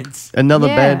penance. Another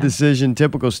Yeah. bad decision.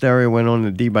 Typical Stereo went on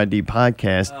the D by D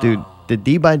podcast. Dude, the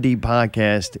D by D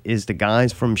podcast is the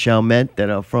guys from Chalmette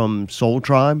that are from Soul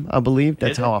Tribe, I believe.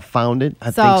 That's how I found it. I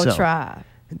Soul think so. Tribe.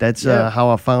 That's Yep. how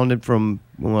I found it from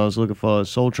when I was looking for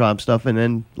Soul Tribe stuff. And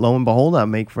then, lo and behold, I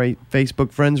make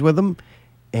Facebook friends with them.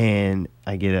 And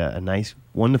I get a nice,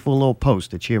 wonderful little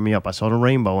post to cheer me up. I saw the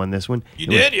rainbow on this one. You It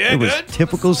was- did? Yeah, It was good.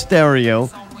 Typical Stereo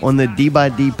on the D by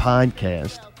D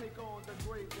podcast.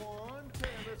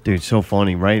 Dude, so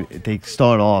funny, right? They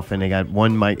start off and they got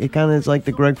one mic. It kind of is like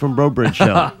the Greg from Brobridge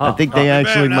show. I think they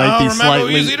actually Now, might be remember,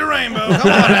 slightly. you see the rainbow.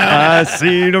 Come on now. I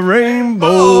see the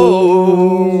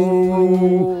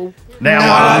rainbow. Now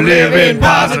I live in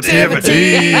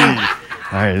positivity.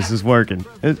 All right, this is working.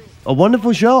 It's a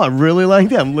wonderful show. I really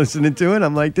like it. I'm listening to it.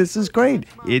 I'm like, this is great.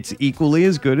 It's equally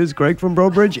as good as Greg from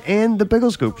Brobridge and the Pickle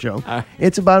Scoop show.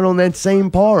 It's about on that same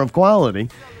par of quality.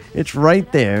 It's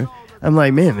right there. I'm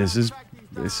like, man, this is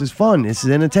fun. This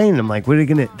is entertaining. I'm like, what are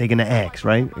they're gonna ask,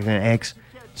 right? They're gonna ask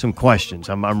some questions.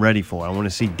 I'm ready for it. I want to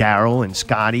see Daryl and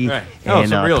Scotty Right. Oh, and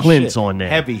some real Clint's shit. on there.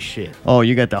 Heavy shit. Oh,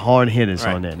 you got the hard hitters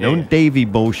Right. on there. Yeah, No yeah. Davey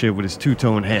bullshit with his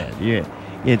two-tone head. Yeah.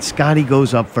 Yeah, Scotty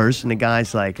goes up first, and the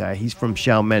guy's like, he's from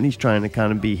Chalmette. He's trying to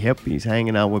kind of be hip. He's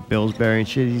hanging out with Pillsbury and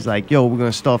shit. He's like, yo, we're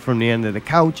going to start from the end of the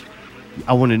couch.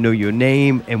 I want to know your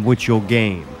name and what's your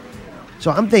game. So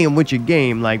I'm thinking, what's your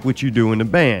game, like what you do in the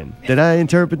band. Did I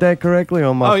interpret that correctly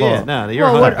on my Oh fault? yeah, no,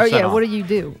 you're Well, 100% off. what do you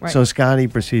do? Right. So Scotty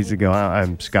proceeds to go,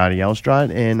 I'm Scotty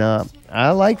Elstrad, and I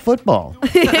like football.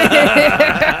 Dude,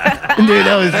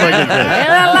 that was fucking good.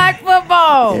 and I like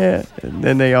football. Yeah, and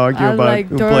then they argue I about like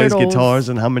who plays turtles. guitars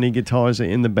and how many guitars are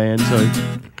in the band. So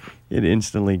it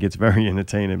instantly gets very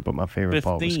entertaining. But my favorite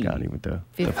part was 15. Scotty with the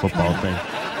 15. football thing.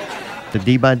 The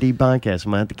D by D podcast.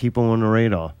 I'm gonna have to keep them on the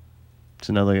radar. It's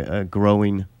another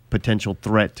growing potential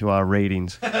threat to our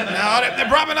ratings. No, they're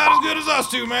probably not as good as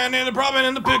us two, man. They're probably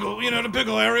in the pickle, the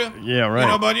pickle area. Yeah,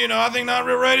 right. But I think Not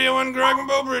Real Radio and Greg and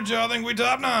Beaubridge, I think we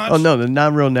top notch. Oh no, the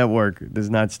Not Real Network does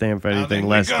not stand for I anything think we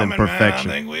less than coming, man.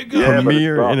 perfection. I think we coming.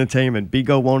 Premier entertainment.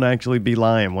 Bigo won't actually be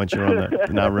lying once you're on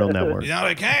the Not Real Network. No,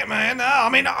 they can't, man. No, I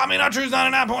mean, our truth's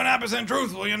 99.9%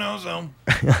 truthful, so.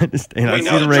 I understand. I We see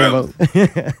know the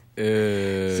the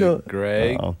rainbow. So,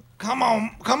 Greg, Uh-oh. Come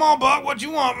on, Buck. What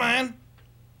you want, man?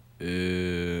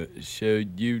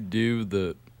 should you do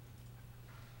the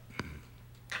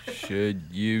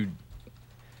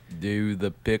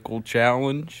pickle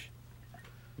challenge?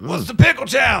 What's the pickle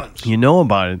challenge? You know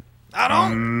about it. I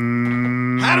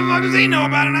don't. How the fuck does he know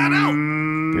about it? I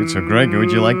don't. Dude, so Greg,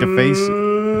 would you like to face?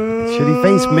 Should he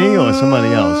face me or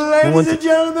somebody else? Who wants Ladies and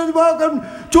gentlemen,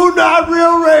 welcome to Not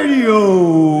Real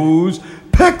Radio's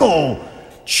Pickle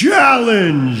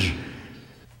Challenge.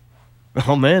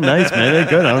 Oh man, nice man. They're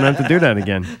good. I don't have to do that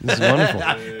again. This is wonderful.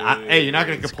 Hey, you're not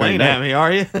going to complain great at me,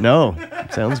 are you? No,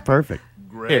 sounds perfect.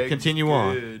 Here, continue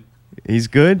on. He's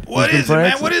good. What He's is been it,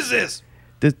 man? practicing. What is this?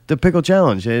 The pickle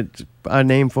challenge? It's our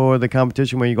name for the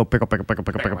competition where you go pickle. All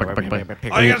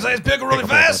you gotta say is pickle really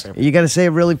fast. You got to say it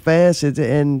really fast,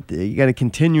 and you got to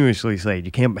continuously say it.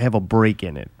 You can't have a break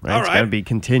in it. Right? All It's right. got to be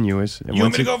continuous. And You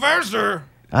want once me to go first, or?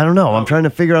 I don't know. I'm trying to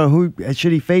figure out who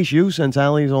should he face you since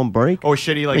Ali's on break. Or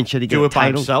should he should he do get it by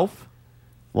titles? himself?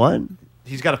 What?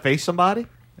 He's got to face somebody.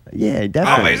 Yeah, I'll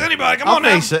definitely. face anybody. Come I'll on now.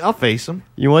 face it. I'll face him.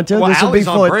 You want to? Well, This will be Ali's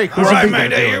on fun. break. This All will right, be-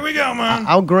 Mayday. Here we go, man.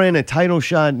 I'll grant a title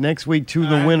shot next week to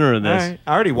the winner of this. All right.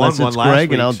 I already won Unless one it's last Greg,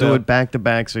 week, and I'll so- do it back to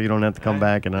back, so you don't have to come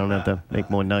back, and I don't have to make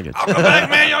more nuggets. I'll come back,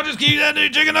 man. Y'all just keep that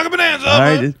chicken nugget bonanza All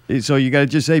up. right, so you got to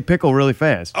just say pickle really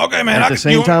fast. Okay, man. At the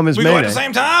same time as we go at Mayday. the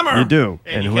same time, or? You do,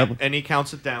 And, whoever. he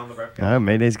counts it down. The rep. All right,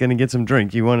 Mayday's gonna get some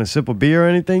drink. You want a sip of beer or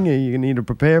anything? You need to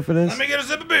prepare for this. Let me get a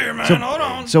sip of beer, man. So- Hold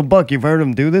on. So, Buck, you've heard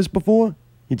him do this before?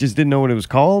 You just didn't know what it was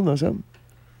called or something?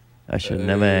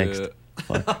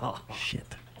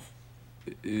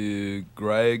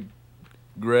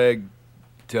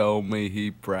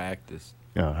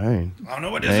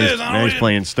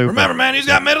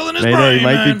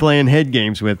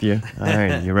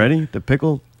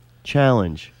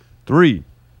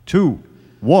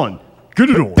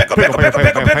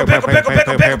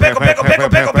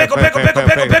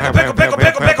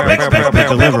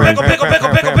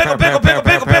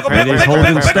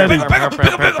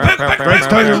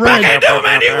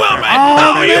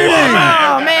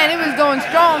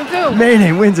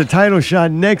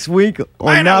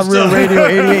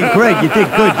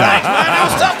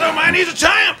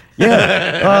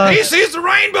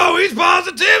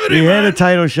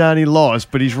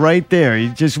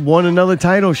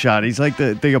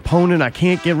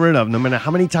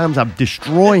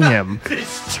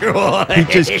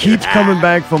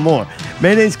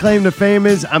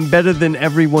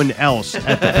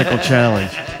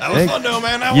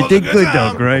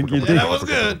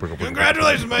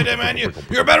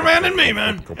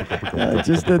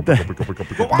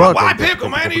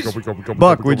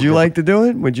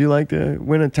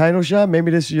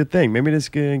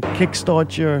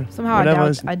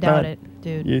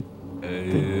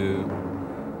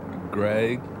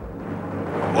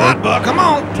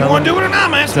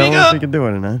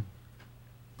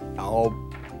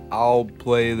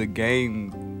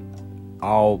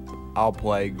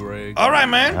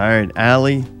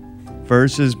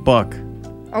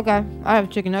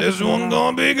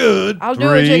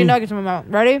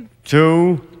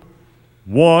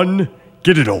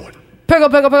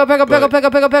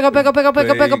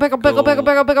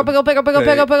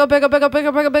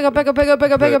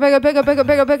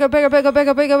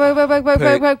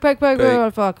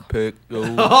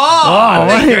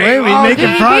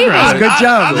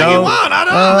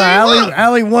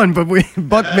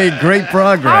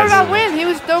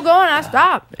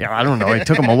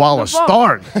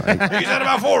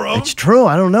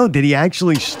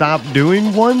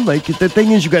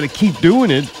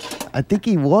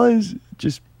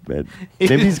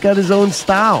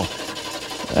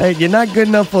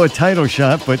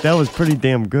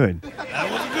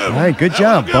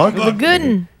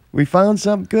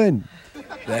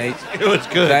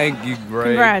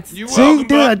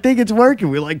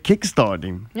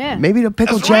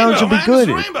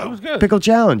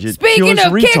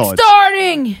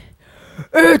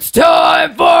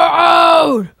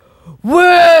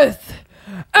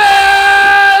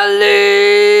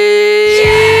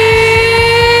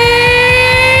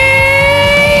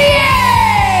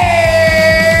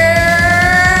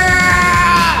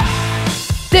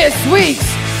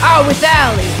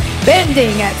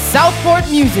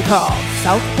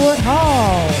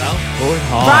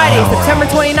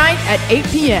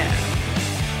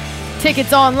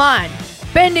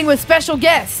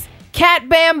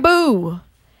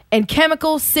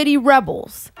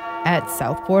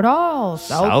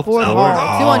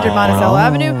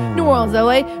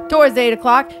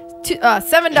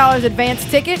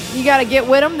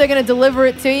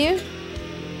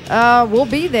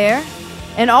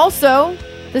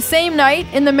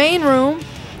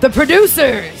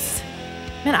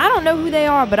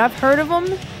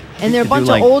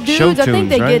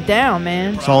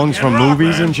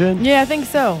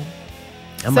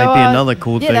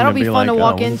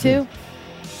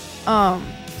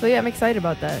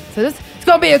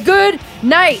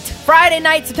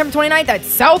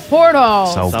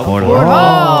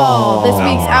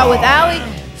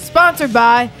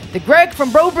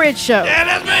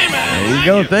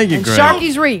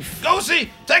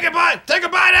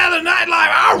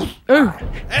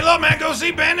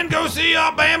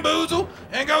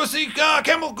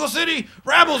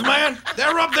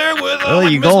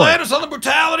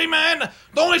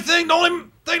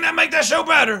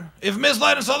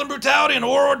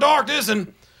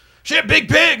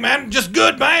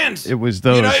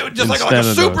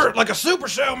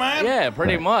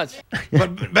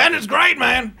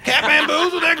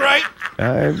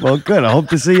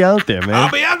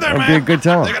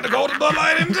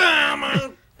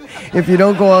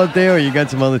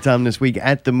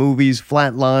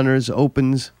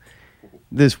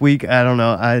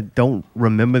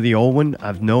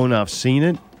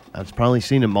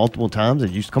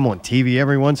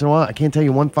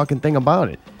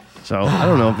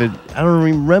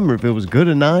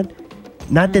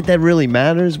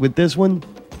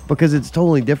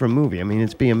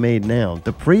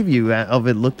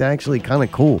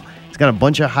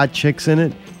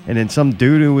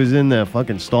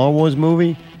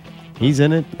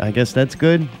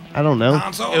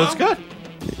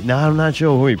 No, I'm not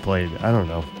sure who he played. I don't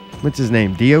know. What's his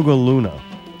name? Diego Luna.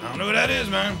 I don't know who that is,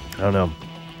 man. I don't know.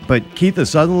 But Keith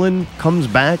Sutherland comes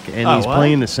back, and he's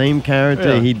playing the same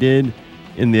character he did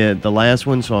in the last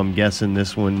one, so I'm guessing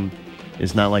this one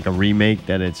is not like a remake,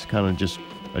 that it's kind of just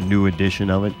a new edition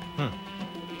of it.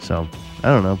 So, I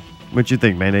don't know. What you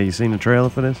think, man? Have you seen the trailer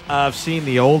for this? I've seen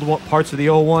the old one, parts of the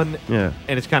old one. Yeah.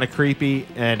 And it's kind of creepy,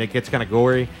 and it gets kind of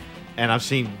gory. And I've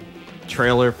seen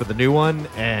trailer for the new one,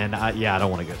 and I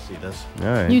don't want to go see this. All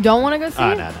right. You don't want to go see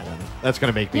it? No. That's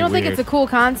going to make me You don't weird. think it's a cool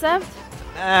concept?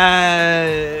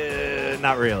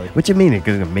 Not really. What you mean it's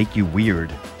going to make you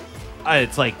weird?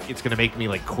 It's like it's gonna make me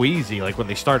like queasy, like when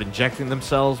they start injecting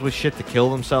themselves with shit to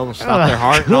kill themselves and stop their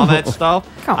heart and all that stuff.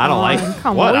 I don't like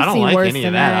what. I don't like any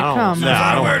of that. I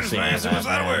don't want to see any of that.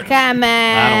 Come on. I don't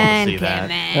want to see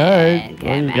that. All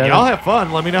right. Y'all have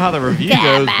fun. Let me know how the review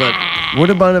goes. But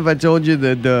what about if I told you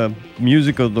that the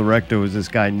musical director was this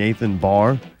guy Nathan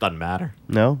Barr? Doesn't matter.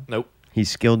 No? Nope.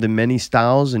 He's skilled in many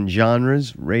styles and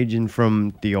genres, ranging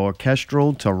from the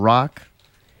orchestral to rock.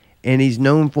 And he's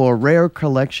known for a rare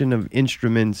collection of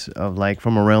instruments of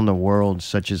from around the world,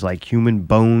 such as human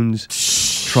bones,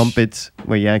 trumpets,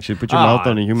 where you actually put your mouth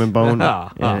on a human bone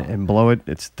and blow it.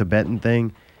 It's a Tibetan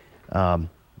thing.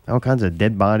 All kinds of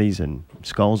dead bodies and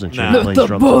skulls and shit. Let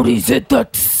the bodies hit the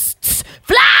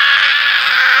flow.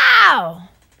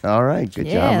 All right, good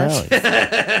job, Alex.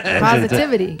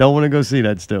 Positivity. Don't want to go see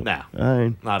that still. No, all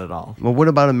right. Not at all. Well, what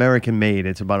about American Made?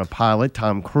 It's about a pilot,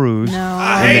 Tom Cruise. No,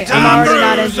 I hate Tom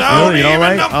Cruise. You don't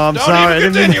like? Oh, I'm sorry. Don't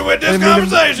even continue with this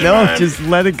conversation, No, man. just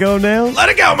let it go now. Let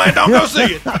it go, man. Don't go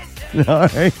see it. All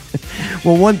right.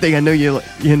 Well, one thing I know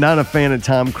you're not a fan of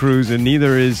Tom Cruise, and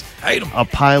neither is a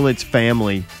pilot's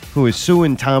family, who is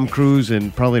suing Tom Cruise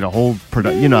and probably the whole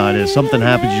production. You know how it is. Something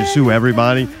happens, you sue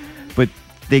everybody. But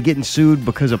they're getting sued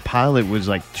because a pilot was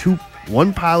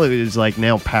one pilot is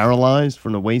now paralyzed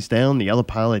from the waist down. The other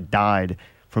pilot died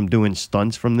from doing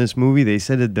stunts from this movie. They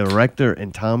said the director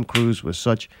and Tom Cruise was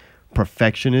such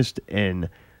perfectionist and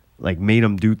made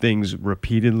him do things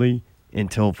repeatedly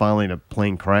until finally the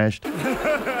plane crashed.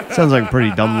 Sounds like a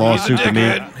pretty dumb lawsuit to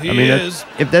me.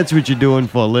 If that's what you're doing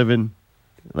for a living,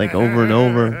 over and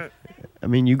over, I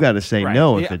mean, you got to say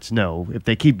no if it's no. If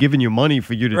they keep giving you money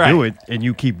for you to do it and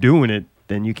you keep doing it,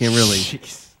 then you can't really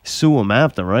sue them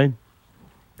after, right?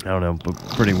 I don't know, but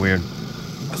pretty weird.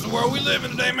 That's the world we live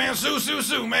in today, man.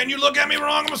 Sue, man. You look at me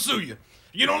wrong, I'm going to sue you.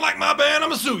 You don't like my band, I'm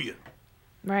going to sue you.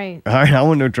 Right. All right, I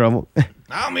want no trouble.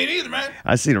 I don't mean either, man.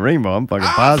 I see the rainbow. I'm fucking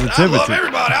positivity. I love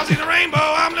everybody. I see the rainbow.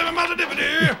 I'm living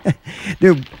positivity.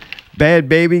 Dude, Bad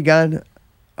Baby got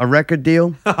a record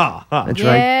deal. That's right.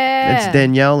 That's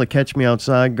Danielle, the Catch Me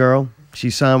Outside girl. She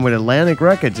signed with Atlantic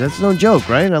Records. That's no joke,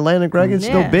 right? Atlantic Records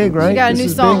still big, right? She got a new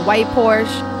song, big. White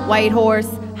Porsche, White Horse,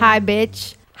 Hi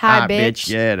Bitch, Hi Bitch.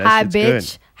 Yeah, that's Hi Bitch,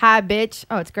 good. Hi Bitch.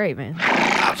 Oh, it's great, man.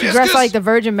 She dressed like the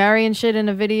Virgin Mary and shit in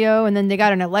the video, and then they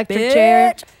got an electric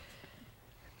chair.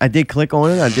 I did click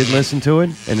on it. I did listen to it,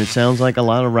 and it sounds like a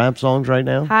lot of rap songs right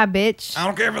now. Hi, bitch. I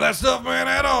don't care for that stuff, man,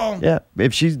 at all. Yeah,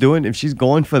 if she's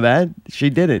going for that,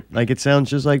 she did it. It sounds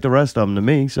just like the rest of them to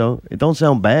me. So it don't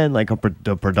sound bad.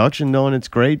 The production on it's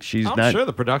great. I'm sure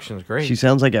the production's great. She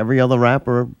sounds like every other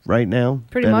rapper right now.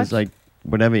 Pretty much. That is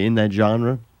whatever in that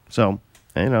genre. So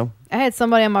I had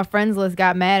somebody on my friends list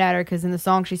got mad at her because in the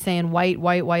song she's saying white,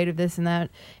 white, white of this and that,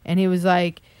 and he was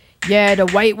like, yeah, the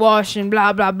whitewash and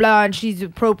blah, blah, blah, and she's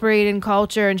appropriating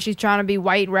culture, and she's trying to be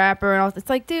white rapper, and all. It's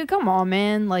like, dude, come on,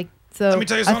 man. So Let me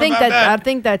tell you something about that. I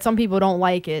think that some people don't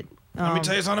like it. Let me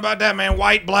tell you something about that, man.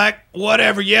 White, black,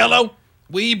 whatever, yellow.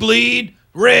 We bleed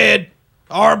red.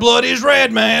 Our blood is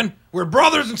red, man. We're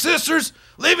brothers and sisters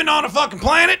living on a fucking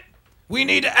planet. We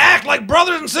need to act like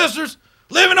brothers and sisters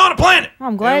living on a planet.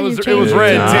 I'm glad you changed it. It was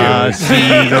red, too. I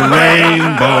see the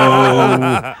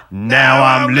rainbow. Now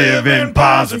I'm living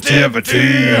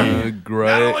positivity. Great.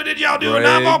 Not only did y'all do it,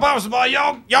 now I'm all possible.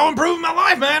 Y'all improving my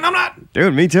life, man. I'm not.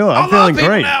 Dude, me too. I'm I love feeling people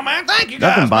great. now, man. Thank you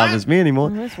guys, Nothing bothers me anymore.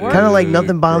 Kind of like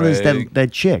nothing bothers that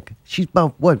chick. She's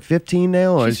about, 15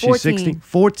 now? Or She's is she 16?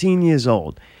 14 years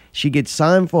old. She gets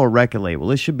signed for a record label.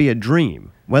 This should be a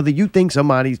dream. Whether you think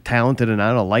somebody's talented or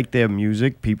not or like their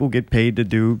music, people get paid to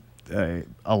do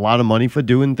a lot of money for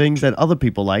doing things that other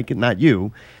people like and not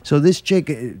you. So this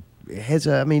chick this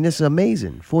is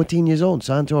amazing. 14 years old,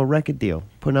 signed to a record deal,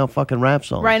 putting out fucking rap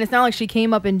songs. Right, and it's not like she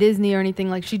came up in Disney or anything.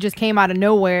 Like, she just came out of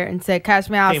nowhere and said, "Catch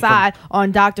me outside"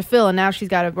 on Dr. Phil, and now she's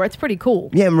got a... It's pretty cool.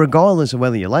 Yeah, and regardless of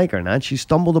whether you like her or not, she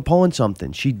stumbled upon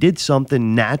something. She did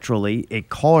something naturally. It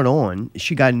caught on.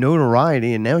 She got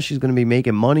notoriety, and now she's going to be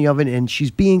making money of it, and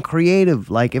she's being creative.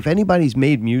 Like, if anybody's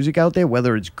made music out there,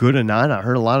 whether it's good or not, I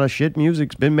heard a lot of shit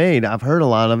music's been made. I've heard a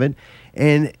lot of it,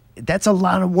 and that's a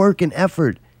lot of work and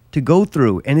effort to go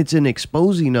through, and it's an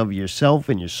exposing of yourself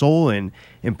and your soul and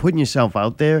putting yourself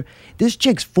out there. This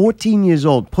chick's 14 years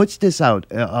old, puts this out,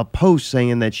 a post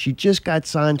saying that she just got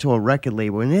signed to a record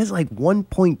label, and there's like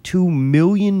 1.2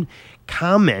 million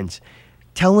comments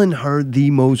telling her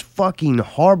the most fucking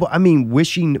horrible,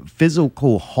 wishing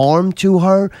physical harm to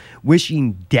her,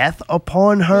 wishing death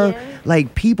upon her,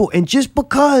 like people, and just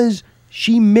because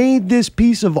she made this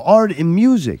piece of art and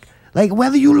music, like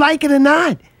whether you like it or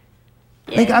not.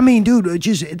 Like, dude,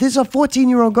 this is a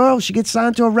 14-year-old girl. She gets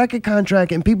signed to a record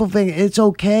contract, and people think it's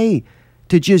okay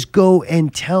to just go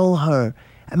and tell her.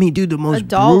 Dude, the most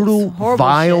brutal,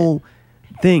 vile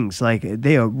things. Like,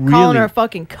 they are really... Calling her a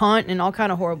fucking cunt and all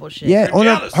kind of horrible shit. Yeah, on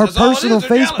her personal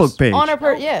Facebook page. On her,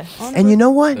 and you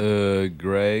know what?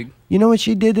 Greg. You know what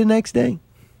she did the next day?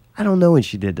 I don't know what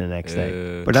she did the next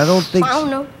day. But I don't think... I don't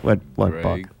know. What,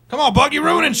 Buck? Come on, Buck, you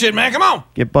ruining shit, man. Come on.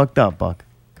 Get bucked up, Buck.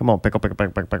 Come on, pickle.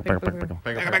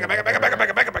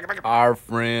 Our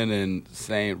friend in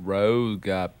St. Rose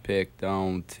got picked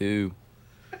on, too.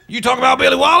 You talking about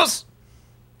Billy Wallace?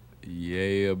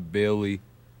 Yeah, Billy.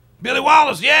 Billy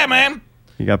Wallace, yeah, man.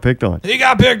 He got picked on. He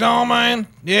got picked on, man.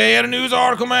 Yeah, he had a news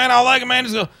article, man. I like it, man.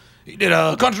 He did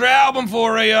a country album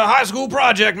for a high school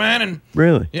project, man. And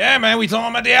really? Yeah, man. We saw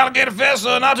him at the Alligator Fest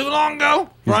not too long ago.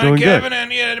 Brian, Kevin, and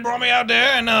they brought me out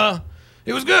there, and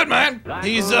it was good, man.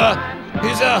 He's from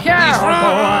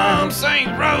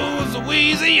St. Rose,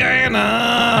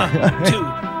 Louisiana.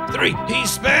 2, 3. He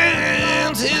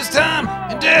spends his time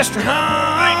in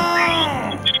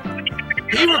Destrehan.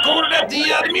 He recorded at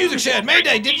the Music Shed.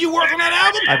 Mayday, did you work on that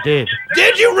album? I did.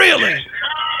 Did you really?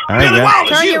 Right, Billy Wallace,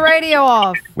 turn your radio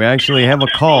off. We actually have a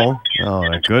call.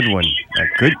 Oh, a good one. A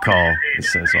good call.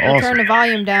 This is awesome. Turn the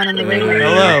volume down on the radio.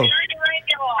 Hello.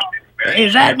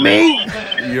 Is that me?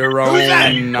 You're on.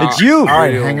 It's you. All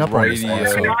right, hang up on this.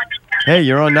 Hey,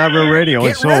 you're on Not Real Radio,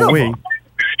 and so are we.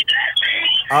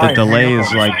 The delay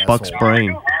is like Buck's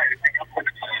brain.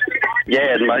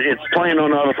 Yeah, it's playing on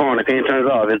the other phone. I can't turn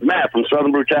it off. It's Matt from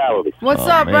Southern Brutality. What's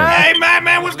up, bro? Hey, Matt,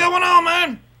 man, what's going on,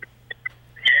 man?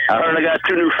 I heard I got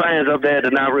 2 new fans up there at the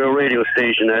Not Real Radio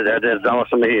station. That's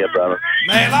awesome to hear, brother.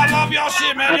 Man, I love y'all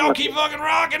shit, man. Y'all keep fucking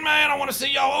rocking, man. I want to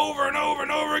see y'all over and over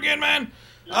and over again, man.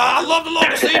 I love the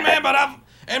local scene, man,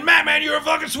 and Matt, man, you're a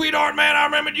fucking sweetheart, man. I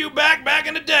remember you back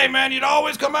in the day, man. You'd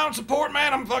always come out and support,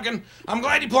 man. I'm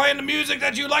glad you're playing the music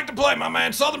that you like to play, my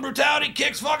man. Southern Brutality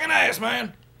kicks fucking ass,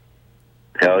 man.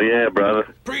 Hell yeah, brother.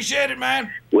 Appreciate it,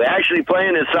 man. We're actually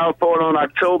playing in Southport on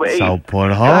October 8th.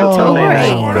 Southport, October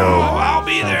 8th. I'll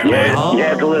be there, man. You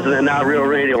have to listen to Not Real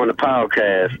Radio on the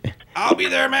podcast. I'll be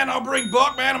there, man. I'll bring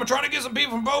Buck, man. I'm trying to get some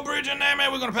people from Bow Bridge in there,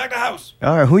 man. We're going to pack the house.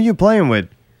 All right, who you playing with?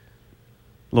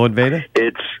 Lord Vader?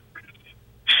 It's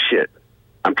shit.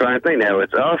 I'm trying to think now.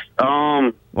 It's us.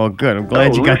 Well, good. I'm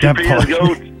glad you got that part.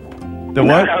 The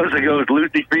what? That was the ghost.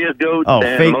 Lucy Fierce Ghost. Oh,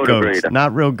 and fake Motogrator. ghosts,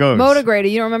 not real ghosts. Motogrator,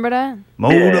 you don't remember that?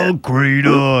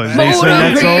 Motogrator. Is they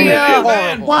sing that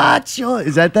song? What's your?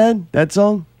 Is that that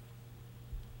song?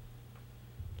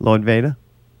 Lord Vader.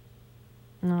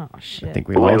 Oh shit! I think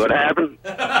we Wait, lost. what happened?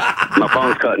 My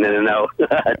phone's cutting in and out.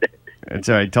 It's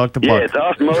all right. Talk to Buck. Yeah, it's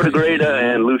us, Motogrator,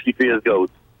 and Lucy Fierce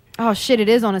Ghost. Oh shit! It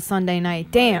is on a Sunday night.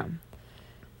 Damn.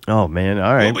 Oh man!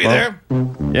 All right. We'll be there.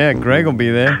 Yeah, Greg will be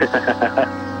there.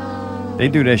 They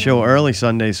do that show early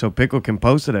Sundays so Pickle can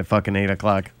post it at fucking 8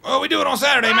 o'clock. Well, we do it on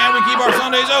Saturday, man. We keep our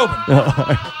Sundays open.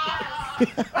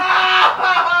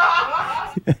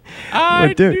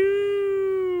 I do.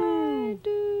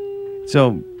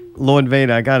 So, Lord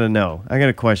Vader, I gotta know. I got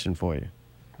a question for you.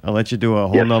 I'll let you do a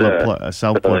whole nother a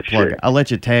Southport plug. I'll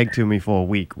let you tag to me for a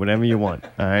week, whatever you want.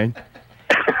 All right.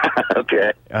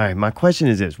 Okay. All right, my question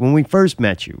is this. When we first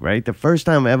met you, right, the first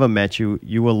time I ever met you,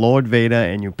 you were Lord Vader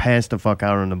and you passed the fuck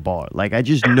out on the bar. Like, I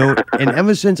just know, and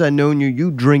ever since I known you,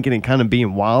 you drinking and kind of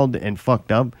being wild and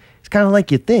fucked up, it's kind of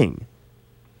like your thing.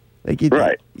 Like, you know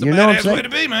what I'm saying? Way to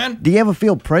be, man. Do you ever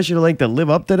feel pressure to live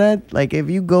up to that? Like, if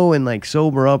you go and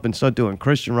sober up and start doing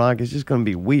Christian rock, it's just gonna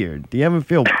be weird. Do you ever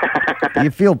feel? Do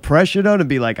you feel pressure though to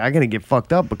be like, I gotta get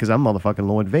fucked up because I'm motherfucking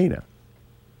Lord Vader?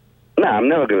 Nah, I'm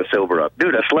never gonna sober up,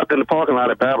 dude. I slept in the parking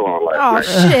lot at Babylon last night. Oh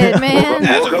shit, man!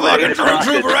 That's a fucking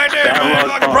trooper right there, man.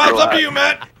 Fucking props up to you,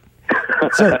 Matt.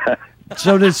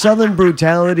 So does Southern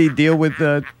Brutality deal with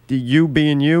the you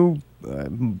being you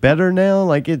better now?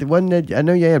 Like it wasn't. I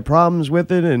know you had problems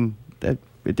with it, and that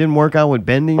it didn't work out with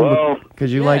Bending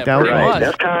because you liked Outlaws. Right.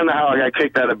 That's kind of how I got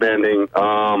kicked out of Bending.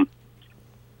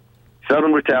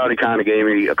 Southern Brutality kind of gave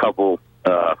me a couple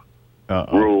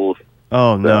rules.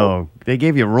 Oh, no. They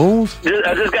gave you rules?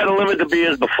 I just got to limit the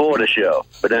beers before the show.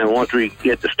 But then once we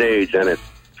get the stage, then it's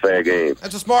fair game.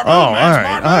 That's a smart move,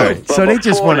 man. All right. So they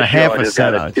just want a half a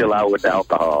set out. Chill out with the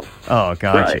alcohol. Oh,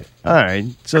 gotcha. Right. All right.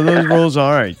 So those rules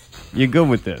are all right. You're good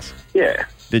with this? Yeah.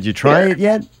 Did you try it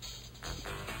yet?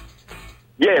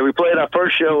 Yeah, we played our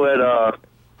first show at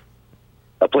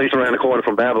a place around the corner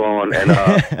from Babylon, and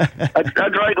I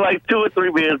drank like 2 or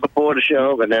 3 beers before the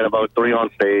show, and then about 3 on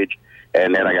stage,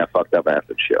 and then I got fucked up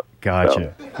after the show.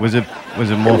 Gotcha. So, was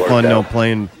it more fun though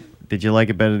playing? Did you like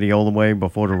it better the older way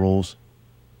before the rules?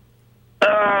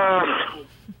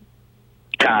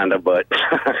 Kinda, but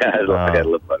I got a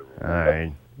little better. All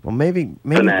right. Well, maybe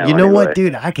now, you know anyway. what,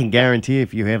 dude? I can guarantee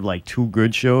if you have like 2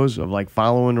 good shows of like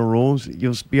following the rules,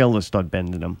 you'll be able to start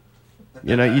bending them.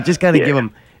 You know, you just got to give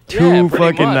them 2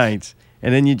 fucking nights,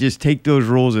 and then you just take those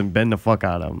rules and bend the fuck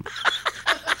out of them.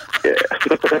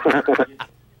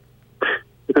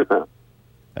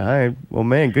 All right. Well,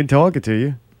 man, good talking to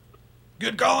you.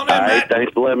 Good calling in, All right, Matt.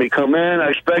 thanks for letting me come in. I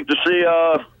expect to see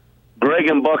Greg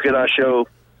and Buck at our show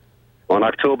on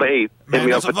October 8th. Man,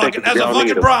 that's a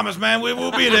fucking promise, man. We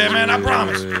will be there, man. I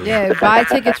promise. Yeah, buy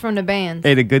tickets from the band.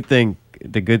 Hey, the good thing,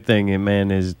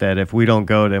 man, is that if we don't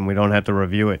go, then we don't have to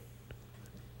review it.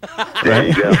 There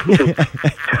you go.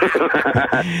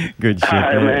 Good shit, All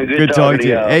right, man. Good talking to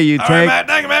you. y'all. Hey, you All right, Matt.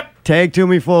 Thank you, Matt. tag to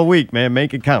me for a week, man.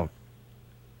 Make it count.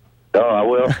 Oh, I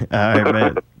will. All right,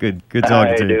 man. Good All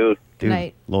talking right, to you. dude.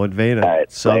 Night. Lord Vader. All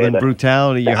right, Southern later.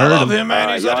 Brutality. You I heard love him. him, man.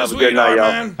 He's All such right, a y'all have a good night, sweetheart,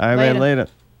 y'all. man. All right, man. Later.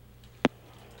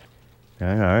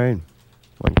 All right.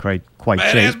 Wasn't quite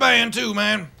Badass safe. band, too,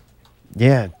 man.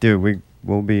 Yeah, dude.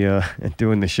 We'll be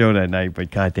doing the show that night, but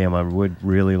goddamn, I would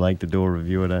really like to do a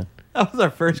review of that. That was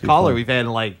our first caller we've had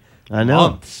in like I know.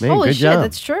 months. Man, Holy good shit, job.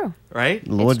 that's true. Right?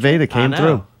 Lord Vader came I know.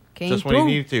 through. Came Just when through. you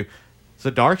needed to. It's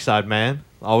the dark side, man.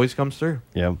 Always comes through.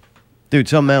 Yeah. Dude,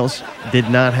 something else did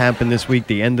not happen this week.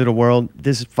 The end of the world.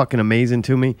 This is fucking amazing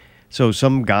to me. So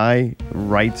some guy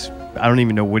writes, I don't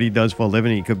even know what he does for a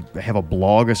living. He could have a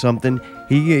blog or something.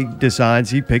 He decides,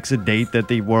 he picks a date that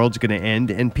the world's going to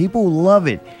end, and people love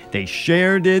it. They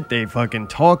shared it. They fucking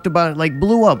talked about it. Like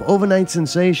blew up. Overnight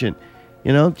sensation.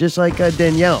 You know, just like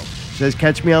Danielle. Says,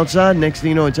 catch me outside. Next thing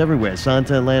you know, it's everywhere.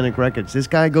 Santa Atlantic Records. This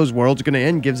guy goes, world's going to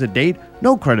end, gives a date.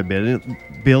 No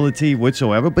credibility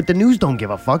whatsoever. But the news don't give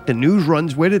a fuck. The news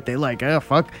runs with it. They like,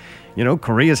 fuck. You know,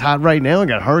 Korea's hot right now.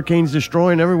 Got hurricanes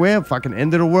destroying everywhere. Fucking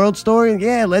end of the world story.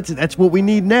 Yeah, that's what we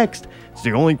need next. It's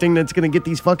the only thing that's going to get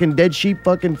these fucking dead sheep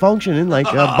fucking functioning like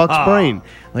Buck's brain.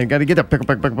 Like, got to get a pick.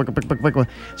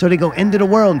 So they go end of the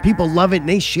world, and people love it, and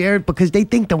they share it because they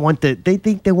think they want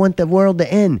the world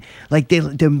to end. Like their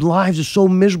lives are so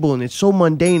miserable and it's so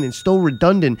mundane and so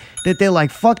redundant that they're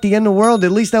like, fuck the end of the world.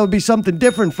 At least that would be something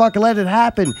different. Fuck, let it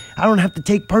happen. I don't have to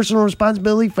take personal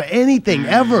responsibility for anything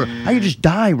ever. I could just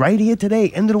die right here today.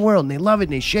 End of the world. And they love it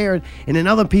and they share it. And then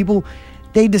other people,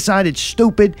 they decide it's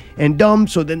stupid and dumb,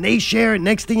 so then they share it.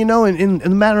 Next thing you know, in a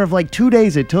matter of like 2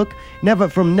 days it took,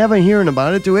 from never hearing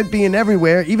about it to it being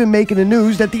everywhere, even making the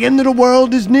news that the end of the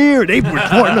world is near. They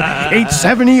report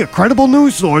 870, a credible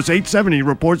news source, 870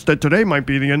 reports that today might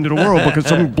be the end of the world because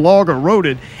some blogger wrote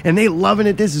it, and they loving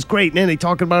it. This is great. And then they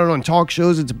talking about it on talk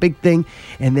shows. It's a big thing.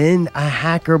 And then a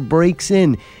hacker breaks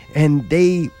in, and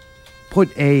they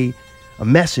put a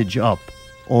message up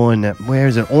on, where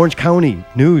is it, Orange County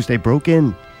News. They broke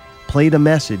in, played a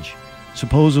message,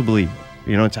 supposedly.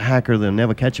 You know, it's a hacker. They'll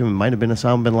never catch him. It might have been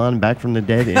Osama bin Laden back from the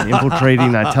dead and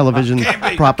infiltrating our television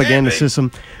propaganda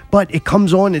system. But it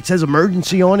comes on, it says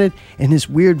emergency on it, and this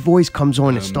weird voice comes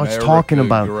on and starts talking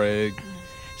about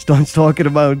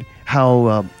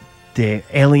how the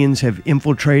aliens have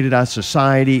infiltrated our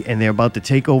society and they're about to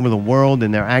take over the world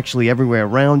and they're actually everywhere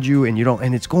around you and you don't,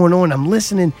 and it's going on. I'm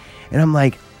listening and I'm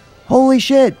like, holy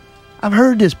shit, I've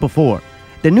heard this before.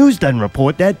 The news doesn't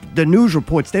report that. The news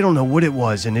reports, they don't know what it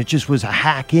was, and it just was a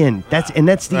hack in. That's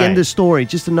the end of the story,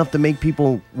 just enough to make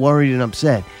people worried and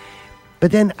upset.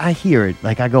 But then I hear it.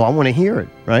 Like I go, I want to hear it,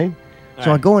 right?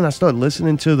 So I go and I start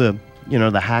listening to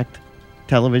the hacked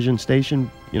television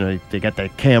station. You know, they got the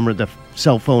camera, the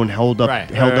cell phone held up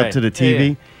to the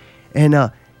TV. Yeah.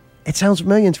 And it sounds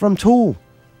familiar. It's from Tool.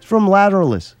 It's from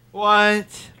Lateralus. What?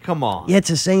 Come on. Yeah, it's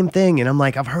the same thing. And I'm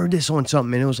like, I've heard this on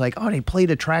something. And it was like, oh, they played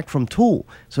a track from Tool.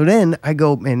 So then I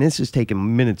go, man, this is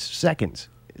taking minutes, seconds.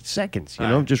 seconds. You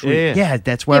Right. know, just Yeah.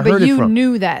 that's where I heard but it you from.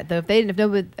 knew that though. If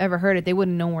nobody ever heard it, they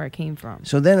wouldn't know where it came from.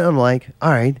 So then I'm like,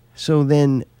 all right. So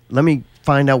then let me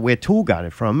find out where Tool got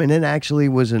it from, and it actually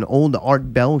was an old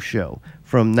Art Bell show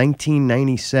from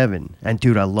 1997. And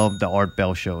dude, I love the Art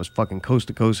Bell show. It's fucking Coast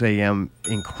to Coast AM,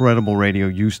 incredible radio.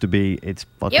 Used to be. It's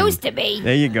fucking. Used to be.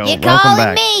 There you go. You're Welcome calling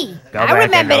back. me. Go I back in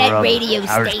remember the that room. radio I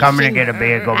station. was coming to get a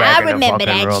beer. Go back I in the remember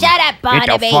fucking that. room. Shut up, Barnaby.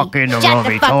 Get the fuck in the Shut room.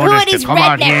 the He fuck. told Who us are to these come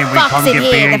out here and we redneck come fucks in get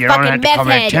here? beer. The You don't have fucking to come in.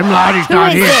 meth Tim head. Lottie's Who not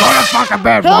is here. this? Go to fucking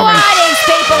bed, Who woman. are these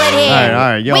people in here? All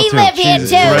right, y'all We too. live here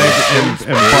Jesus, too.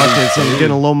 Greg and Buckets. I'm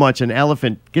getting a little much. An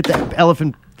elephant. Get that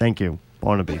elephant. Thank you,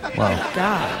 Barnaby. Wow.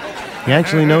 God. He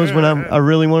actually knows when I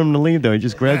really want him to leave, though. He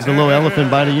just grabs the little elephant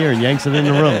by the ear and yanks it in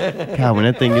the room. God, when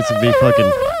that thing gets to be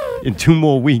fucking... In 2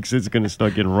 more weeks, it's going to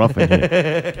start getting rough in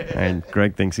here. And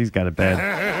Greg thinks he's got it bad.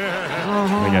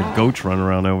 They got goats running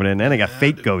around over there, and then they got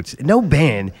fake goats. No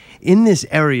band in this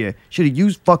area should have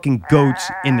used fucking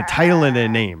goats in the title of their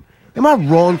name. Am I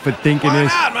wrong for thinking Why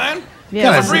this? not, man?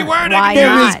 Yeah, That's a free word. why There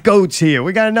not? is goats here.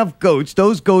 We got enough goats.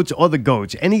 Those goats are the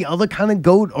goats. Any other kind of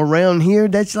goat around here,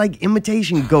 that's like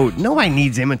imitation goat. Nobody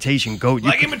needs imitation goat. You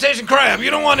Like imitation crab. You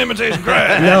don't want imitation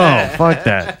crab. no, fuck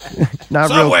that. Not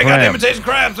real Subway got crab. imitation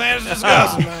crabs, man. It's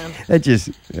disgusting, man. I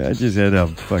just had a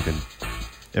fucking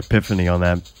epiphany on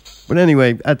that. But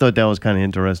anyway, I thought that was kind of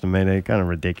interesting, man. Kind of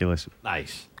ridiculous.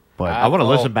 Nice. But I want to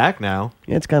listen back now.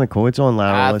 yeah, it's kind of cool. It's on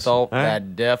I Lateralus. thought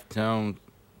that Deftone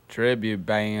tribute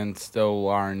band stole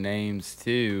our names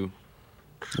too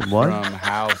What? from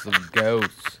House of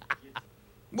Ghosts.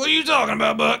 What are you talking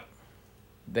about, Buck?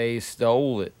 They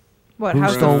stole it. What? Who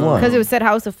House stole what? Because it was said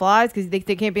House of Flies. Because they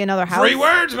can't be another house. Free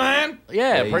words, man.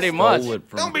 Yeah, They pretty stole much. it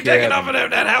from Don't be Kevin. taking off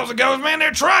of that house of ghosts, man.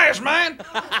 They're trash, man.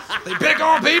 They pick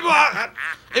on people.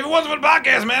 If it wasn't for the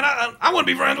podcast, man, I wouldn't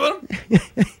be friends with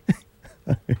them.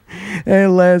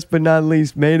 And last but not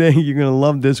least, Mayday, you're going to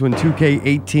love this one.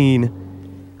 2K18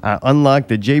 unlocked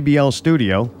the JBL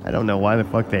Studio. I don't know why the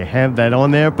fuck they have that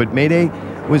on there, but Mayday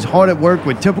was hard at work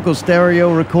with typical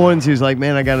stereo recordings. He was like,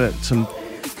 man, I got some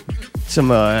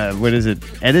what is it,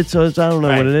 edits or I don't know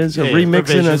what it is, or Yeah, remixing or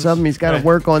revisions. something. He's got to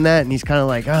work on that, and he's kind of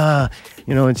like,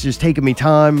 it's just taking me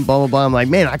time, blah, blah, blah. I'm like,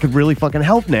 man, I could really fucking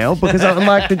help now because I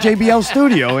unlocked the JBL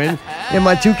Studio in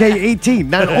my 2K18.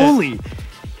 Not only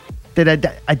did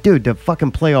dude, the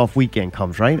fucking playoff weekend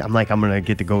comes, right? I'm like, I'm going to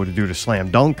get to go to do the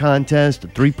slam dunk contest, the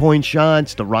 3-point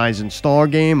shots, the Rising Star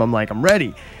game. I'm like, I'm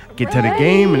ready. Get to the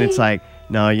game, and it's like,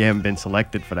 no, you haven't been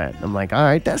selected for that. I'm like, all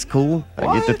right, that's cool.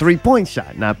 I get the 3-point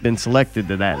shot, not been selected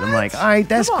to that. And I'm like, all right,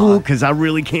 that's cool, because I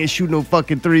really can't shoot no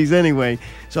fucking threes anyway.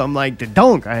 So I'm like, the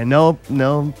dunk,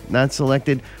 no, not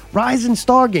selected. Rising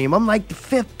Star game, I'm like the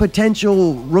 5th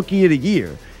potential rookie of the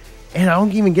year. And I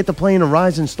don't even get to play in a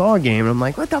Rising Star game. And I'm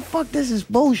like, what the fuck? This is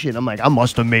bullshit. I'm like, I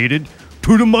must have made it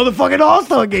to the motherfucking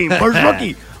All-Star game. First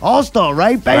rookie. All-Star,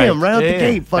 right? Bam, right out the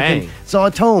gate. Fucking saw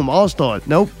a tome. All-Star.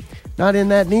 Nope. Not in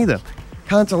that neither.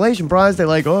 Consolation prize, they're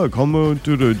like, oh, come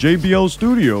to the JBL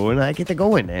Studio. And I get to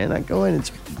go in there. And I go in.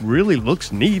 It really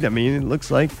looks neat. I mean, it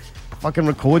looks like a fucking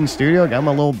recording studio. I got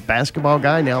my little basketball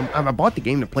guy. Now, I bought the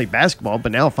game to play basketball,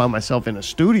 but now I find myself in a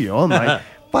studio. I'm like,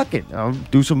 fuck it. I'll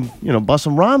do some, bust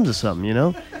some rhymes or something,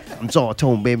 I'm so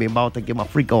tone, baby, about to get my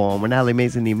freak on when Ali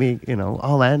Mason need me,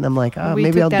 all that. And I'm like, We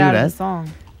maybe took I'll do that out of that. the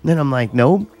song. Then I'm like,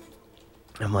 nope.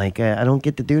 I'm like, I don't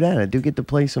get to do that. I do get to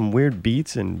play some weird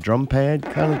beats and drum pad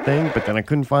kind of thing, but then I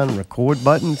couldn't find a record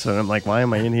button. So I'm like, why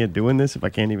am I in here doing this if I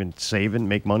can't even save it and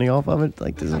make money off of it?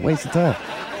 Like, this is a waste of time.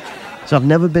 So I've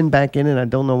never been back in it. I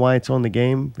don't know why it's on the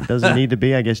game. It doesn't need to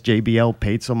be. I guess JBL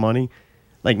paid some money.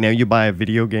 Like, now you buy a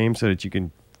video game so that you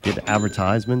can get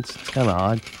advertisements. It's kind of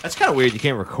odd. That's kind of weird. You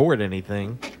can't record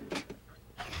anything.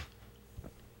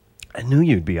 I knew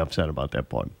you'd be upset about that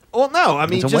part. Well, no. I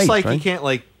mean, It's a just waste, like right? you can't,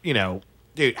 like,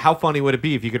 dude, how funny would it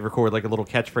be if you could record, like, a little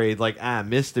catchphase, like,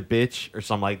 missed a bitch, or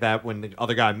something like that when the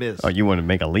other guy missed? Oh, you want to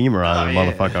make a lemur out of the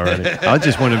motherfucker already. I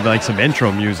just wanted, like, some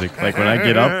intro music. Like, when I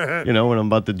get up, when I'm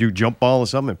about to do jump ball or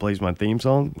something, it plays my theme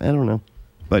song. I don't know.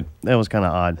 But that was kind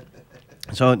of odd.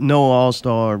 So, no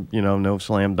All-Star, no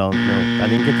slam dunk. No, I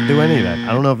didn't get to do any of that.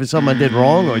 I don't know if it's something I did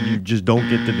wrong or you just don't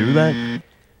get to do that.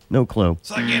 No clue.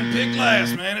 It's like getting picked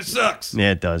last, man. It sucks.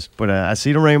 Yeah, it does. But I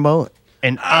see the rainbow,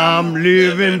 and I'm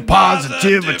living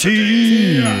positivity.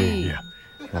 Yeah.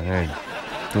 All right.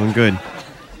 Doing good.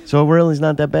 So, really's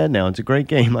not that bad now. It's a great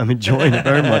game. I'm enjoying it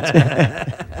very much.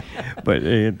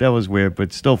 But that was weird,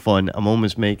 but still fun. I'm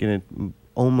almost making it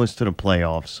almost to the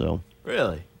playoffs, so.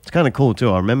 Really? It's kind of cool,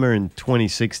 too. I remember in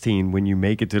 2016, when you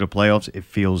make it to the playoffs, it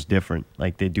feels different.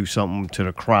 Like they do something to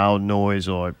the crowd noise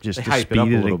or just They the hype it up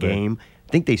speed a of the little bit. game.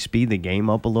 think they speed the game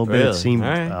up a little bit. It Really? seemed All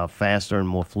right. faster and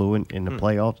more fluent in the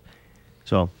playoffs.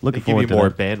 So looking They give forward you to more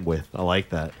that. bandwidth. I like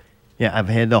that. Yeah, I've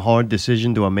had the hard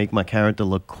decision: do I make my character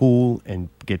look cool and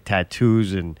get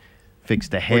tattoos and fix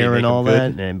the do you hair make and 'em all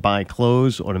good? that, and buy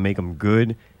clothes, or to make them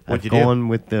good? What'd I've you do? gone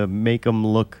with the make them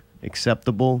look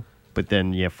acceptable, but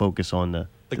then focus on the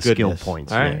skill goodness.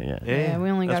 points. All right. Yeah, Yeah, we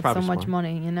only That's got so probably much smart.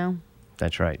 money, you know.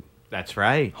 that's right. That's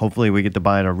right. Hopefully, we get to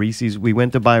buy it a Reese's. We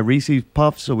went to buy Reese's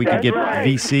Puffs so we could get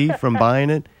VC from buying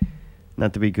it,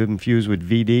 not to be confused with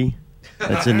VD.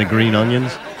 That's in the green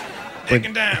onions.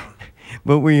 Taking down.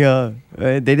 But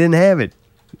they didn't have it.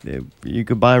 You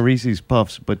could buy Reese's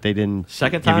Puffs, but they didn't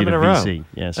Second give time you the in a row. VC.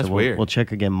 Yeah, so That's we'll, weird. we'll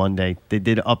check again Monday. They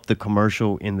did up the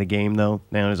commercial in the game, though.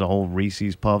 Now there's a whole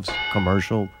Reese's Puffs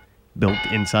commercial built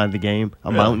inside the game. A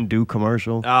Really? Mountain Dew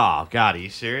commercial. Oh, God. Are you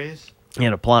serious?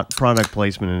 Yeah, the product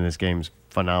placement in this game is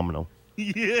phenomenal.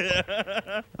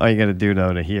 Yeah. All you got to do,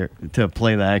 though, to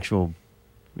play the actual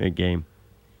game.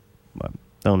 But,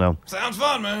 don't know. Sounds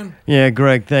fun, man. Yeah,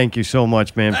 Greg, thank you so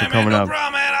much, man, Hey, for man, coming no up.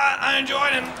 problem, man. I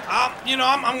enjoyed it.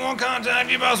 I'm going to contact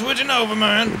you about switching over,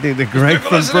 man. The Greg Stick a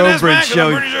from listen to this, man, Brobridge 'cause Show.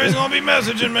 I'm pretty sure he's going to be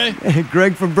messaging me.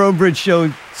 Greg from Brobridge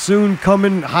Show, soon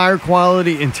coming, higher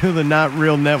quality into the Not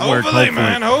Real Network. Hopefully,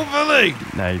 man. Hopefully.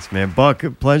 Nice, man. Buck,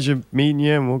 pleasure meeting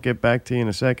you, and we'll get back to you in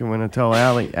a second when I tell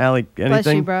Allie. Allie,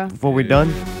 anything you, bro. before we're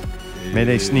done?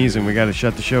 Mayday sneezing. We got to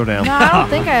shut the show down. No, I don't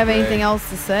think I have anything else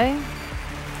to say.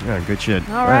 Yeah, good shit.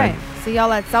 All right. See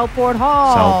y'all at Southport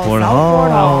Hall. Southport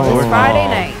Hall. This Friday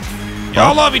night.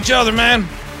 Y'all love each other, man.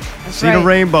 That's See the right.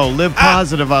 rainbow. Live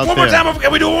positive out One there. more time.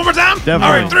 Can we do it one more time? Definitely.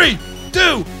 All right, 3,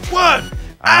 2, 1.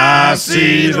 I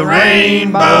see the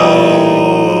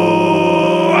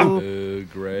rainbow.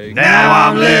 Greg. Now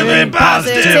I'm living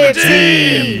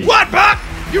positivity. What, Buck?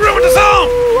 You ruined the song.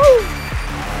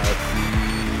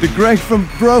 The Greg from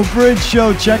Brobridge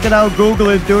Show. Check it out. Google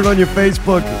it. Do it on your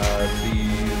Facebook.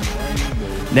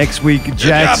 Next week,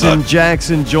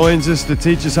 Jackson joins us to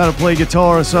teach us how to play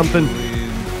guitar or something.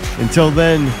 Until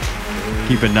then,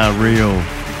 keep it not real.